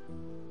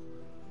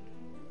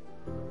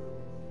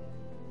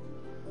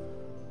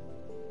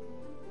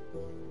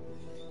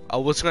 I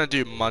was gonna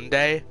do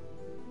Monday,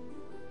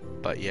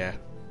 but yeah.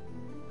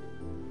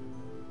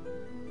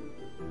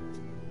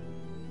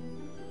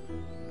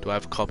 Do I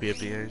have a copy of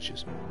the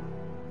images?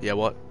 Yeah,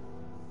 what?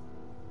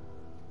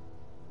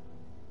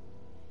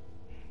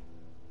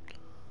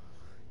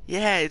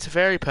 Yeah, it's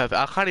very perfect.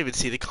 I can't even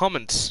see the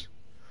comments.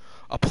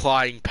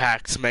 Applying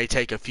packs may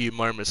take a few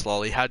moments,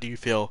 Lolly. How do you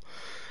feel?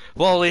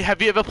 Lolly,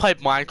 have you ever played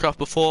Minecraft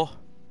before?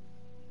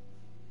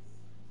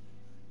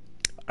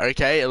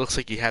 Okay, it looks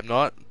like you have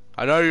not.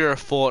 I know you're a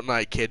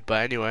Fortnite kid,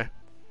 but anyway.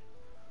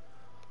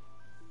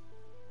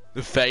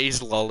 The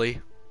phase,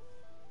 Lolly.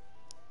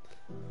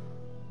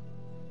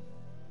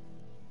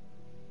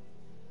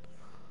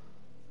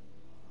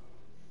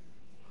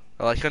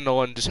 I like how no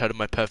one just heard of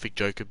my perfect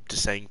joke of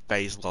just saying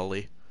phase,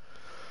 Lolly.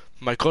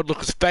 My god, look,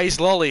 it's phase,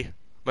 Lolly.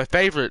 My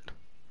favorite.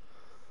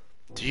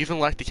 Do you even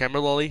like the camera,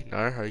 Lolly? No?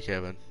 Okay,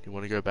 then. You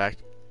want to go back?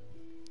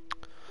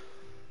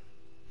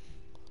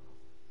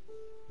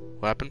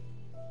 What happened?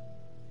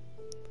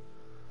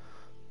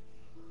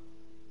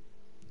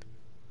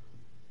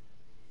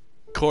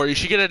 Corey, you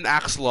should get an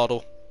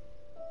axolotl.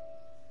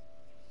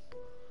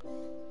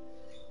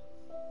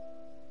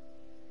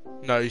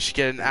 No, you should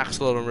get an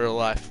axolotl in real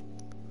life.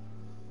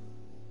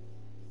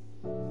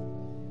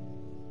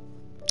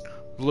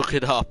 Look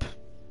it up.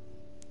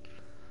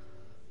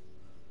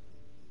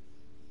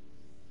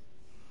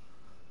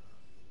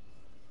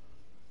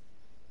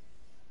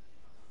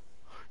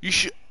 You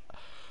should...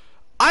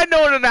 I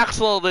know what an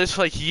axolotl is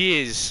for like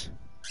years.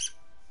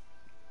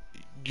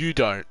 You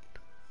don't.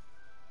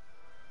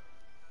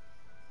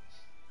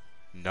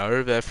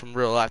 No, they're from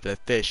real life. They're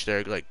fish.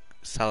 They're like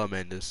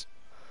salamanders.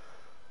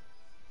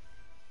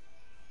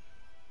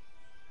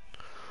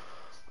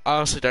 I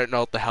honestly don't know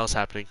what the hell's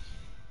happening.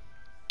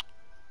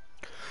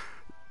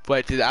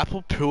 Wait, did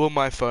Apple poo on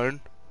my phone?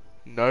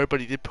 No,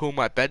 but he did poo on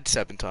my bed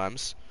 7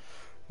 times.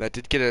 That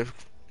did get a...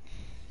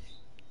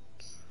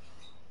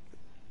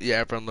 Yeah,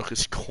 everyone look,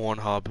 it's Corn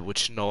Hub,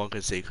 which no one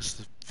can see because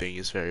the thing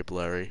is very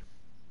blurry.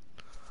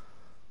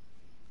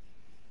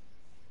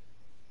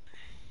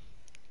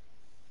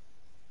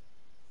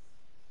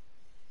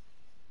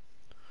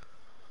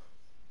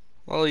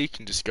 Well, you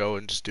can just go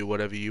and just do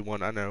whatever you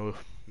want. I know.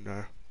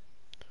 No.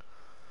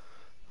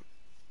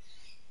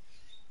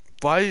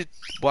 Why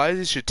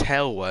is your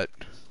tail wet?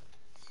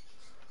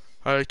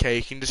 Okay,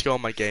 you can just go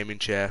on my gaming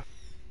chair.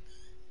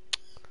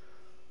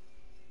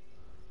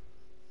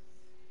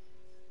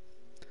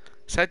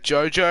 Is that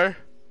Jojo?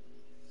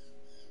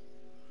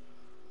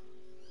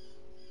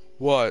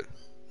 What?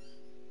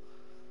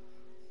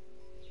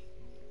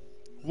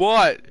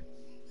 What?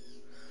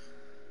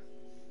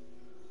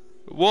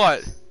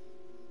 What?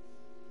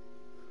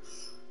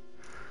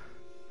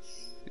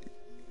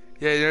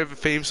 Yeah, you know the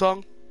theme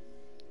song?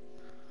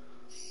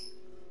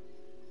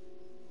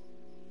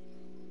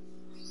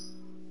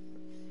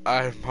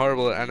 I'm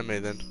horrible at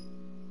anime then.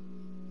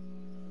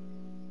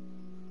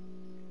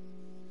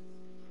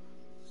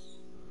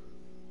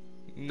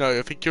 No,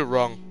 I think you're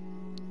wrong.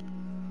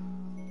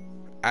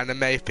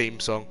 Anime theme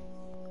song.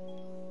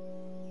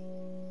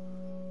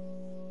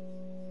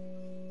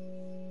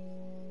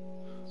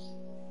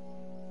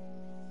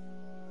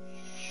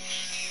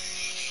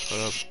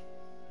 Hold up.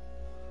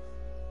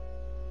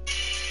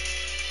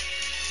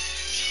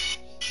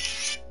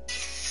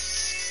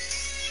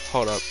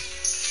 Hold up.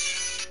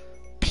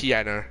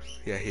 Piano.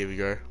 Yeah, here we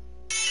go.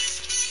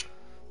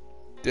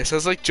 This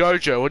sounds like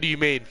JoJo. What do you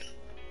mean?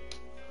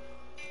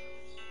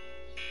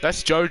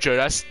 That's JoJo.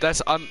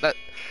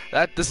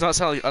 That does not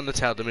sound like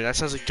Undertale to me. That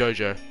sounds like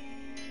JoJo.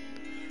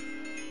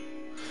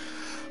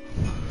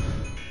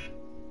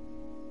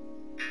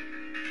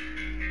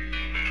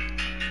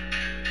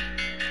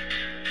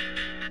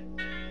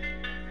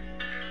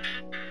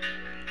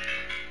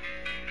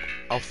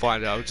 I'll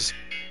find out. I'll just...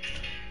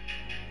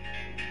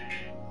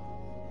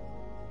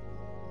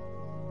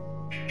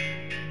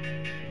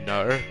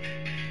 No.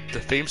 The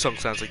theme song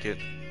sounds like it.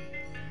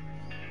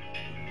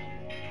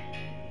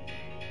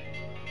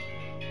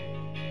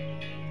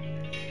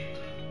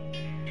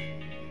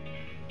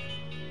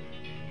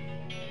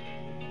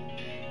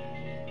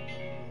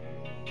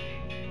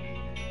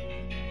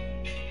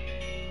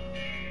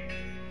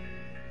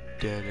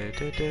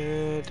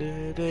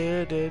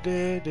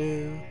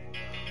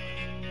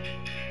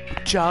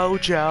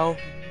 Jojo.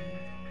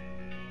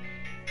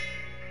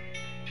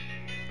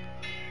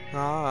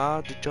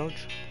 The Jojo.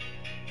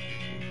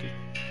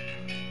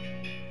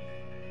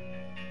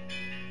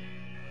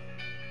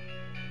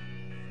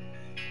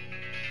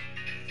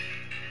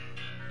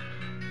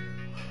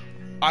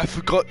 I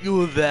forgot you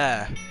were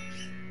there.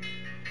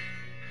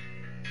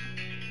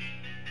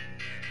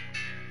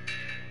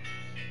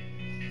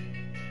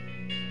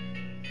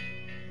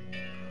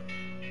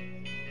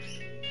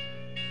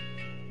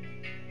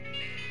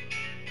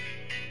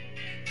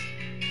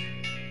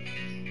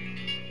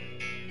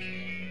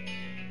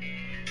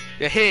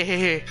 Yeah,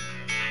 here.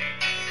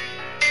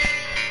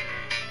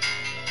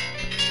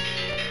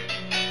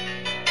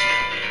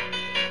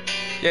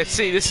 Yeah,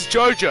 see, this is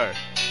JoJo.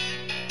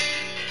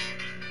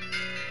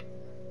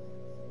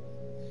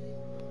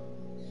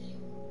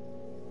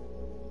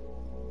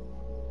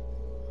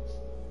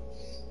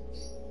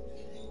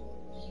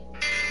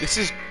 This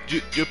is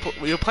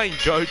you're playing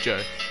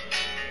JoJo.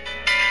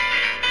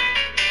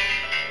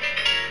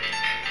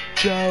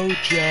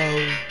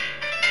 JoJo.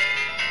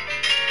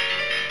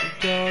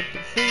 Got the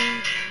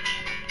thing.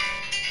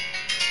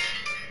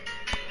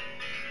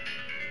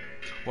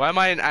 Why am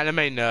I an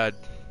anime nerd?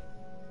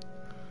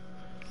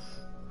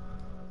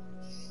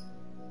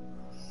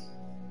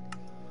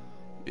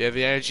 Yeah,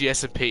 the energy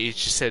S&P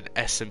just said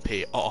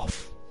S&P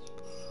off.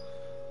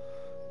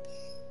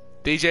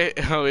 DJ,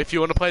 if you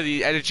want to play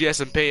the energy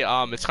S&P,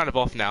 it's kind of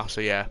off now, so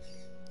yeah.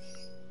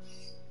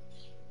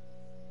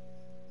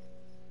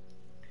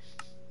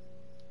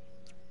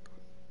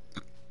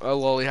 Oh,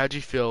 Lolly, how'd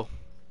you feel?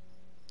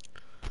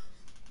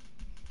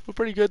 Feel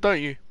pretty good,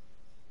 don't you?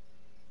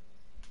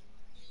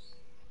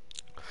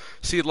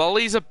 See,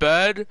 Lolly's a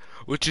bird,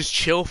 which is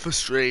chill for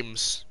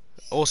streams.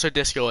 Also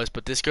Disco is,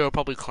 but Disco will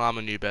probably climb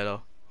on you better.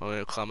 Or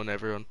it'll climb on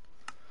everyone.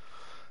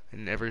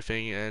 And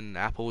everything, and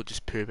Apple will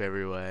just poop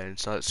everywhere and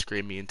start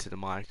screaming into the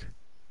mic.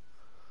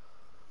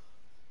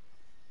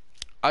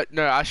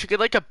 I should get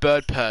like a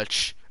bird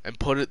perch and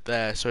put it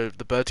there so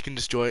the birds can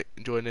just join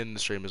in the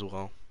stream as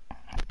well.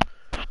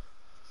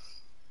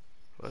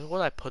 Where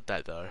would I put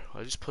that though?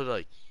 I just put it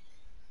like,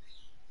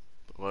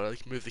 well, I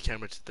can move the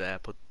camera to there,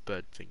 put the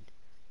bird thing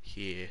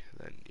here,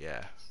 then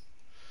yeah.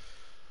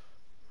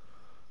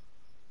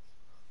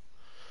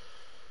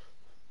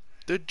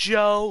 The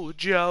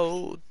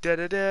JoJo, da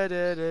da da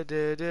da da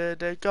da da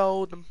da,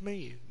 golden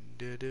me,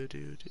 da da da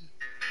da.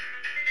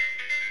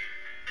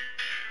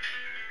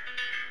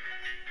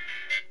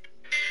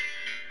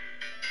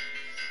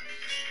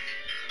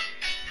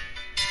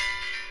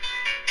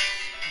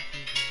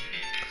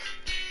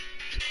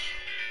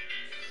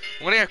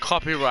 I'm gonna get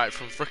copyright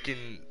from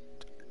frickin'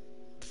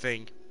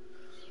 thing.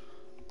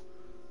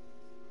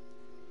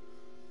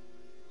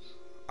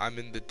 I'm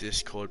in the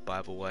Discord,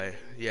 by the way.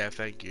 Yeah,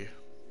 thank you.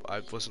 I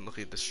wasn't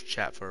looking at this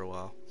chat for a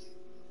while.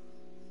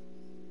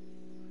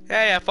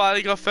 Hey, I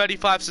finally got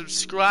 35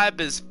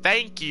 subscribers.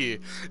 Thank you.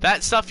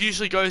 That stuff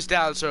usually goes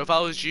down, so if I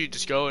was you,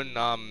 just go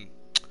and,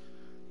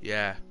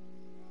 yeah.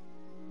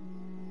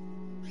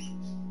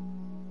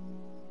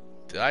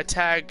 Did I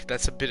tag?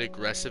 That's a bit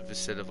aggressive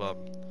instead of,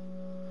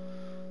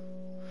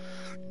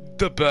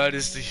 the bird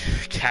is the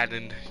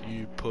cannon.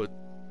 You put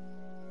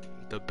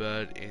the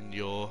bird in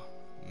your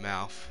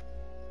mouth.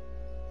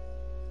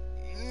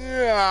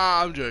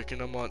 Yeah, I'm joking.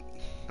 I'm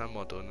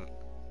not doing it.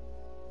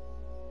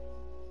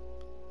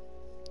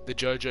 The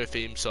JoJo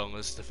theme song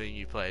is the thing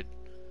you played.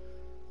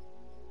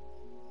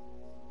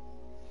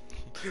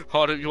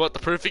 Hold on, you want the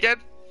proof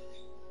again?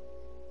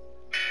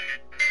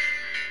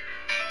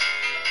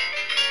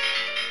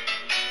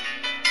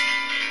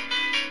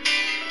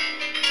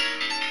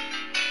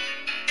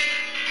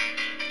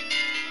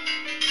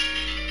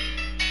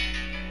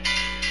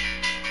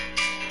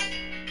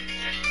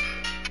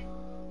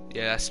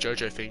 Yeah, that's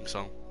JoJo theme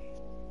song.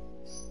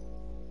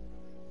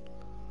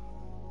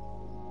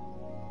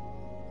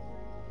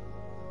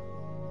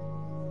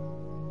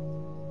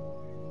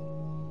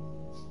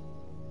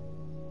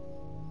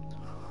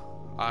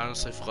 I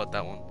honestly forgot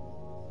that one.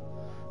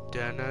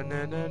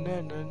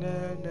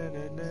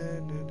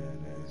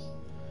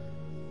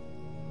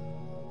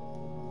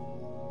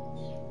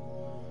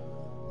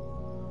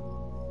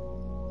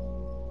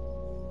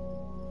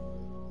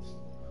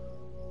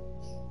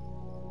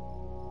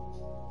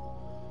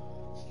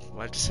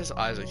 Why it just says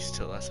Isaac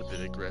still? That's a bit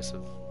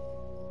aggressive.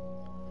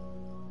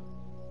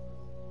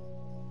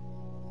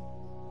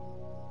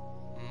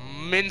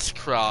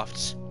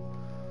 Mincecraft.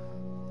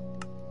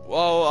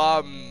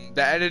 Well,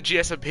 the energy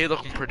S&P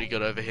looking pretty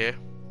good over here.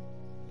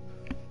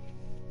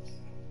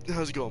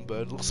 How's it going,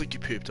 bird? Looks like you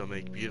pooped on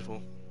me.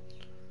 Beautiful.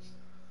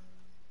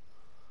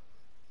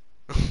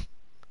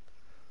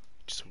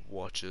 Just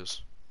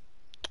watches.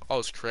 Oh,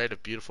 it's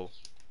creative. Beautiful.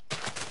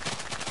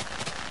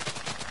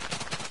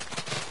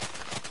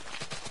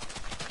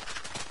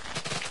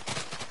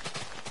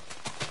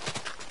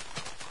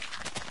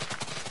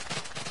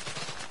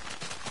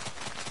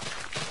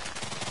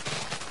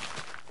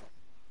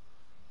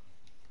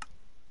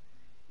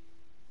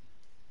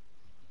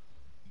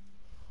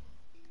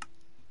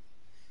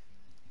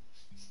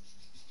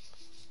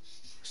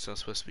 It's not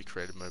supposed to be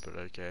creative mode, but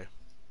okay.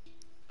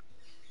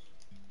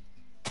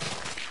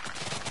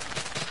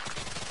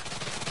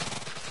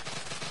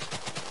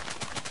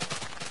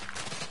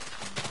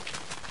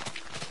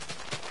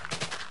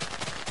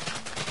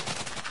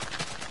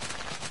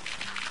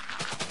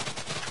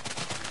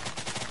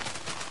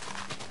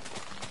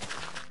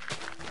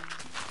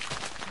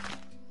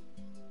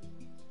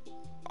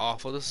 Oh, I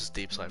thought this was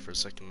deep side for a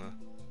second there.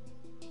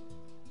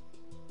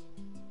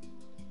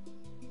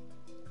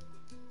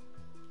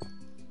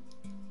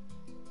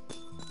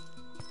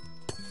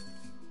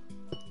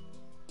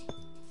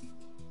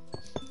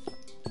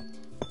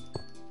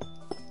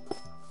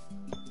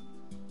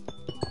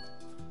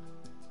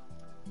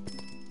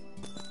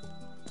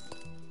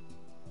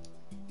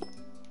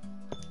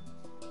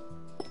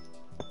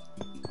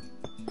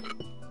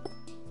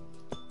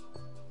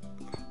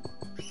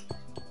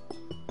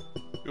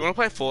 You wanna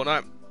play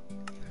Fortnite?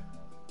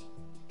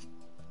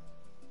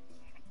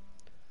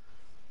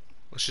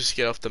 Let's just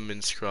get off the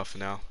Minecraft for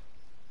now.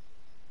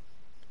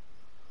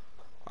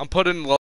 I'm putting